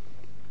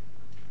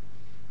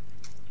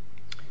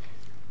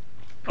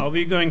 Are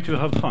we going to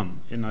have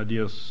fun in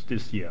Ideas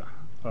this year?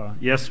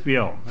 Yes, we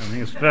are. I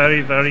think it's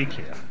very, very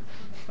clear.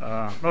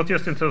 Not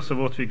just in terms of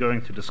what we're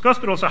going to discuss,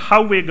 but also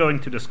how we're going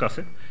to discuss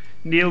it.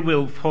 Neil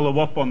will follow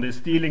up on this,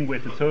 dealing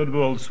with the Third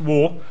World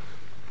War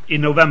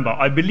in November.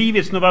 I believe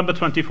it's November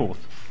 24th.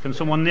 Can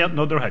someone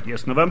nod their head?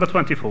 Yes, November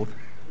 24th.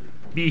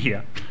 Be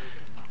here.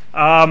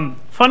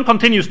 Fun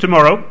continues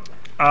tomorrow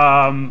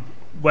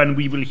when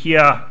we will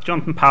hear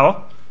Jonathan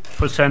Power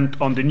present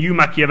on the new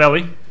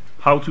Machiavelli,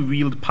 How to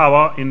Wield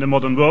Power in the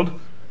Modern World.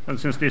 And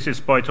since this is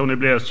by Tony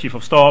Blair's Chief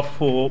of Staff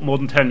for more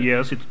than 10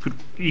 years, it could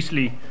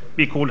easily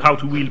be called How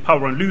to Wield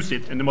Power and Lose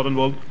It in the Modern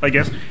World, I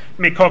guess.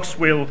 Mick Cox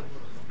will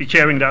be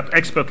chairing that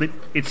expertly.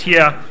 It's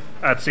here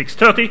at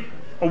 6:30.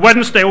 On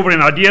Wednesday, over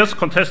in Ideas,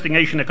 Contesting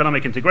Asian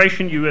Economic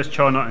Integration, US,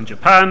 China and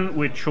Japan,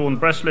 with Sean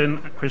Breslin,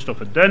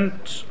 Christopher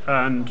Dent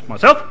and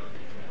myself.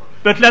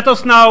 But let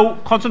us now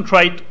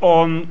concentrate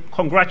on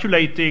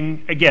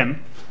congratulating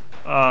again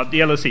the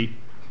LSE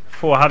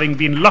for having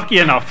been lucky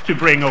enough to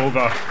bring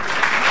over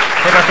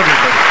Professor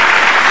Mitchell.